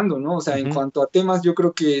están tocando, ¿no? O sea, en cuanto a temas, yo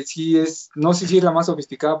creo que sí no sé si es la más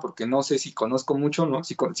sofisticada, porque no sé si conozco mucho, ¿no?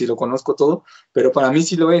 Si lo conozco todo, pero para mí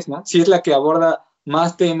sí lo es, ¿no? Sí es la que aborda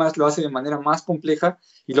más temas, lo hace de manera más compleja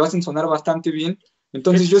y lo hacen sonar bastante bien.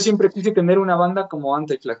 Entonces yo siempre quise tener una banda como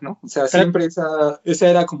Anti-Flag, ¿no? O sea, siempre esa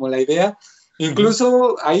era como la idea.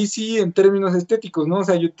 Incluso ahí sí, en términos estéticos, ¿no? O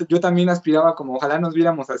sea, yo también aspiraba como, ojalá nos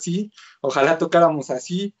viéramos así, ojalá tocáramos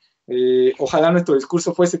así, ojalá nuestro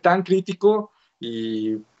discurso fuese tan crítico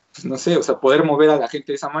y, pues, no sé, o sea, poder mover a la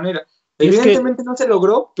gente de esa manera. Evidentemente no se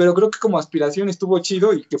logró, pero creo que como aspiración estuvo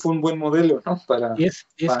chido y que fue un buen modelo, ¿no? Y es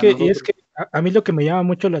nosotros. que a mí lo que me llama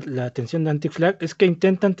mucho la atención de Anti-Flag es que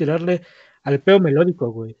intentan tirarle al peo melódico,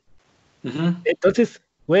 güey. Entonces,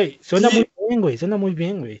 güey, suena Sí, muy bien, güey, suena muy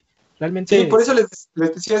bien, güey. sí, Realmente, por eso les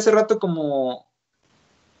decía hace rato como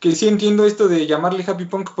que sí entiendo esto de llamarle happy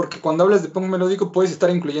punk, porque cuando hablas de punk melódico puedes estar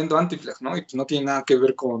incluyendo Anti-Flag, ¿no? Y pues no tiene nada que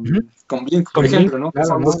ver con Blink, por con Blink, ejemplo, ¿no? Que claro,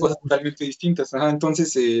 son ¿no? dos cosas totalmente distintas. Ajá,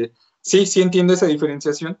 entonces, sí entiendo esa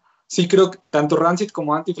diferenciación. Sí creo que tanto Rancid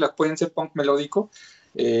como Anti-Flag pueden ser punk melódico,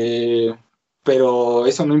 eh, pero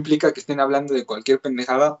eso no implica que estén hablando de cualquier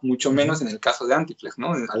pendejada, mucho menos en el caso de Anti-Flag,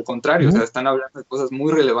 ¿no? Al contrario, o sea, están hablando de cosas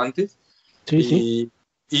muy relevantes Sí.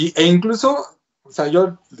 e incluso, o sea,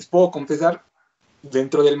 yo les puedo confesar,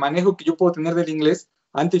 dentro del manejo que yo puedo tener del inglés,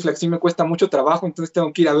 Anti-Flag sí me cuesta mucho trabajo, entonces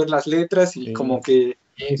tengo que ir a ver las letras y como que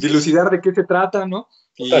dilucidar de qué se trata, ¿no?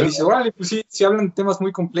 Y dice, vale, pues sí hablan de temas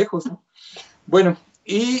muy complejos, ¿no? Bueno,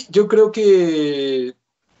 y yo creo que,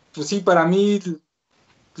 pues sí, para mí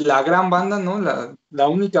la gran banda, ¿no? La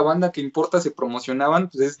única banda que importa se promocionaban,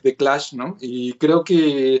 pues es The Clash, ¿no? Y creo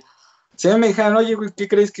que se me dijeron, oye, güey, ¿qué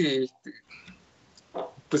crees que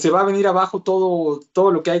pues se va a venir abajo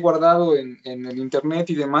todo lo que hay guardado en el internet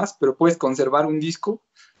y demás, pero puedes conservar un disco?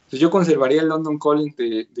 Pues yo conservaría el London Calling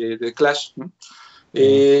de Clash, ¿no?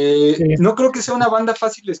 No creo que sea una banda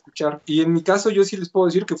fácil de escuchar, y en mi caso yo sí les puedo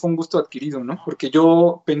decir que fue un gusto adquirido, ¿no? Porque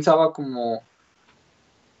yo pensaba como,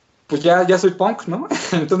 pues ya soy punk, ¿no?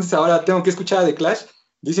 Entonces ahora tengo que escuchar a The Clash,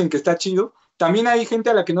 dicen que está chido. También hay gente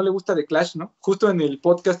a la que no le gusta The Clash, ¿no? Justo en el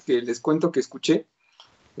podcast que les cuento que escuché,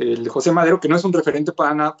 el José Madero, que no es un referente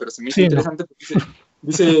para nada, pero se me hizo interesante, porque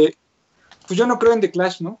dice, pues yo no creo en The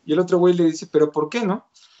Clash, ¿no? Y el otro güey le dice, ¿pero por qué no?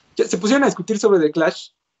 Ya se pusieron a discutir sobre The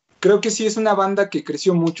Clash. Creo que sí es una banda que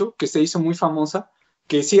creció mucho, que se hizo muy famosa,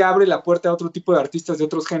 que sí abre la puerta a otro tipo de artistas de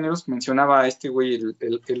otros géneros. Mencionaba a este güey,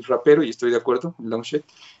 el rapero, y estoy de acuerdo, el Longshot.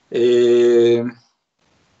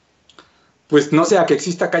 Pues no sé, a que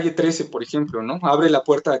exista Calle 13, por ejemplo, ¿no? Abre la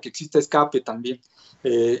puerta a que exista Escape también.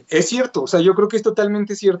 Es cierto, o sea, yo creo que es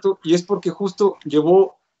totalmente cierto, y es porque justo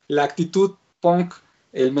llevó la actitud punk,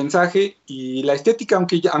 el mensaje y la estética,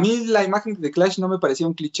 aunque a mí la imagen de The Clash no me parecía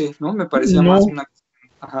un cliché, ¿no? Me parecía más una...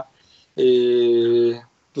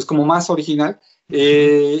 pues como más original.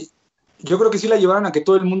 Yo creo que sí la llevaron a que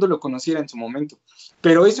todo el mundo lo conociera en su momento.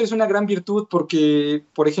 Pero eso es una gran virtud porque,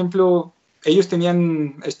 por ejemplo, ellos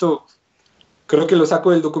tenían esto... Creo que lo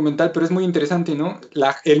saco del documental, pero es muy interesante, ¿no?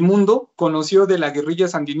 El mundo conoció de la guerrilla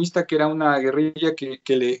sandinista, que era una guerrilla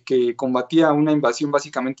que combatía una invasión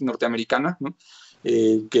básicamente norteamericana, ¿no?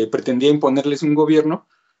 Que pretendía imponerles un gobierno.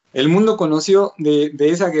 El mundo conoció de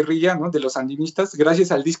esa guerrilla, ¿no? De los sandinistas,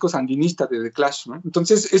 gracias al disco sandinista de The Clash, ¿no?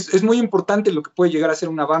 Entonces es muy importante lo que puede llegar a ser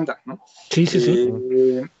una banda, ¿no? Sí.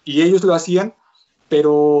 Y ellos lo hacían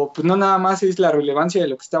pero pues no nada más es la relevancia de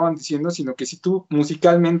lo que estaban diciendo, sino que si tú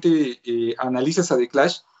musicalmente analizas a The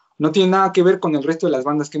Clash, no tiene nada que ver con el resto de las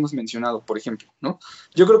bandas que hemos mencionado, por ejemplo, ¿no?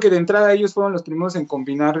 Yo creo que de entrada ellos fueron los primeros en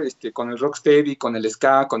combinar con el rocksteady, con el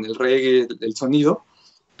ska, con el reggae, el sonido,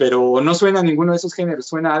 pero no suena a ninguno de esos géneros,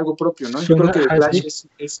 suena a algo propio, ¿no? Yo creo que The Clash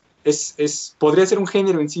podría ser un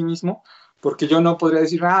género en sí mismo, porque yo no podría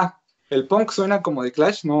decir, el punk suena como The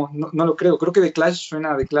Clash, no lo creo. Creo que The Clash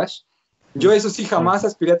suena a The Clash. Yo eso sí, jamás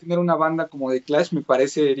aspiré a tener una banda como The Clash, me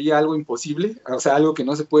parecería algo imposible, o sea, algo que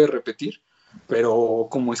no se puede repetir, pero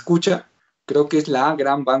como escucha, creo que es la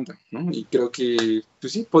gran banda, ¿no? Y creo que,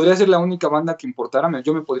 pues sí, podría ser la única banda que importara,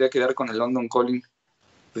 yo me podría quedar con el London Calling,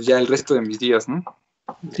 pues ya el resto de mis días, ¿no?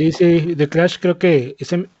 Sí, The Clash creo que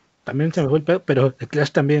ese también se me fue el pedo, pero The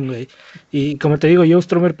Clash también, güey. Y como te digo, Joe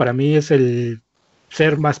Strummer para mí es el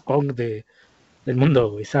ser más punk del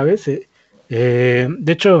mundo, güey, ¿sabes? De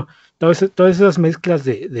hecho, todas esas mezclas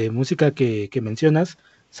de música que mencionas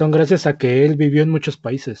son gracias a que él vivió en muchos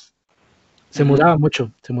países. Se mudaba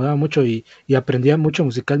mucho y aprendía mucho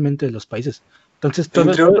musicalmente de los países. Entonces,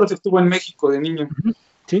 entre otros estuvo en México de niño.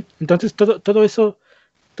 Sí, entonces todo eso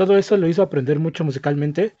lo hizo aprender mucho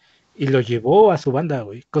musicalmente y lo llevó a su banda,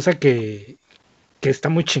 güey. Cosa que está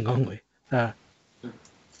muy chingón, güey. O sea,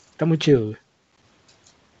 está muy chido, güey.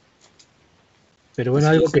 Pero bueno,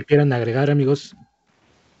 algo que quieran agregar, amigos.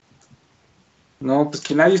 No, pues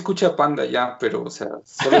que nadie escucha Panda ya, pero, o sea,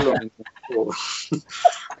 solo lo menciono.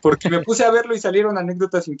 Porque me puse a verlo y salieron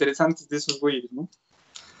anécdotas interesantes de esos güeyes, ¿no?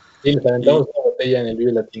 Sí, les aventamos una botella en el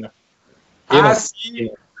Vive Latino.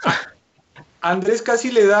 Sí. Andrés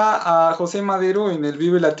casi le da a José Madero en el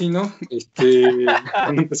Vive Latino,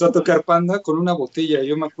 cuando empezó a tocar Panda con una botella,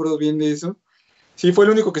 yo me acuerdo bien de eso. Sí, fue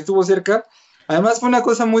el único que estuvo cerca. Además fue una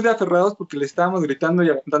cosa muy de aferrados porque le estábamos gritando y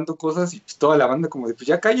aventando cosas y pues toda la banda como de, pues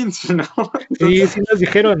ya cállense, ¿no? Entonces, sí nos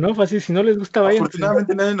dijeron, ¿no? Fue así, si no les gusta, vayan.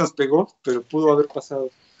 Afortunadamente nadie nos pegó, pero pudo haber pasado.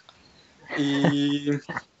 Y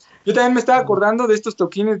yo también me estaba acordando de estos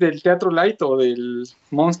toquines del Teatro Light o del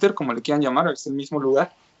Monster, como le quieran llamar, es el mismo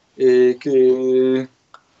lugar, que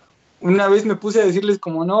una vez me puse a decirles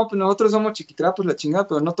como, no, pues nosotros somos chiquitrapos, la chingada,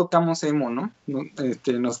 pero no tocamos emo, ¿no?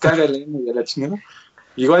 Nos caga el emo de la chingada.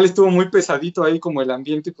 Igual estuvo muy pesadito ahí como el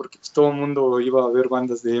ambiente porque pues, todo el mundo iba a ver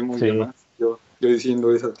bandas de emo y demás, yo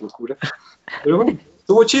diciendo esa locura. Pero bueno,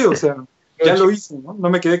 estuvo chido, o sea, ya lo hice, ¿no? No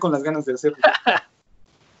me quedé con las ganas de hacerlo.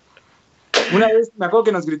 Una vez me acuerdo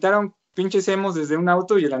que nos gritaron pinches emos desde un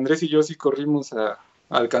auto y el Andrés y yo sí corrimos a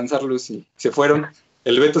alcanzarlos y se fueron.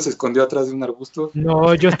 El Beto se escondió atrás de un arbusto.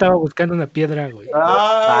 No, yo estaba buscando una piedra, güey.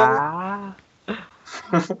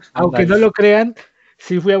 Aunque no lo crean,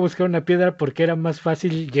 sí fui a buscar una piedra porque era más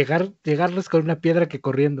fácil llegarles con una piedra que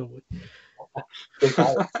corriendo, güey.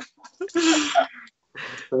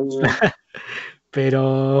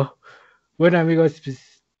 Pero bueno, amigos,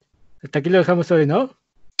 pues hasta aquí lo dejamos hoy, ¿no?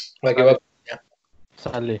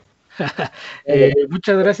 Sale.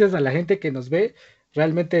 Muchas gracias a la gente que nos ve.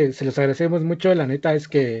 Realmente se los agradecemos mucho. La neta es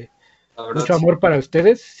que mucho amor para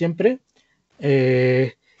ustedes siempre.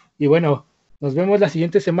 Y bueno, nos vemos la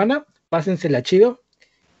siguiente semana. Pásensela chido.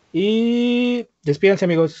 Y despídanse,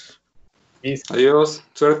 amigos. Adiós,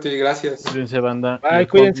 suerte y gracias. Cuídense, banda. Bye,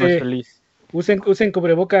 cuídense. Usen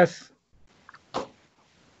cubrebocas.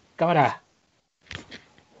 Cámara.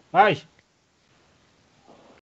 Bye.